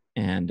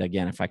 And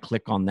again, if I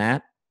click on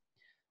that,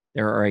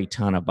 there are a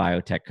ton of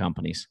biotech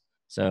companies.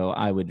 So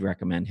I would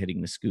recommend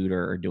hitting the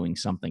scooter or doing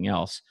something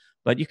else.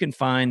 But you can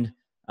find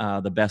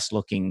the best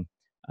looking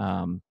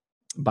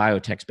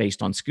biotechs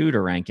based on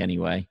scooter rank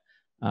anyway,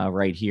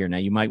 right here. Now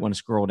you might want to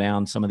scroll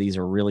down. Some of these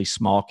are really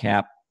small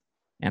cap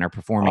and are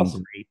performing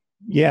great.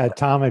 Yeah,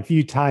 Tom, if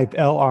you type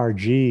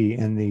LRG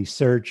in the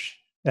search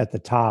at the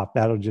top,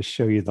 that'll just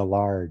show you the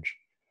large.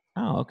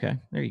 Oh, okay.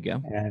 There you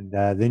go. And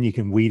then you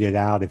can weed it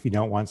out if you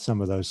don't want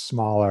some of those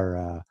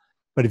smaller.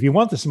 But if you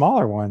want the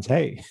smaller ones,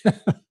 hey.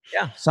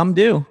 Yeah, some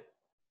do.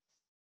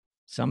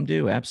 Some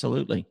do,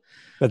 absolutely.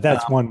 But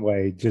that's one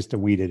way just to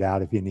weed it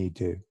out if you need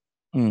to.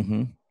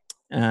 Mm-hmm.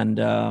 And,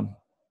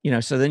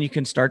 so then you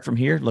can start from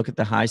here, look at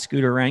the high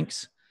scooter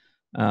ranks.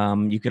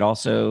 You could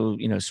also,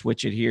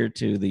 switch it here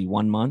to the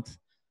 1 month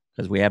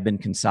because we have been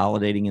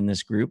consolidating in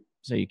this group.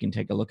 So you can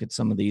take a look at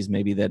some of these,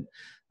 maybe that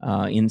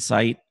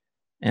insight.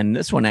 And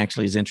this one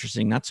actually is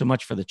interesting, not so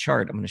much for the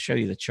chart. I'm going to show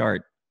you the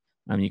chart.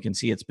 You can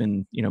see it's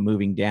been,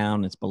 moving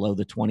down. It's below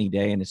the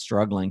 20-day and it's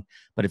struggling.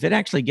 But if it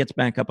actually gets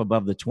back up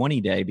above the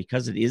 20-day,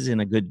 because it is in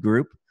a good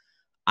group,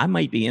 I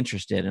might be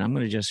interested. And I'm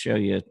going to just show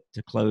you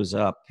to close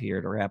up here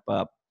to wrap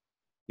up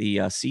the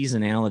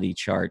seasonality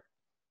chart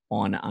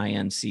on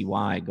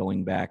INCY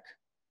going back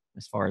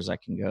as far as I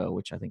can go,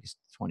 which I think is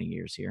 20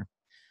 years here.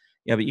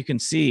 Yeah, but you can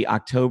see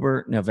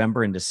October,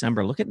 November, and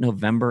December. Look at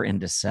November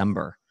and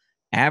December.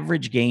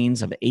 Average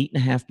gains of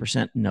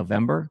 8.5% in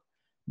November,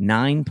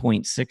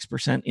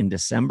 9.6% in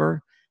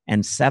December,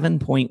 and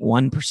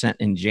 7.1%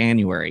 in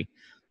January.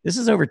 This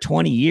is over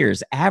 20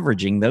 years,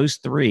 averaging those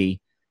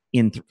three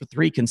in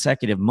three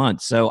consecutive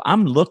months. So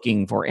I'm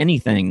looking for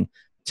anything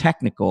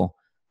technical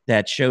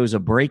that shows a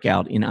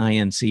breakout in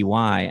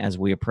INCY as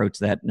we approach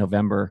that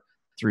November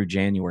through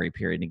January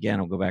period. And again,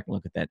 I'll go back and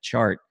look at that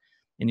chart.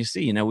 And you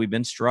see, we've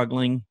been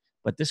struggling,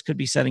 but this could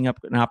be setting up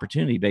an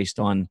opportunity based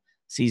on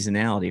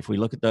seasonality. If we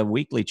look at the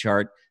weekly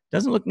chart, it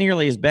doesn't look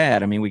nearly as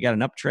bad. I mean, we got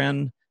an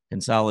uptrend,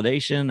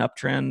 consolidation,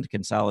 uptrend,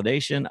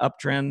 consolidation,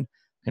 uptrend,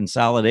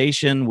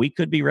 consolidation. We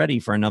could be ready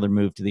for another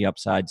move to the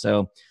upside.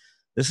 So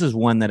this is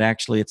one that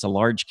actually it's a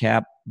large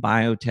cap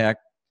biotech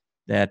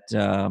that,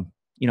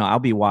 I'll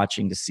be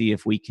watching to see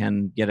if we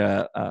can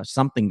get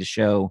something to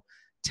show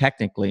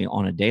technically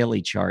on a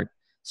daily chart,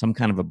 some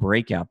kind of a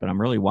breakout. But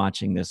I'm really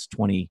watching this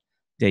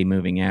 20-day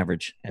moving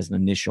average as an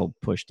initial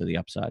push to the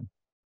upside.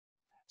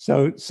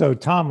 So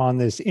Tom, on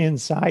this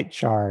insight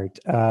chart,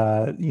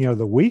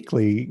 the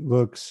weekly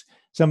looks.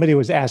 Somebody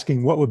was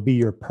asking what would be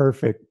your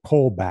perfect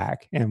pullback,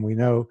 and we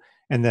know,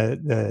 and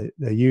the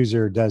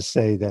user does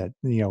say that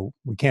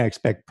we can't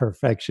expect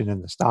perfection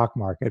in the stock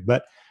market,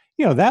 but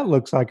that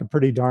looks like a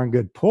pretty darn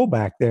good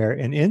pullback there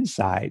in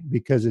insight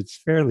because it's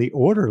fairly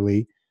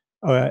orderly.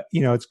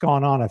 It's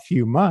gone on a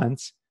few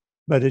months,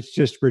 but it's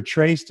just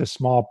retraced a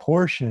small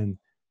portion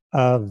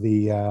of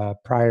the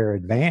prior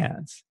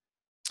advance.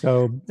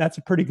 So that's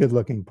a pretty good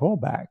looking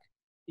pullback.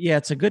 Yeah,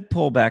 it's a good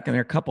pullback. And there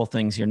are a couple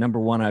things here. Number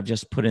one, I've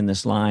just put in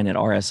this line at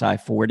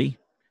RSI 40.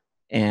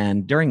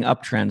 And during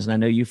uptrends, and I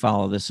know you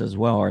follow this as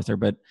well, Arthur,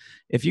 but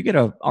if you get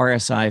a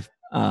RSI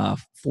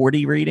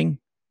 40 reading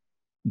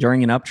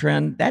during an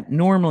uptrend, that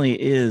normally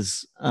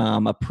is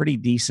a pretty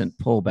decent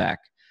pullback.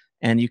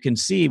 And you can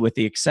see, with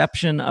the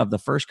exception of the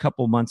first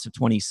couple months of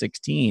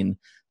 2016,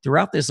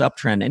 throughout this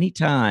uptrend,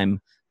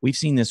 anytime we've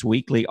seen this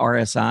weekly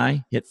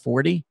RSI hit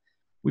 40,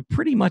 we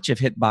pretty much have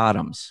hit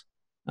bottoms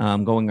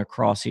going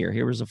across here.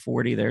 Here was a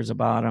 40, there's a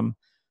bottom.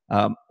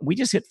 We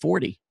just hit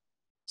 40.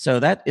 So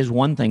that is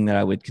one thing that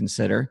I would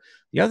consider.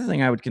 The other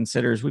thing I would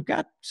consider is we've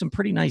got some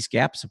pretty nice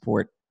gap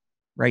support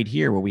right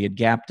here where we had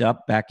gapped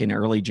up back in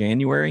early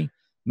January,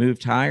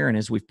 moved higher. And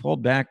as we've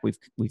pulled back,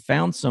 we've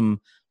found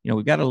some,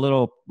 we got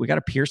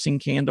a piercing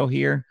candle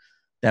here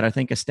that I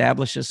think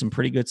establishes some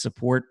pretty good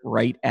support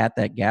right at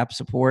that gap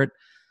support.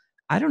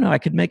 I don't know. I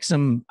could make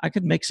some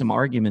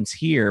arguments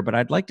here, but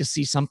I'd like to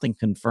see something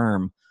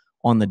confirm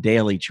on the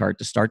daily chart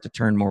to start to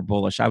turn more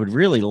bullish. I would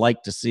really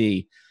like to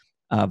see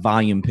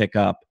volume pick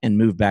up and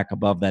move back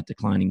above that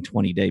declining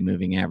 20-day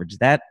moving average.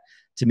 That,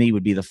 to me,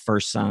 would be the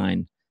first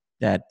sign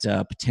that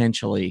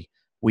potentially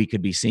we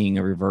could be seeing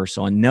a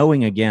reversal. And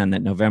knowing, again,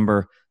 that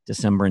November,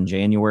 December, and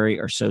January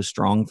are so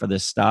strong for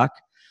this stock,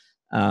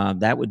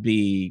 that would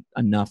be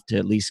enough to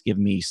at least give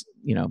me,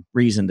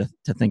 reason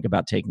to think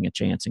about taking a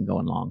chance and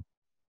going long.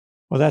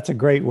 Well, that's a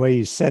great way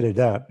you set it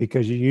up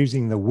because you're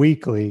using the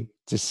weekly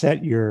to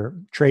set your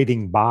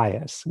trading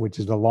bias, which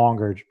is the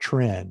longer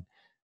trend,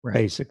 right,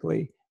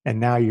 basically. And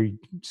now you're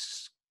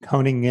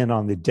honing in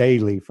on the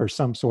daily for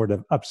some sort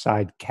of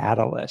upside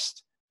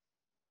catalyst.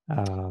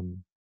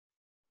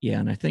 Yeah,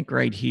 and I think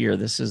right here,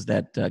 this is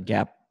that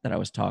gap that I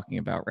was talking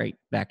about right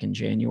back in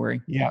January.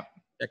 Yeah.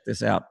 Check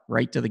this out,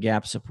 right to the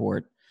gap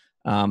support.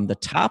 The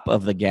top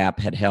of the gap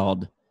had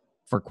held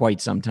for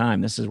quite some time.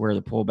 This is where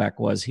the pullback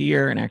was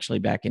here, and actually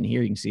back in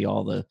here, you can see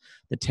all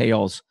the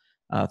tails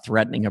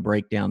threatening a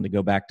breakdown to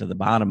go back to the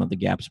bottom of the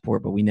gap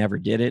support, but we never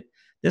did it.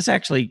 This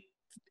actually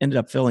ended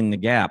up filling the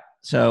gap.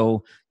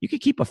 So you could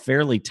keep a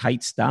fairly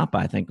tight stop,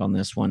 I think, on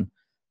this one,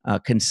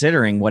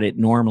 considering what it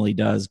normally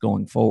does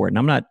going forward. And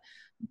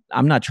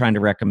I'm not trying to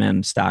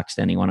recommend stocks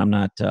to anyone. I'm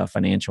not a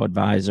financial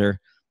advisor.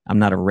 I'm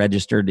not a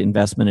registered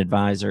investment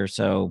advisor.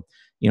 So,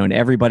 and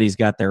everybody's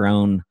got their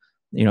own,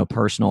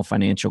 personal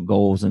financial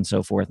goals and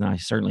so forth. And I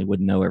certainly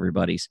wouldn't know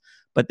everybody's,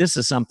 but this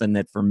is something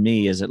that for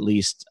me is at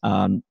least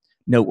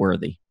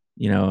noteworthy,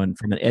 and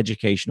from an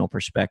educational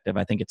perspective,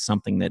 I think it's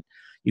something that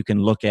you can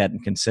look at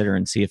and consider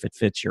and see if it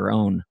fits your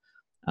own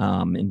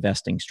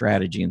investing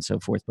strategy and so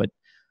forth. But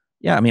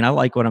yeah, I mean, I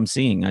like what I'm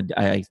seeing.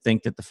 I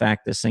think that the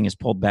fact this thing has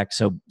pulled back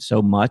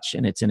so much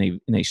and it's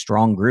in a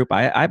strong group,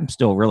 I'm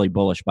still really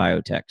bullish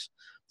biotechs.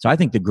 So I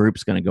think the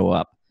group's going to go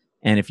up.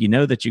 And if you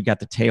know that you've got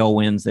the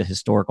tailwinds, the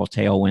historical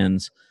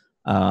tailwinds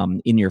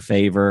in your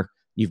favor,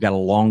 you've got a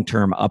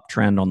long-term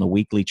uptrend on the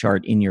weekly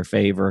chart in your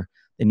favor,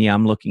 then yeah,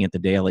 I'm looking at the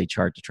daily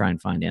chart to try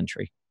and find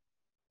entry.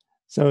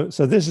 So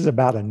this is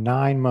about a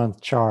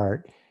 9-month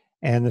chart,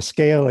 and the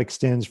scale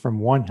extends from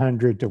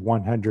 100 to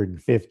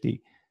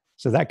 150.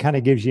 So that kind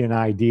of gives you an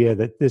idea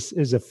that this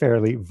is a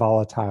fairly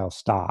volatile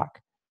stock.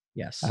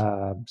 Yes.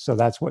 So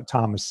that's what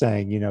Tom is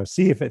saying.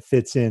 See if it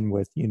fits in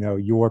with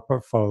your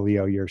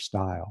portfolio, your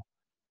style.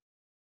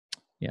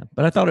 Yeah,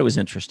 but I thought it was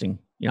interesting.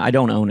 I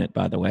don't own it,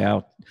 by the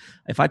way.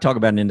 If I talk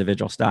about an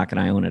individual stock and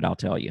I own it, I'll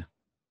tell you.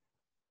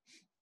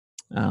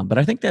 But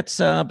I think that's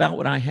about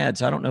what I had.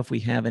 So I don't know if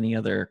we have any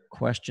other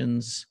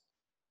questions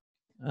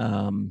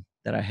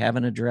that I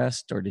haven't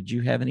addressed, or did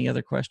you have any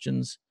other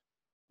questions,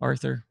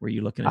 Arthur? Were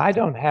you looking at? I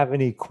don't have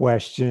any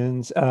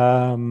questions.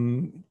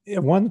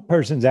 One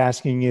person's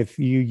asking if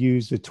you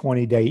use the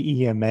 20-day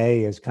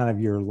EMA as kind of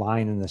your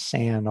line in the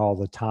sand all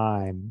the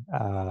time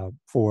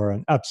for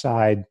an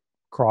upside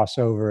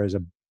crossover as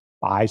a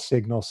buy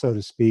signal, so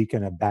to speak,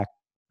 and a back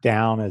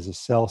down as a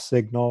sell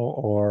signal,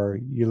 or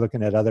you're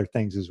looking at other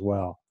things as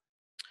well?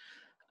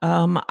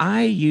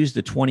 I use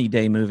the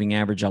 20-day moving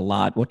average a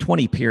lot. Well,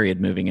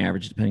 20-period moving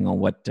average, depending on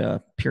what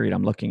period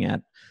I'm looking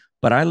at.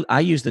 But I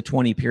use the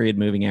 20-period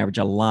moving average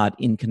a lot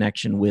in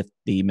connection with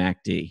the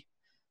MACD.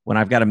 When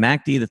I've got a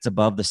MACD that's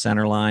above the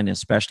center line,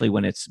 especially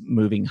when it's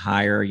moving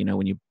higher,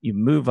 when you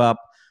move up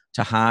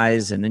to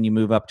highs and then you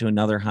move up to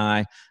another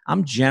high,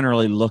 I'm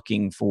generally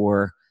looking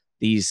for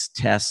these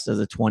tests of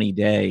the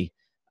 20-day,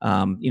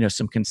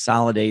 some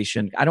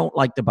consolidation. I don't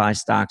like to buy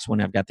stocks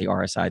when I've got the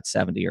RSI at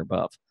 70 or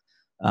above.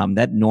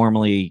 That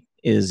normally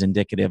is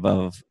indicative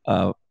of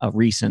a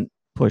recent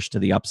push to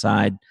the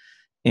upside.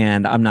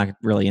 And I'm not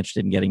really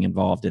interested in getting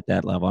involved at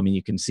that level. I mean,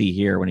 you can see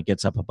here when it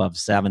gets up above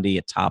 70,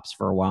 it tops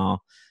for a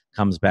while,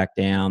 comes back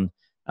down.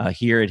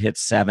 Here it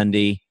hits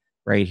 70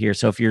 right here.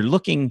 So if you're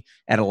looking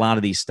at a lot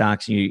of these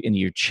stocks and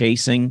you're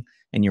chasing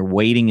and you're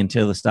waiting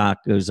until the stock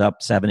goes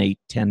up 7, 8,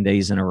 10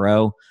 days in a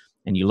row,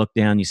 and you look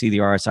down, you see the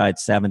RSI at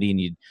 70,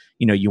 and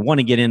you want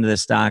to get into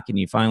this stock, and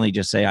you finally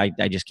just say,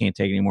 I just can't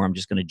take it anymore. I'm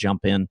just going to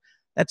jump in.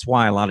 That's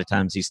why a lot of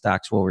times these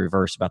stocks will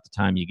reverse about the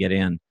time you get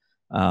in.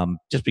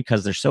 Just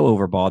because they're so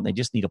overbought and they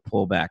just need a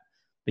pullback.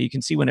 But you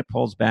can see when it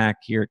pulls back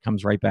here, it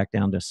comes right back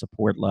down to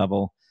support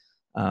level.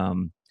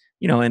 And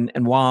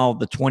while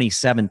the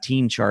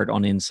 2017 chart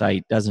on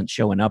Insight doesn't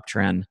show an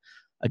uptrend,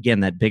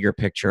 again, that bigger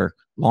picture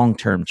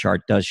long-term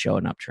chart does show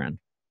an uptrend.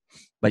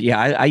 But yeah,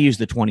 I use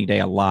the 20-day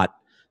a lot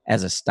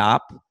as a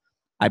stop.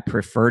 I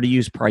prefer to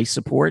use price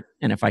support.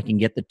 And if I can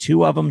get the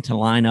two of them to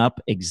line up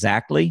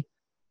exactly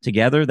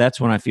together,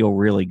 that's when I feel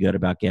really good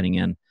about getting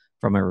in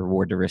from a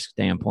reward to risk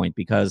standpoint,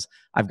 because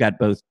I've got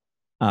both,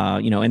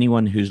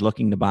 anyone who's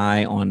looking to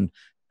buy on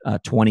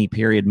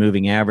 20-period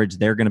moving average,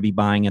 they're going to be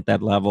buying at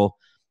that level.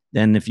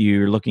 Then if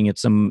you're looking at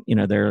some,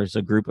 there's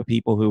a group of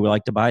people who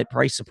like to buy at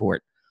price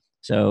support.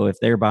 So if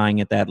they're buying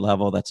at that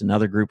level, that's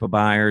another group of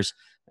buyers.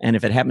 And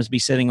if it happens to be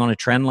sitting on a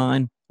trend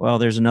line, well,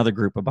 there's another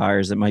group of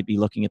buyers that might be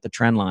looking at the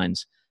trend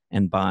lines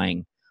and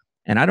buying.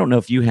 And I don't know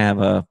if you have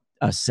a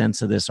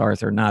sense of this,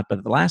 Arthur, or not,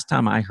 but the last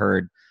time I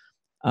heard,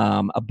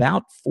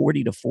 about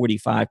 40 to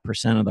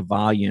 45% of the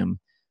volume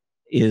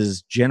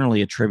is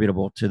generally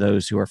attributable to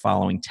those who are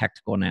following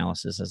technical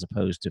analysis as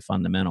opposed to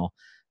fundamental.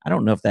 I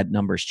don't know if that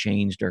number's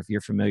changed or if you're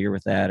familiar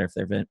with that, or if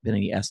there have been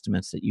any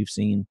estimates that you've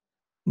seen.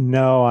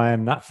 No, I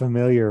am not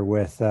familiar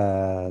with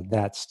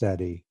that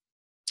study.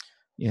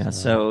 Yeah,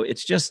 so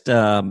it's just,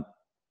 and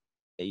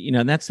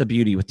that's the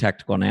beauty with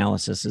technical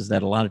analysis, is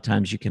that a lot of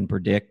times you can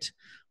predict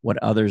what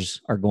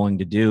others are going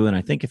to do. And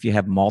I think if you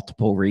have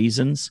multiple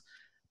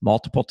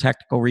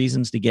technical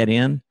reasons to get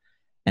in,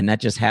 and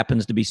that just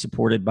happens to be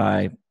supported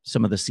by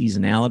some of the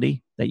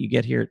seasonality that you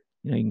get here,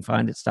 you can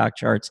find at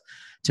StockCharts.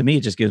 To me,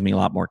 it just gives me a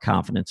lot more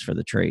confidence for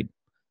the trade.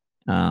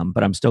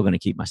 But I'm still going to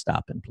keep my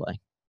stop in play.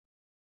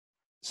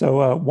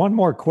 So one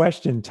more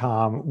question,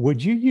 Tom.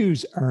 Would you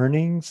use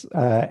earnings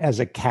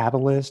as a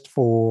catalyst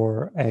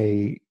for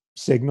a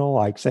signal?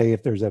 Like, say,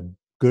 if there's a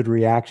good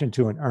reaction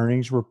to an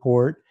earnings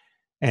report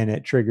and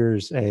it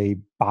triggers a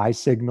buy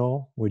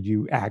signal, would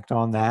you act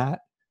on that?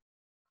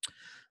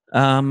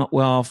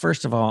 Well,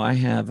 first of all, I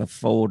have a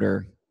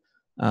folder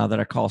that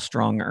I call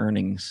Strong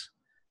Earnings,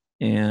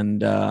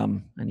 and I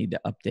need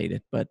to update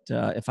it. But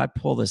if I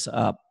pull this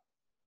up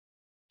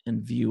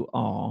and view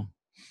all,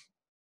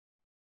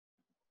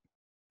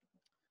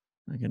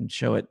 I can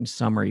show it in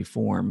summary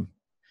form.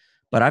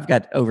 But I've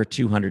got over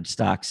 200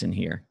 stocks in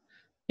here,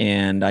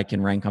 and I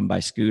can rank them by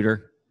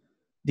scooter.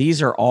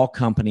 These are all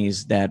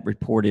companies that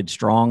reported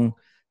strong.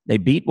 They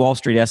beat Wall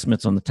Street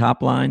estimates on the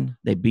top line.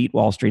 They beat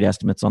Wall Street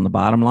estimates on the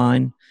bottom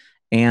line.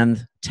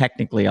 And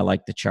technically, I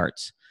like the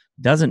charts.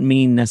 Doesn't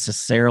mean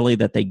necessarily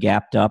that they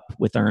gapped up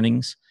with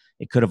earnings.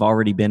 It could have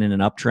already been in an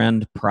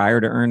uptrend prior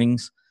to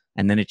earnings,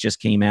 and then it just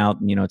came out,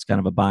 and it's kind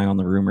of a buy on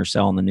the rumor,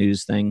 sell on the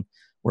news thing,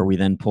 where we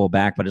then pull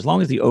back. But as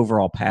long as the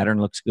overall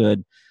pattern looks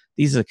good,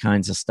 these are the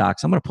kinds of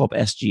stocks. I'm going to pull up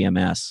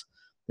SGMS.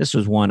 This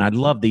was one. I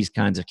love these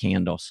kinds of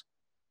candles.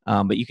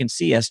 But you can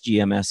see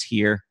SGMS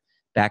here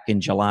back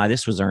in July.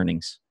 This was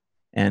earnings.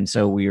 And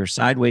so we were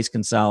sideways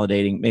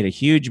consolidating, made a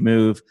huge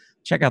move.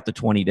 Check out the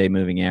 20-day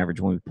moving average.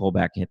 When we pull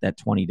back and hit that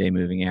 20-day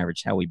moving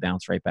average, how we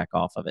bounce right back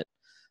off of it.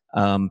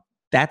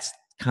 That's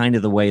kind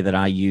of the way that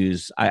I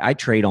use. I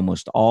trade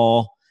almost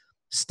all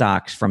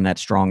stocks from that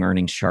strong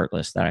earnings chart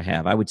list that I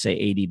have. I would say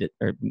 80 to,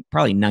 or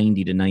probably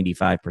 90 to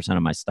 95%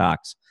 of my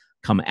stocks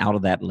come out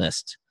of that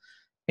list.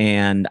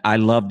 And I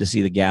love to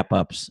see the gap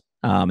ups.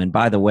 And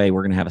by the way,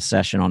 we're going to have a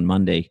session on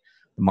Monday,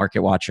 the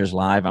Market Watchers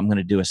Live. I'm going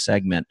to do a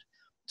segment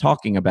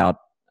talking about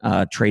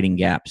trading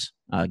gaps,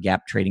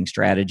 gap trading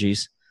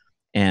strategies.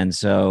 And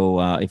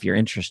so if you're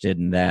interested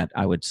in that,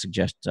 I would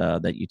suggest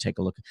that you take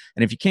a look.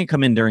 And if you can't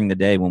come in during the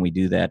day when we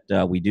do that,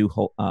 we do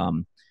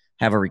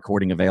have a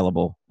recording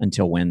available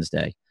until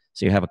Wednesday.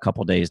 So you have a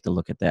couple days to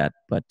look at that.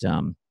 But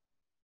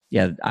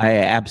yeah, I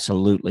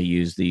absolutely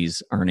use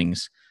these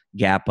earnings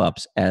gap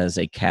ups as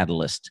a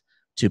catalyst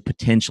to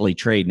potentially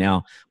trade.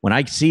 Now, when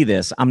I see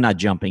this, I'm not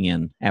jumping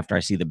in after I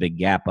see the big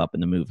gap up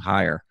and the move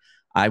higher.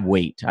 I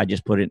wait. I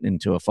just put it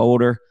into a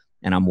folder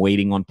and I'm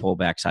waiting on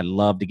pullbacks. I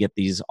love to get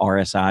these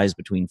RSIs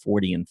between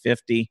 40 and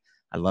 50.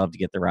 I love to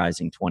get the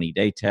rising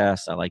 20-day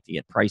tests. I like to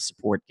get price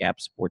support, gap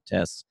support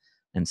tests,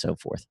 and so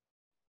forth.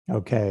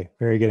 Okay,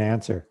 very good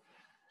answer.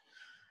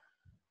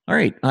 All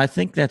right, I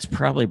think that's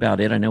probably about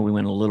it. I know we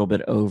went a little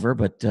bit over,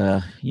 but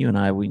you and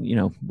I,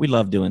 we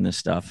love doing this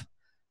stuff.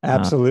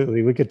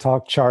 Absolutely, we could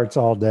talk charts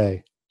all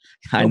day.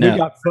 I know. We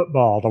got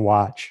football to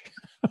watch.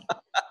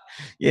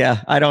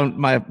 Yeah, I don't.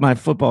 My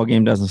football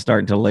game doesn't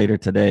start until later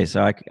today,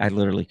 so I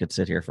literally could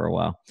sit here for a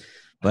while,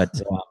 but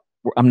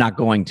I'm not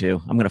going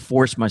to. I'm going to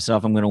force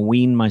myself. I'm going to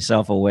wean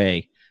myself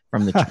away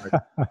from the chart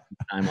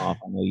time off.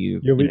 I know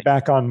You'll be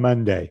back on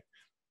Monday.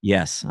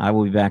 Yes, I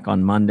will be back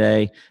on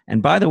Monday.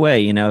 And by the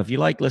way, if you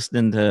like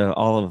listening to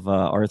all of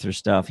Arthur's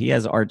stuff, he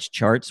has Art's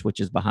Charts,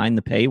 which is behind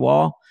the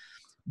paywall.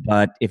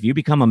 But if you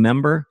become a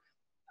member,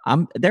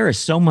 there is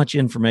so much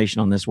information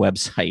on this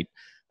website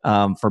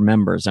for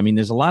members. I mean,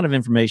 there's a lot of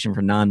information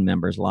for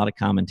non-members, a lot of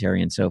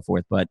commentary and so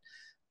forth. But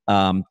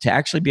to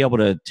actually be able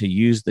to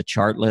use the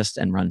chart list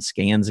and run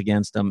scans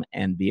against them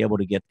and be able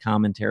to get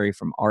commentary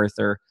from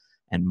Arthur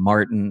and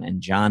Martin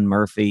and John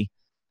Murphy,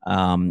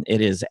 it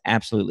is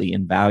absolutely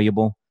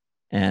invaluable.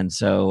 And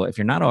so if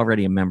you're not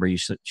already a member, you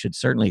should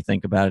certainly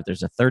think about it.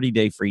 There's a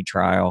 30-day free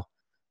trial.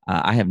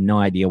 I have no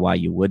idea why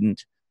you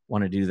wouldn't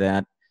want to do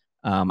that.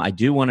 I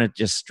do want to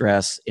just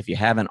stress, if you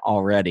haven't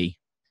already,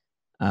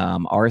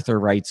 Arthur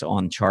writes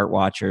on Chart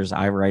Watchers.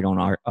 I write on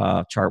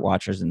our Chart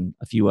Watchers, and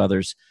a few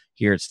others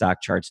here at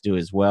StockCharts do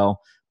as well.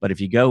 But if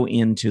you go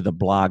into the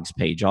blogs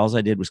page, all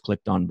I did was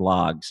clicked on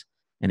blogs.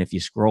 And if you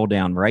scroll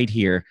down right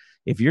here,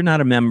 if you're not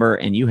a member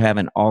and you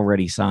haven't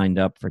already signed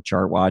up for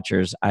Chart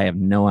Watchers, I have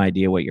no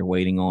idea what you're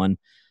waiting on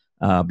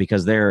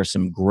because there are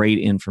some great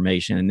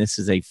information. And this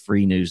is a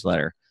free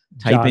newsletter.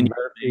 Type in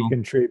Murphy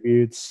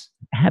contributes.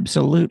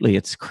 Absolutely.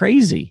 It's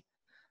crazy.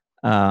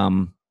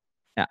 And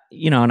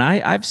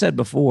I've said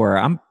before,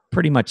 I'm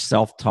pretty much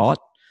self-taught,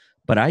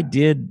 but I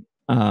did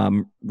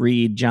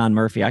read John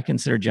Murphy. I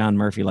consider John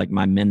Murphy like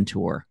my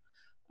mentor.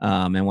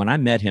 And when I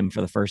met him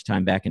for the first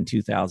time back in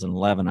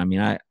 2011, I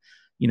mean,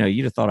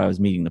 you'd have thought I was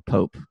meeting the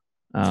Pope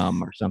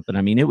or something.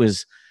 I mean,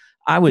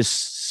 I was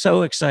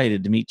so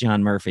excited to meet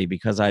John Murphy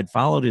because I'd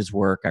followed his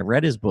work. I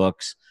read his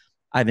books.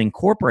 I've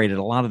incorporated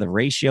a lot of the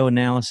ratio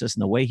analysis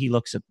and the way he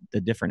looks at the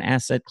different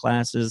asset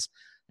classes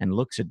and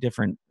looks at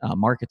different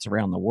markets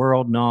around the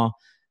world and all.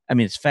 I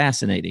mean, it's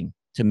fascinating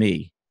to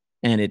me,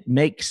 and it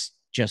makes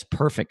just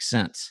perfect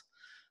sense.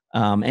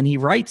 And he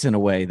writes in a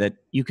way that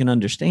you can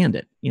understand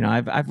it.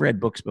 I've read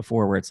books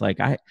before where it's like,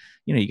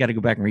 you got to go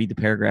back and read the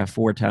paragraph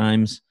 4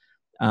 times.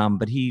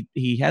 But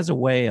he has a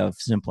way of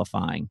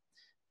simplifying.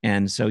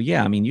 And so,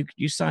 yeah, I mean,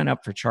 you sign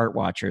up for Chart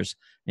Watchers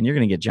and you're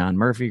going to get John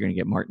Murphy, you're going to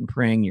get Martin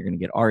Pring, you're going to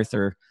get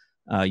Arthur,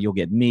 you'll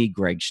get me,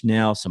 Greg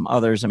Schnell, some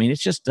others. I mean,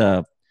 it's just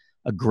a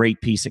great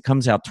piece. It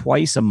comes out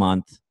twice a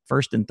month,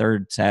 first and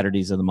third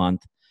Saturdays of the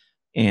month,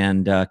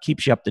 and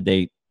keeps you up to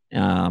date,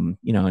 and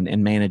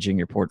managing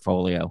your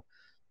portfolio.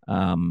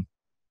 The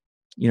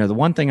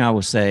one thing I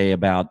will say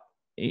about,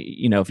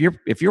 if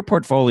your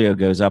portfolio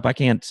goes up, I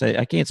can't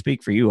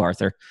speak for you,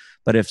 Arthur,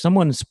 but if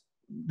someone's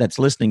that's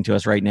listening to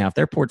us right now, if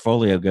their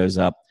portfolio goes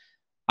up,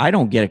 I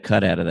don't get a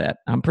cut out of that.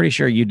 I'm pretty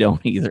sure you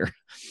don't either.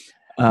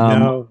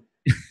 No.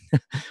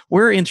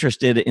 We're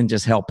interested in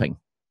just helping.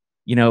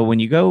 When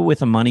you go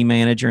with a money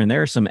manager, and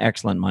there are some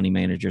excellent money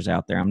managers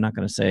out there, I'm not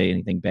going to say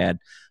anything bad,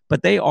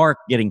 but they are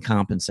getting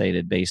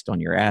compensated based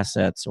on your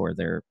assets or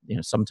their,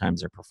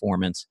 sometimes their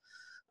performance.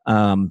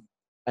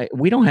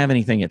 We don't have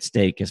anything at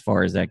stake as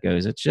far as that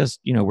goes. It's just,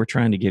 we're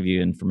trying to give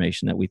you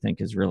information that we think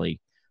is really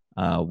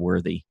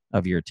worthy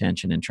of your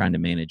attention and trying to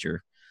manage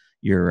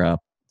your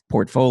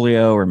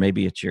portfolio, or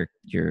maybe it's your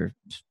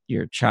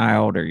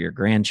child or your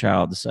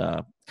grandchild's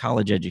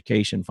college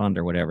education fund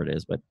or whatever it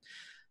is. But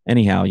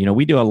anyhow,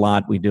 we do a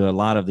lot. We do a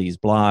lot of these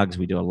blogs.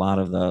 We do a lot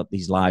of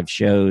these live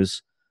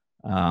shows,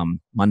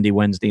 Monday,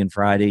 Wednesday, and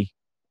Friday.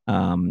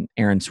 Aaron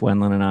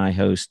Swenlin and I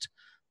host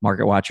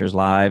Market Watchers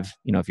Live.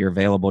 If you're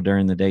available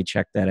during the day,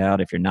 check that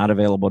out. If you're not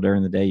available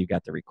during the day, you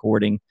got the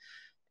recording.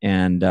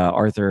 And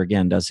Arthur,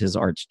 again, does his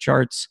arts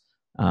charts.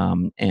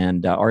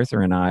 And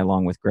Arthur and I,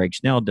 along with Greg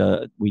Schnell,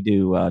 we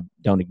do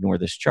Don't Ignore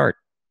This Chart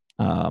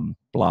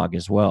blog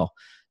as well.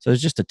 So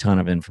there's just a ton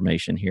of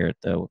information here at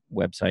the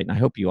website. And I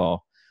hope you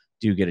all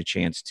do get a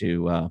chance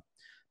to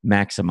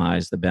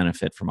maximize the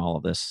benefit from all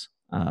of this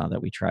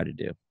that we try to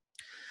do.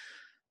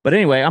 But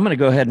anyway, I'm going to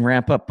go ahead and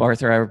wrap up,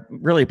 Arthur. I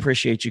really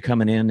appreciate you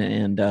coming in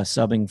and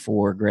subbing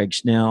for Greg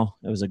Schnell.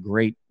 It was a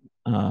great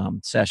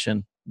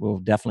session. We'll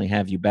definitely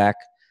have you back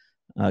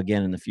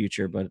again in the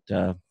future. But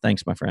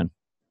thanks, my friend.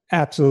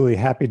 Absolutely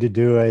happy to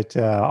do it.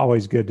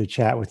 Always good to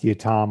chat with you,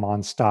 Tom,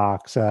 on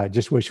stocks.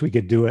 Just wish we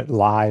could do it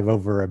live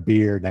over a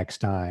beer next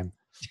time.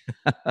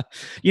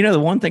 The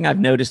one thing I've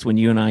noticed when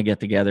you and I get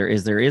together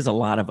is there is a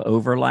lot of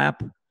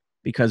overlap,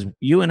 because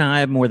you and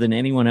I, more than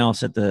anyone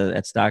else at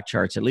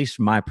StockCharts, at least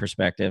from my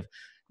perspective,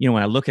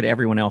 when I look at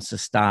everyone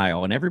else's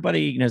style, and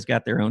everybody has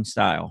got their own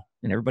style,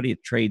 and everybody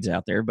that trades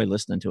out there, everybody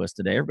listening to us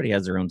today, everybody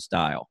has their own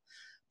style.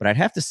 But I'd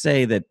have to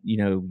say that,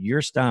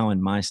 your style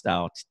and my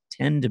style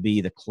tend to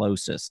be the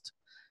closest.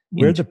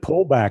 We're the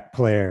pullback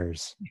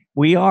players.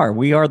 We are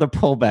the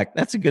pullback.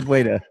 That's a good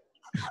way to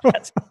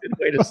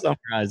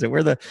summarize it.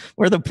 We're the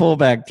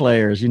pullback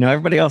players.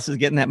 Everybody else is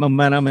getting that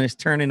momentum and it's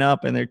turning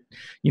up, and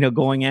they're,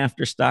 going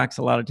after stocks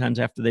a lot of times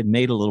after they've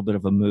made a little bit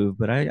of a move.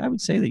 But I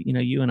would say that,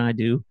 you and I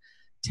do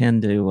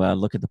tend to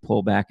look at the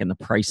pullback and the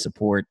price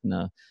support and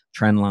the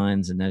trend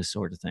lines and those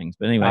sort of things.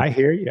 But anyway, I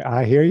hear you.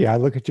 I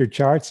look at your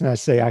charts and I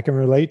say, I can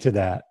relate to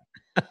that.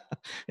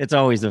 It's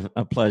always a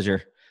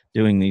pleasure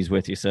doing these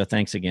with you. So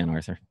thanks again,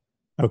 Arthur.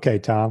 Okay,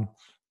 Tom.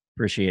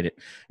 Appreciate it.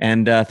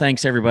 And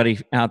thanks everybody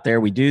out there.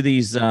 We do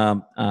these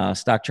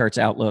StockCharts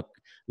Outlook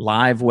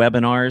live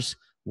webinars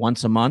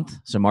once a month.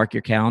 So mark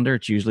your calendar.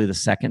 It's usually the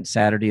second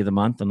Saturday of the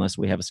month, unless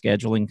we have a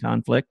scheduling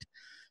conflict.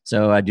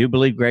 So I do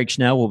believe Greg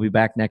Schnell will be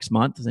back next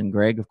month. And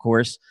Greg, of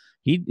course,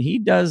 he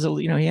does,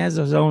 he has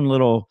his own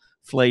little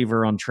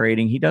flavor on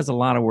trading. He does a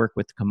lot of work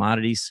with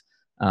commodities,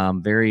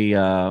 very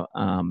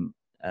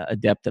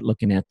adept at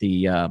looking at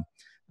the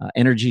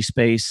energy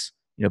space.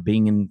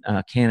 Being in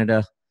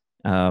Canada,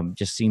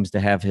 just seems to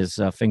have his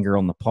finger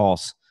on the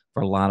pulse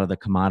for a lot of the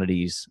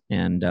commodities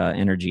and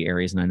energy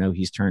areas. And I know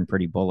he's turned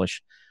pretty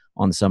bullish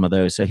on some of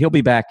those. So he'll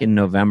be back in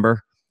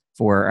November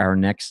for our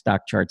next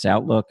StockCharts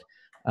Outlook.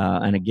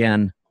 And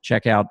again,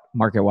 check out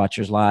Market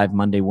Watchers Live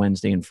Monday,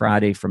 Wednesday, and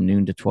Friday from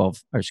noon to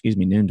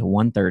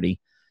 1:30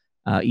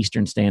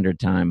 Eastern Standard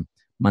Time,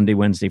 Monday,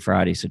 Wednesday,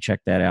 Friday. So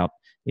check that out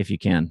if you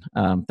can.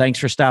 Thanks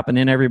for stopping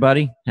in,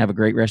 everybody. Have a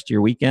great rest of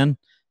your weekend,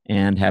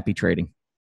 and happy trading.